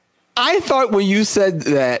 I thought when you said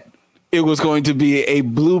that it was going to be a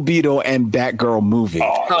Blue Beetle and Batgirl movie.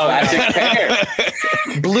 Classic pair.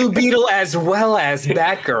 Blue Beetle as well as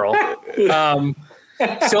Batgirl.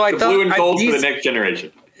 So I thought blue and gold for the next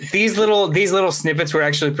generation. These little snippets were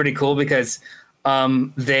actually pretty cool because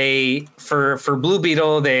they for Blue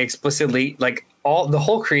Beetle they explicitly the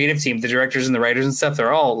whole creative team, the directors and the writers and stuff,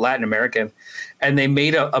 they're all Latin American, and they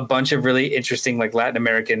made a bunch of really interesting Latin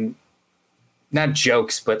American, not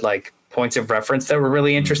jokes but points of reference that were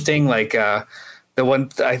really interesting. The one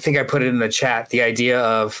I think I put it in the chat, the idea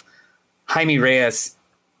of Jaime Reyes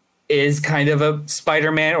is kind of a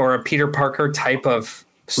Spider-Man or a Peter Parker type of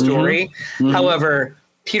story. Mm-hmm. However,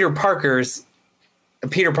 Peter Parker,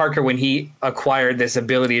 when he acquired this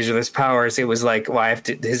abilities or this powers, it was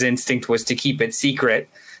his instinct was to keep it secret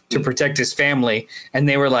to protect his family. And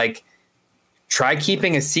they were like, try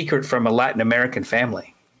keeping a secret from a Latin American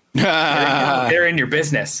family. They're in your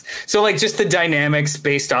business. So like just the dynamics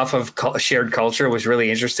based off of shared culture was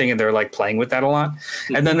really interesting, and they're like playing with that a lot.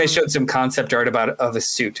 And then they showed some concept art of a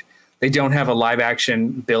suit. They don't have a live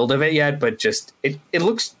action build of it yet, but just it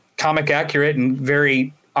looks comic accurate and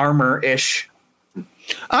very Armor-ish.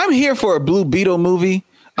 I'm here for a Blue Beetle movie.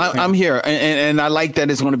 I'm here, and I like that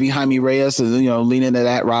it's going to be Jaime Reyes, lean into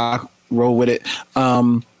that rock, roll with it.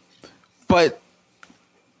 But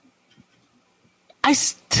I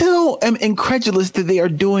still am incredulous that they are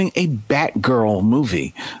doing a Batgirl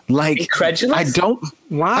movie. Like, incredulous?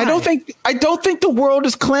 Why? I don't think the world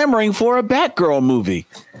is clamoring for a Batgirl movie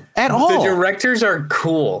at all. The directors are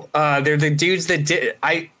cool. They're the dudes that did.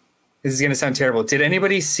 This is gonna sound terrible. Did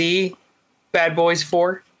anybody see Bad Boys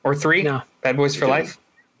 4 or 3? No. Bad Boys for Life.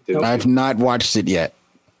 I've not watched it yet.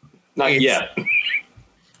 Not yet.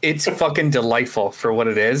 It's fucking delightful for what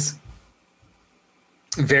it is.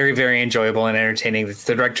 Very, very enjoyable and entertaining. It's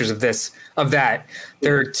the directors of that.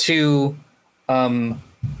 There are two, I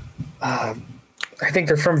think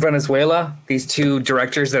they're from Venezuela. These two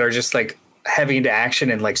directors that are just like heavy into action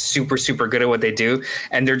and like super, super good at what they do.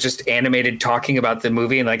 And they're just animated talking about the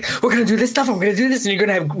movie and like, we're going to do this stuff. And we're going to do this. And we're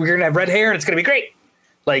going to have red hair and it's going to be great.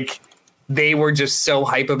 Like they were just so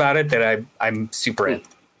hype about it that I'm super in.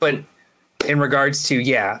 But in regards to,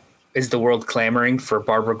 is the world clamoring for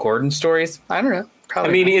Barbara Gordon stories? I don't know.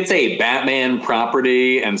 Probably not. It's a Batman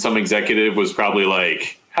property, and some executive was probably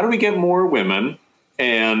like, how do we get more women?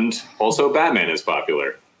 And also Batman is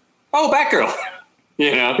popular. Oh, Batgirl.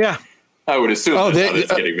 Yeah. I would assume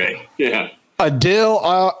that's getting made. Yeah. Adil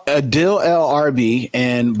El Arbi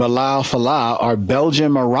and Bilal Fallah are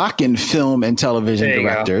Belgian-Moroccan film and television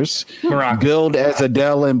directors. Billed as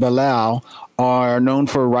Adil and Bilal are known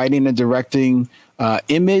for writing and directing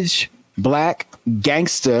Image, Black,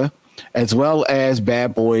 Gangsta, as well as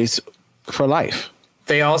Bad Boys for Life.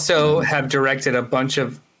 They also have directed a bunch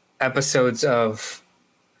of episodes of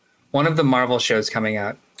one of the Marvel shows coming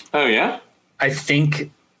out. Oh, yeah? I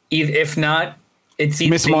think, if not, it's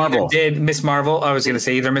either Miss Marvel. Did Miss Marvel? I was going to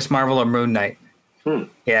say either Miss Marvel or Moon Knight.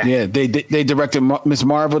 Yeah. They directed Miss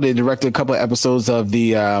Marvel. They directed a couple of episodes of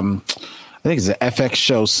the, I think it's an FX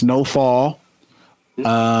show, Snowfall.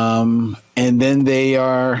 And then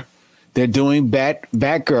they're doing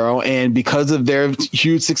Batgirl, and because of their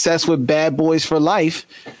huge success with Bad Boys for Life,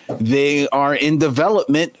 they are in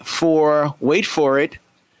development for, wait for it,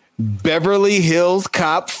 Beverly Hills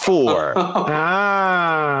Cop 4.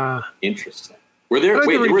 Interesting. There were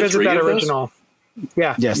 3 that of original.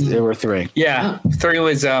 Yeah. Yes, there were 3. Yeah, 3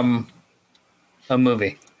 was a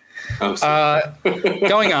movie.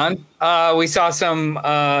 Going on, we saw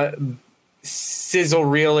some sizzle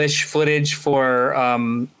reel-ish footage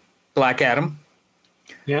for Black Adam.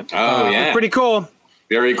 Yeah. Oh, yeah. Pretty cool.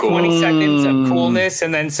 Very cool. 20 seconds of coolness,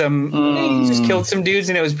 and then some. He just killed some dudes,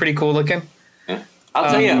 and it was pretty cool looking. Yeah. I'll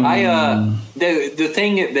tell you, the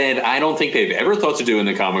thing that I don't think they've ever thought to do in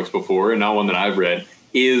the comics before, and not one that I've read,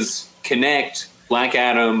 is connect Black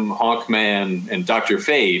Adam, Hawkman, and Dr.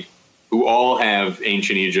 Fate, who all have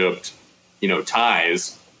ancient Egypt,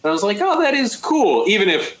 ties. And I was like, oh, that is cool. Even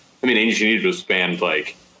if, ancient Egypt spanned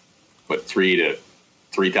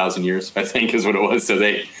 3,000 years, I think is what it was. So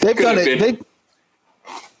they've done it.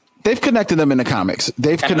 They've connected them in the comics.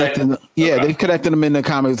 They've connected them in the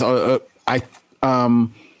comics.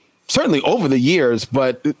 Certainly over the years,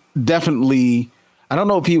 but definitely, I don't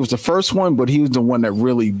know if he was the first one, but he was the one that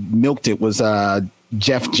really milked it. Was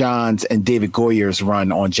Jeff Johns and David Goyer's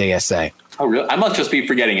run on JSA. Oh, really? I must just be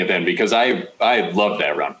forgetting it then, because I loved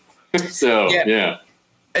that run. So yeah.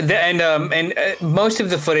 And most of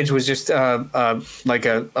the footage was just like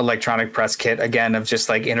a electronic press kit, again, of just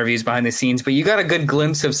like interviews behind the scenes. But you got a good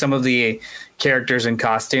glimpse of some of the characters in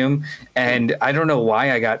costume. And I don't know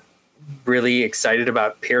why I got really excited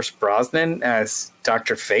about Pierce Brosnan as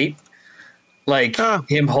Dr. Fate. Like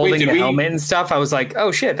him holding the helmet and stuff. I was like,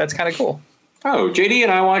 oh, shit, that's kind of cool. Oh, JD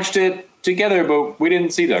and I watched it together, but we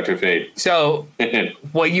didn't see Dr. Fate. So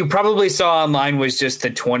what you probably saw online was just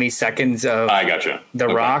the 20 seconds of The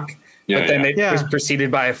Rock. But then it was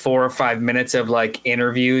preceded by 4 or 5 minutes of like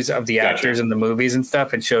interviews of the actors in the movies and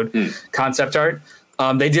stuff, and showed concept art.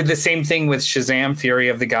 They did the same thing with Shazam! Fury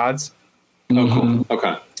of the Gods. Oh, cool.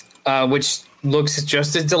 Okay. Which looks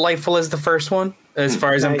just as delightful as the first one. As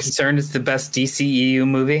far as I'm concerned, it's the best DCEU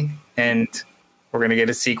movie, and we're going to get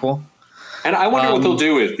a sequel. And I wonder what they'll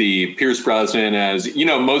do with the Pierce Brosnan, as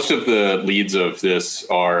most of the leads of this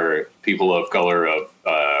are people of color of,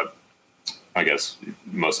 I guess,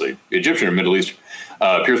 mostly Egyptian or Middle Eastern.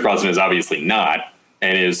 Pierce Brosnan is obviously not,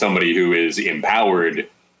 and is somebody who is empowered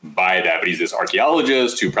by that, but he's this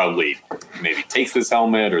archaeologist who probably maybe takes this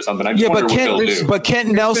helmet or something. I just wonder what they'll do. But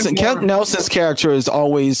Kent Nelson's character is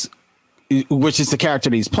always, which is the character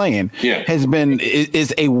that he's playing,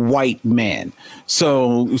 is a white man.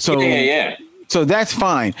 So So that's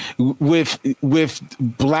fine with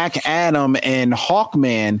Black Adam and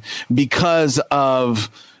Hawkman because of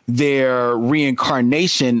their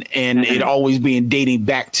reincarnation and it always being dating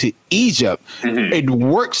back to Egypt. It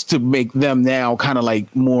works to make them now kind of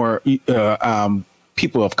like more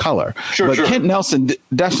people of color. But Kent Nelson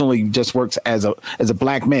definitely just works as a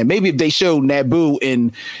black man. Maybe if they show Naboo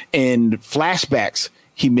in flashbacks,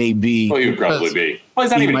 he may be. Well, he would probably be. Well,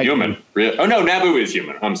 he's not even human. Really? Oh no, Naboo is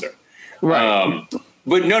human. I'm sorry. Right.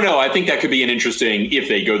 But no, I think that could be an interesting if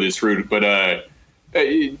they go this route. But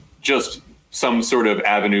just some sort of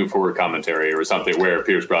avenue for commentary or something where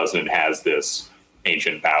Pierce Brosnan has this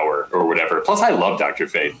ancient power or whatever. Plus, I love Dr.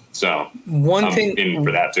 Fate, so I'm in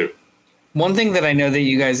for that too. One thing that I know that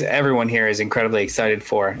you guys, everyone here, is incredibly excited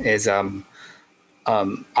for is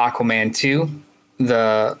Aquaman 2,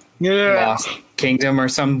 the Lost Kingdom or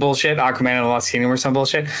some bullshit. Aquaman and the Lost Kingdom or some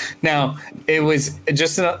bullshit. Now, it was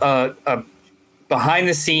just a behind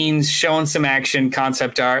the scenes, showing some action,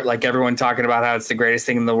 concept art, like everyone talking about how it's the greatest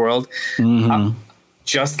thing in the world.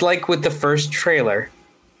 Just like with the first trailer,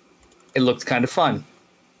 it looked kind of fun.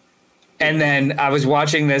 And then I was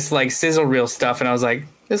watching this like sizzle reel stuff, and I was like,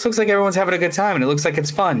 this looks like everyone's having a good time, and it looks like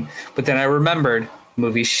it's fun. But then I remembered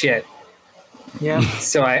movie shit. Yeah.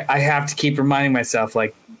 So I have to keep reminding myself,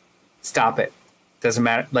 like, stop it. Doesn't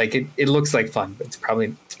matter. Like it looks like fun, but it's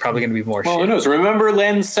probably going to be more shit. Who knows? Remember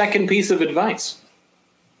Len's second piece of advice: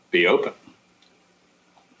 be open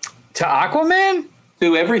to Aquaman,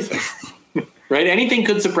 to everything. Right? Anything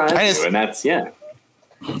could surprise you, and that's Yeah,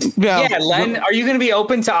 Len, are you going to be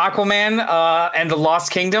open to Aquaman and the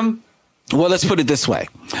Lost Kingdom? Well, let's put it this way.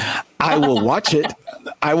 I will watch it.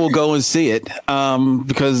 I will go and see it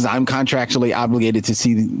because I'm contractually obligated to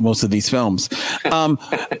see most of these films.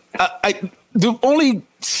 The only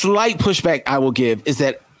slight pushback I will give is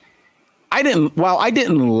that while I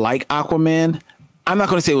didn't like Aquaman, I'm not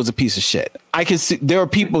going to say it was a piece of shit. I can see there are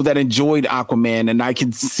people that enjoyed Aquaman, and I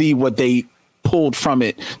can see what they pulled from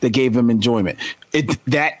it that gave them enjoyment.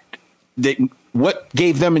 What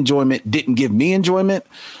gave them enjoyment didn't give me enjoyment,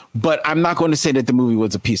 but I'm not going to say that the movie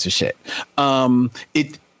was a piece of shit.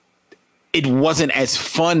 It wasn't as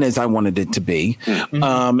fun as I wanted it to be.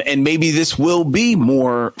 And maybe this will be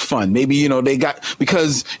more fun. Maybe,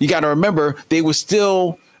 because you got to remember, they were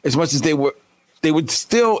still, as much as they were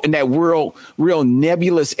still in that real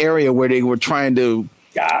nebulous area where they were trying to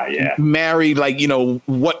marry,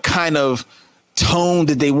 what kind of tone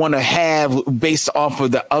did they want to have based off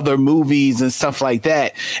of the other movies and stuff like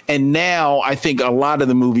that. And now I think a lot of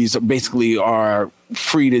the movies are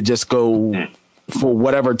free to just go for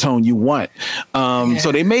whatever tone you want.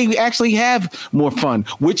 So they may actually have more fun,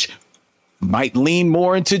 which might lean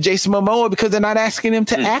more into Jason Momoa because they're not asking him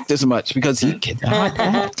to act as much because he cannot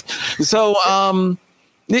act. So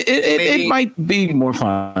it might be more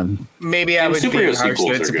fun. Maybe I was being harsh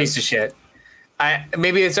that it's a piece of shit. I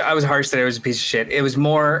was harsh that it was a piece of shit. It was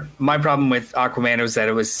more my problem with Aquaman was that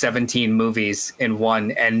it was 17 movies in one,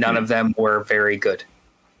 and none of them were very good.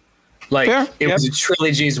 Like it was a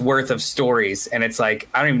trilogy's worth of stories, and it's like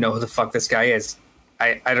I don't even know who the fuck this guy is.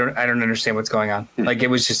 I don't understand what's going on. Like it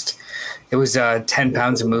was 10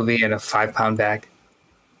 pounds a movie in a 5-pound bag,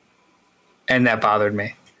 and that bothered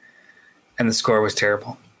me. And the score was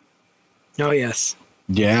terrible. Oh yes.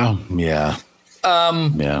 Yeah.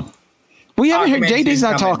 We haven't heard JD's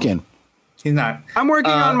not talking. He's not. I'm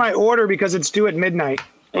working on my order because it's due at midnight.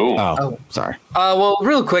 Oh, sorry. Well,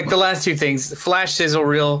 real quick, the last two things. Flash sizzle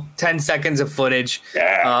reel, 10 seconds of footage,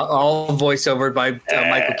 all voiceover by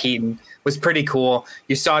Michael Keaton. Was pretty cool.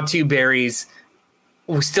 You saw 2 berries.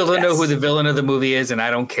 We still don't know who the villain of the movie is, and I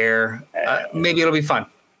don't care. Maybe it'll be fun.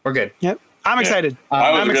 We're good. Yep. I'm excited.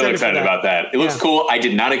 I was really excited about that. It looks cool. I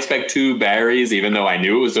did not expect 2 berries, even though I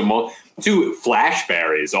knew it was 2 flash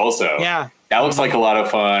berries also. Yeah. That looks like a lot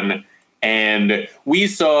of fun. And we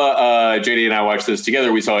saw, JD and I watched this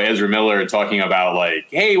together. We saw Ezra Miller talking about like,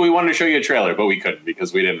 hey, we wanted to show you a trailer, but we couldn't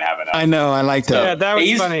because we didn't have enough. I know. I like that. Yeah, that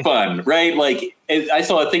was funny. He's fun, right? Like I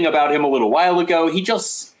saw a thing about him a little while ago.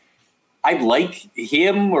 I like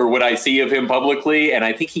him or what I see of him publicly. And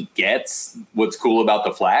I think he gets what's cool about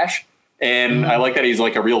the Flash. And I like that he's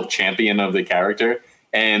like a real champion of the character.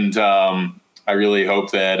 And I really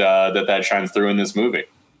hope that that shines through in this movie.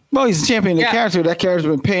 Well, he's a champion of the character. That character's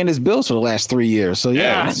been paying his bills for the last 3 years. So and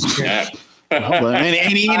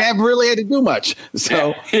he ain't really had to do much.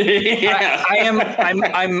 So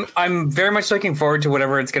I'm very much looking forward to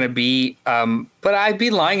whatever it's going to be. But I'd be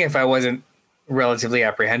lying if I wasn't relatively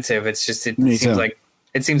apprehensive. It's just it Me seems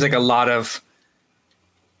too. like a lot of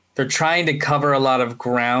they're trying to cover a lot of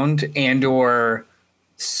ground and or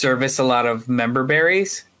service a lot of member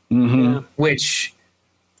berries, which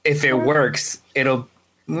if it works, it'll.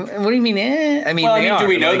 What do you mean? I mean, do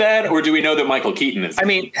we know that, or do we know that Michael Keaton is? I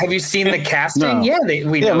mean, have you seen the casting? No. Yeah,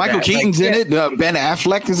 we know Michael that. Keaton's in it. Ben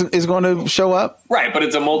Affleck is going to show up. Right, but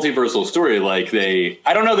it's a multiversal story. Like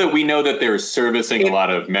I don't know that we know that they're servicing a lot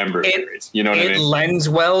of member berries. You know what I It mean? lends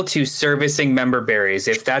well to servicing member berries.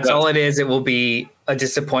 If that's all it is, it will be a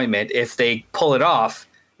disappointment. If they pull it off,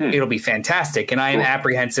 it'll be fantastic. And I am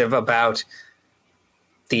apprehensive about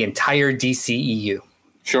the entire DCEU.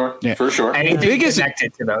 Sure, for sure. Anything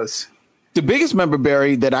connected to those. The biggest member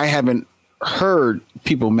berry that I haven't heard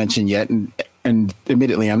people mention yet, and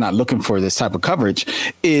admittedly I'm not looking for this type of coverage,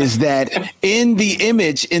 is that in the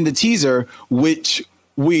image in the teaser, which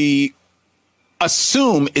we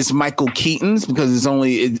assume is Michael Keaton's because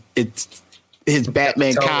it's his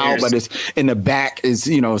Batman cowl, but it's in the back is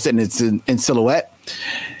it's in silhouette.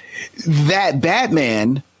 That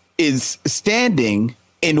Batman is standing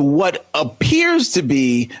in what appears to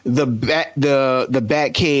be the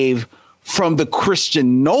Batcave from the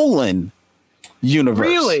Christian Nolan universe.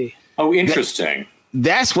 Really? Oh, interesting.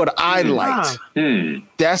 That's what I liked.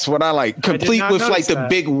 That's what I like. Complete with like the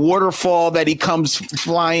big waterfall that he comes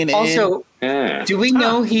flying in. Also, do we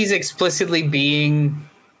know he's explicitly being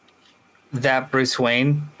that Bruce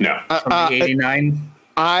Wayne? No. From the 89?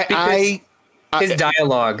 His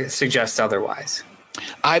dialogue suggests otherwise.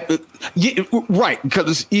 Right,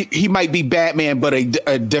 because he might be Batman, but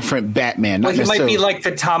a different Batman. Well, he might be like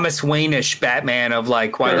the Thomas Wayne-ish Batman of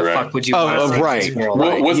like, why the fuck would you want to save this world?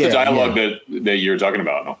 What's the dialogue that you're talking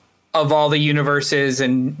about? Of all the universes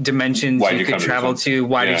and dimensions you could travel to,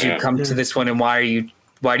 why did you come to this one, and why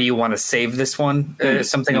do you want to save this one?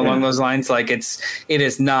 Something along those lines. Like it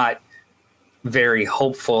is not very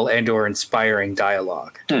hopeful and or inspiring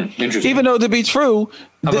dialogue. Interesting. Even though to be true,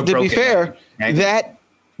 to be fair, that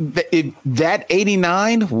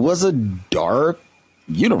 89 was a dark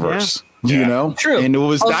universe, True. And it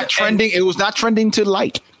was not trending. It was not trending to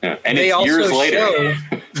like. Yeah. And it's years later.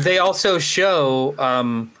 They also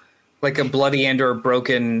show like a bloody and or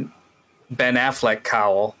broken Ben Affleck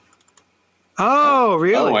cowl. Oh,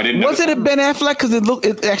 really? Oh, I didn't. Was it a Ben Affleck? Because it looked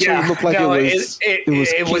like it was.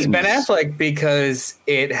 It was Ben Affleck because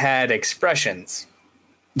it had expressions.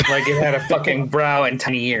 Like it had a fucking brow and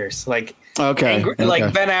tiny ears. Like like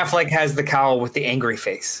Ben Affleck has the cowl with the angry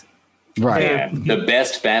face. Right. Yeah, the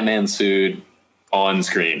best Batman suit on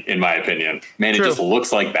screen, in my opinion. Man, True. it just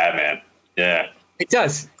looks like Batman. Yeah. It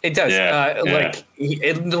does. It does. Like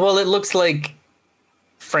it looks like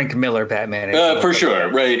Frank Miller Batman. For sure.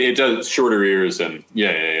 Right. It does shorter ears and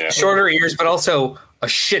shorter ears, but also a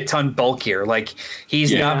shit ton bulkier. Like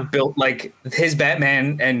he's not built like his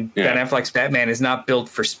Batman and Ben Affleck's Batman is not built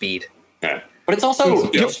for speed. Yeah. But it's also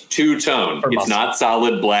two-tone. It's not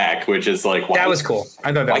solid black, which is like that was cool.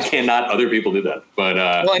 I thought that. Why cannot other people do that? But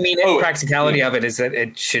well, I mean, the practicality of it is that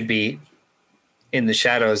it should be in the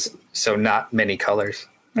shadows, so not many colors.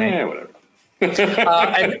 Right? Yeah, whatever.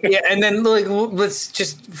 And then let's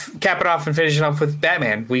just cap it off and finish it off with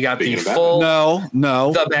Batman. We got the full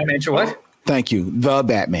no the Batman. What? Thank you. The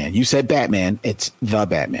Batman. You said Batman. It's the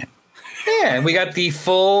Batman. Yeah, we got the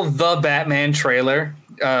full The Batman trailer,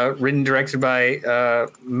 written, directed by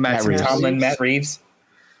Matt Reeves.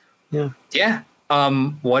 Yeah.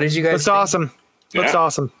 What did you guys Looks think? awesome. Looks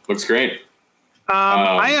awesome. Looks great.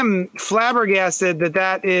 I am flabbergasted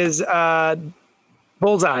that is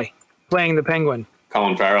Bullseye playing the Penguin.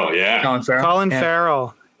 Colin Farrell. Colin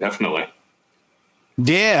Farrell. Definitely.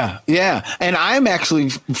 Yeah. And I'm actually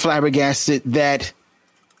flabbergasted that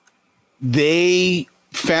they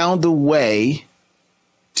found a way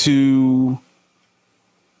to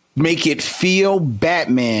make it feel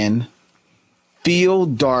Batman, feel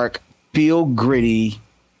dark, feel gritty,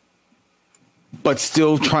 but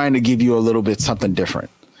still trying to give you a little bit something different.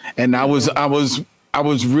 And I was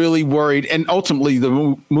really worried, and ultimately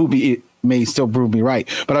the movie it may still prove me right,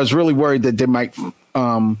 but I was really worried that there might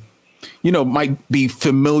be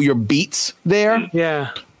familiar beats there.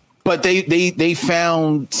 Yeah. But they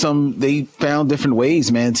found different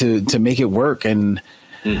ways, man, to make it work. And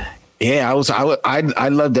I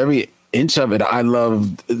loved every inch of it. I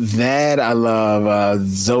loved that. I love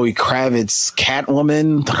Zoe Kravitz,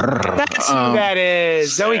 Catwoman. That's who that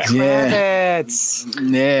is. Zoe Kravitz.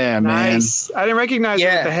 Yeah, nice. Man. I didn't recognize her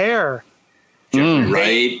with the hair.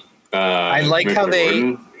 Right. I like how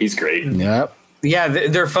Gordon. He's great. Yep. Yeah,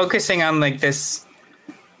 they're focusing on like this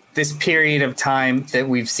this period of time that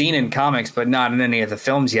we've seen in comics, but not in any of the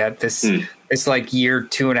films yet. This it's like year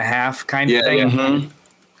 2.5 kind of thing. Mm-hmm.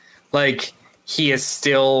 Like he is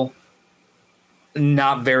still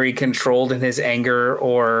not very controlled in his anger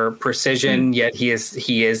or precision, yet he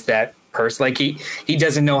is that person. Like he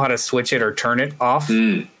doesn't know how to switch it or turn it off.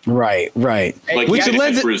 Right. Like Which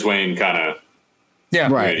lends Bruce Wayne kind of.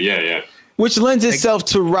 Yeah. Right. Yeah. Which lends itself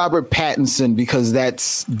to Robert Pattinson, because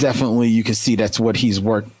that's definitely, you can see that's what he's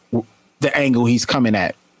the angle he's coming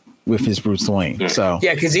at with his Bruce Wayne. Yeah. So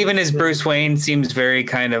Yeah, because even his Bruce Wayne seems very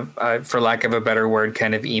kind of, for lack of a better word,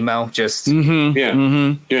 kind of emo. Just still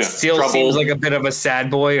troubled. seems like a bit of a sad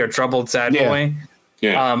boy or troubled sad boy.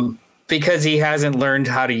 Yeah. Because he hasn't learned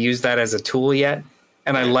how to use that as a tool yet.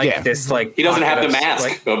 And I like this, like he doesn't have the pocket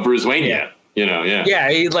mask of Bruce Wayne yet. You know,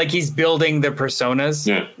 he's building the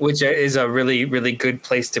personas, which is a really, really good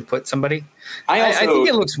place to put somebody. I think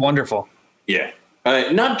it looks wonderful. Yeah.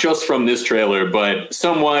 Not just from this trailer, but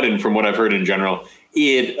somewhat, and from what I've heard in general,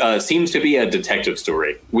 it seems to be a detective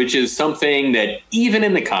story, which is something that even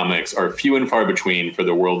in the comics are few and far between for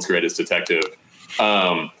the world's greatest detective.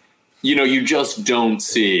 You just don't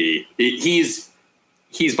see it.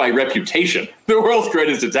 He's by reputation the world's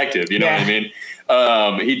greatest detective. You know what I mean?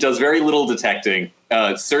 He does very little detecting,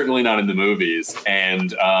 certainly not in the movies.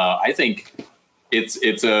 And I think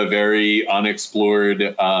it's a very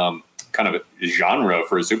unexplored kind of genre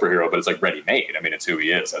for a superhero, but it's like ready-made. I mean, it's who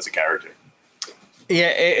he is as a character. Yeah,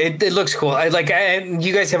 it looks cool. And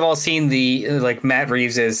you guys have all seen the Matt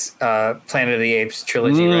Reeves's Planet of the Apes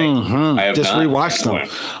trilogy, right? I have just not. rewatched them.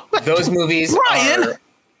 Those movies are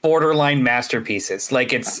borderline masterpieces. Like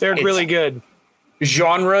they're really good.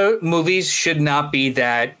 Genre movies should not be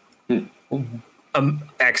that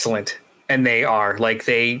excellent, and they are. Like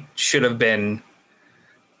they should have been.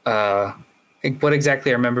 What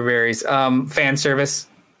exactly are member berries? Fan service.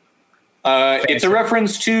 It's a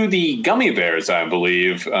reference to the Gummy Bears, I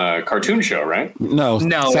believe, cartoon show, right? No,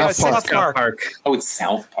 South Park. Oh, it's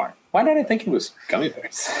South Park. Why did I think it was Gummy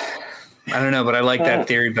Bears? I don't know, but I like that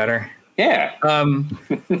theory better. Yeah. Probably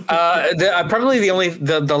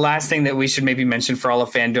the last thing that we should maybe mention for all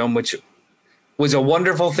of fandom, which was a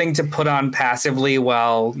wonderful thing to put on passively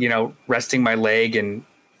while resting my leg and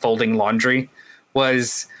folding laundry,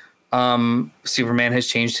 was Superman has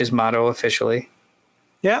changed his motto officially.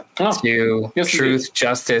 Yeah. To truth,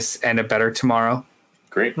 justice, and a better tomorrow.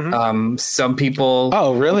 Great. Some people.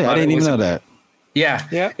 Oh, really? I didn't even know that.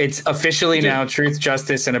 Yeah. It's officially now truth,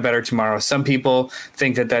 justice, and a better tomorrow. Some people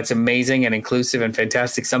think that that's amazing and inclusive and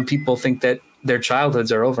fantastic. Some people think that their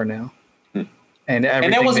childhoods are over now. And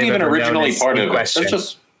that wasn't even originally part of it. That's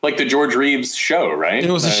just like the George Reeves show, right?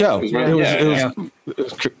 It was a show.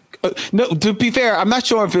 No, to be fair, I'm not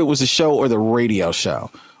sure if it was a show or the radio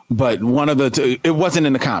show, but one of the two. It wasn't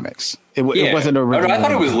in the comics. It wasn't original. I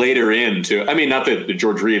thought it was later in too. I mean, not that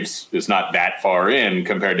George Reeves is not that far in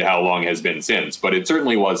compared to how long it has been since, but it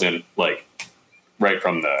certainly wasn't like right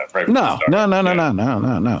from the start. No.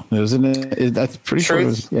 It was in that's pretty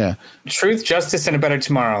sure. Truth, justice, and a better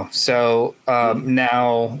tomorrow. So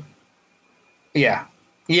now,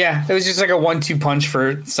 it was just like a 1-2 punch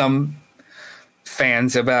for some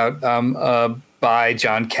fans about by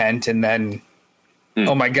John Kent, and then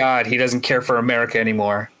oh my God, he doesn't care for America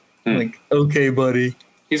anymore. Like, okay, buddy.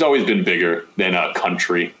 He's always been bigger than a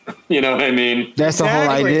country. You know what I mean? That's the whole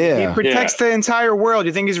idea. He protects the entire world.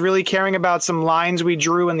 You think he's really caring about some lines we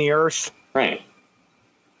drew in the earth? Right.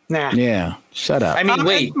 Nah. Yeah. Shut up. I mean,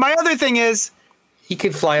 wait. My other thing is, he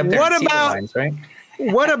could fly up there. What and see about the lines, right?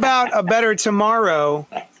 What about a better tomorrow?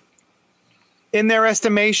 In their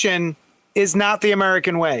estimation, is not the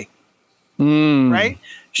American way. Right?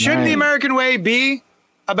 Shouldn't the American way be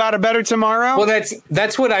about a better tomorrow? Well,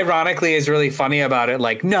 that's what ironically is really funny about it.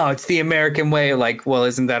 Like, no, it's the American way. Like, well,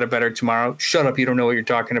 isn't that a better tomorrow? Shut up. You don't know what you're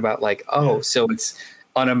talking about. Like, so it's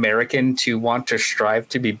un-American to want to strive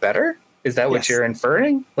to be better? Is that what you're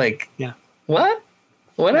inferring? Like, what?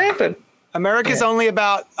 What happened? America's only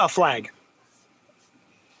about a flag.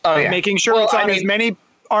 Oh, yeah. Making sure it's on as many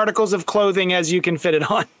articles of clothing as you can fit it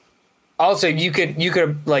on. Also, you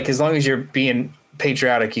could like, as long as you're being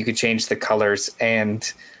patriotic, you could change the colors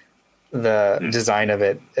and the design of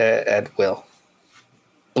it at will.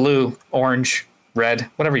 Blue, orange, red,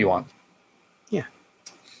 whatever you want. Yeah.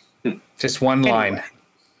 Just one line.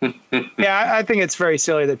 Yeah, I think it's very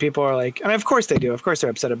silly that people are like, I mean, of course they do. Of course they're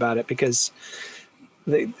upset about it because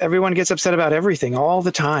everyone gets upset about everything all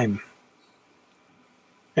the time.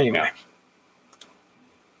 Anyway.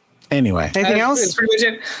 Anything else? That's pretty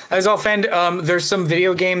much it. That's all fan. There's some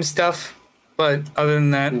video game stuff, but other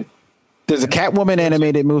than that, there's a Catwoman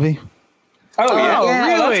animated movie. Oh, yeah.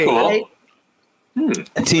 really? That's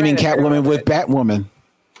cool. Teaming Catwoman with Batwoman.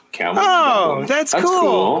 Oh, that's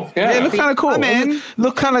cool. Yeah, it looked kind of cool. I'm in.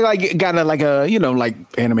 Look kind of like got like a like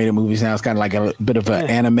animated movies now. It's kind of like a bit of an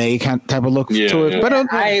anime type of look to it, but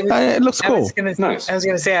it looks cool. Nice. I was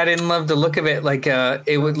gonna say I didn't love the look of it. Like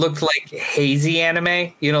it would look like hazy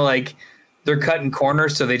anime. Like they're cutting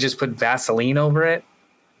corners, so they just put Vaseline over it.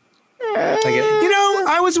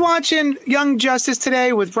 I was watching Young Justice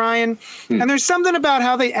today with Ryan, and there's something about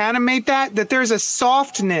how they animate that there's a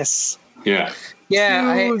softness. Yeah.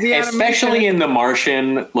 Yeah, especially in The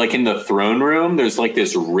Martian, like in the throne room, there's like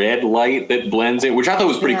this red light that blends in, which I thought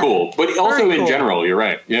was pretty cool. But also in general, you're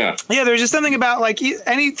right. Yeah. Yeah, there's just something about like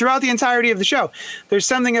throughout the entirety of the show, there's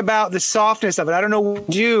something about the softness of it. I don't know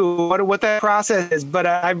what that process is, but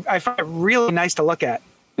I find it really nice to look at.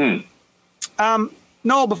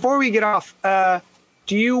 Noel, before we get off,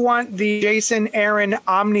 do you want the Jason Aaron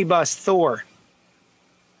Omnibus Thor?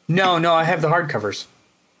 No, I have the hardcovers.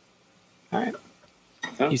 All right.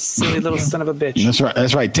 You silly little son of a bitch.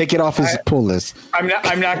 That's right. Take it off his pull list. I'm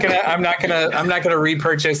not gonna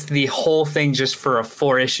repurchase the whole thing just for a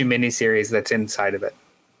 4-issue miniseries that's inside of it.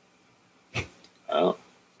 Oh.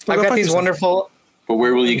 I've got these wonderful. But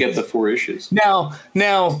where will you get the 4 issues? Now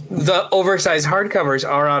the oversized hardcovers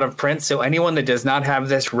are out of print, so anyone that does not have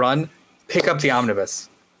this run, pick up the omnibus.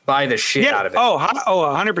 Buy the shit out of it.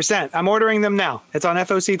 100%. I'm ordering them now. It's on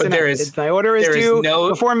FOC tonight. My order is due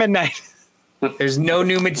before midnight. There's no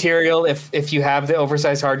new material if you have the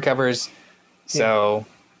oversized hardcovers. So,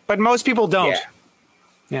 but most people don't.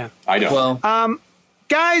 Yeah. I don't. Well,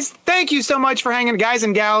 guys, thank you so much for hanging, guys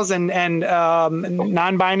and gals and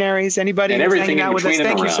non-binaries, anybody and who's everything hanging out with us.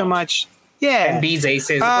 Thank you so much. Yeah. And B's,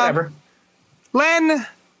 aces, whatever. Len,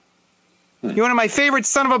 you're one of my favorite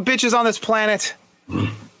son of a bitches on this planet.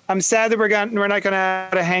 I'm sad that we're not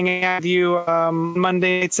gonna hang out with you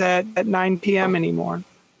Monday nights at 9 p.m. anymore.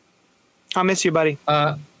 I'll miss you, buddy.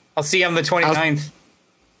 I'll see you on the 29th.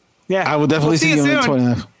 I will definitely see you on the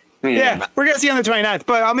 29th. Yeah, we're going to see you on the 29th,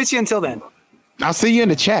 but I'll miss you until then. I'll see you in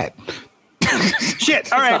the chat.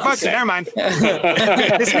 Shit. All right, fuck it. Never mind.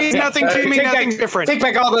 This means nothing to me, nothing different. Take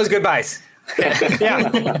back all those goodbyes.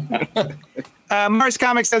 Yeah. Mars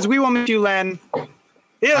Comics says, we will miss you, Len.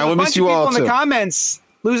 Yeah, I will miss you all, too. A bunch of people in the comments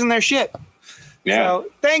losing their shit. Yeah. So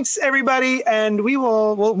thanks, everybody, and we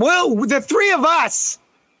will the three of us.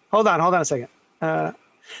 Hold on a second. The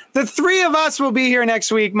three of us will be here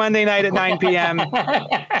next week, Monday night at 9 p.m.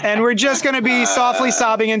 And we're just going to be softly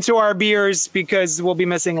sobbing into our beers because we'll be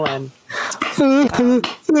missing Len. All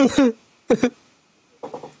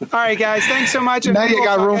right, guys. Thanks so much. Now you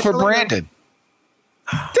got room for Brandon.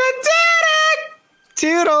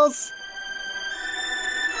 Toodles.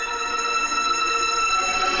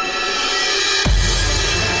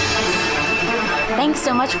 Thanks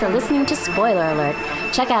so much for listening to Spoiler Alert.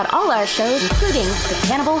 Check out all our shows, including the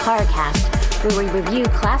Cannibal Horrorcast, where we review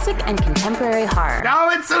classic and contemporary horror. Oh,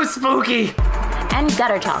 it's so spooky! And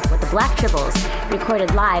Gutter Talk with the Black Tribbles,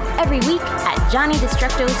 recorded live every week at Johnny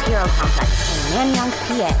Destructo's Hero Complex in Manayunk,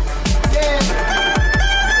 PA. Yeah.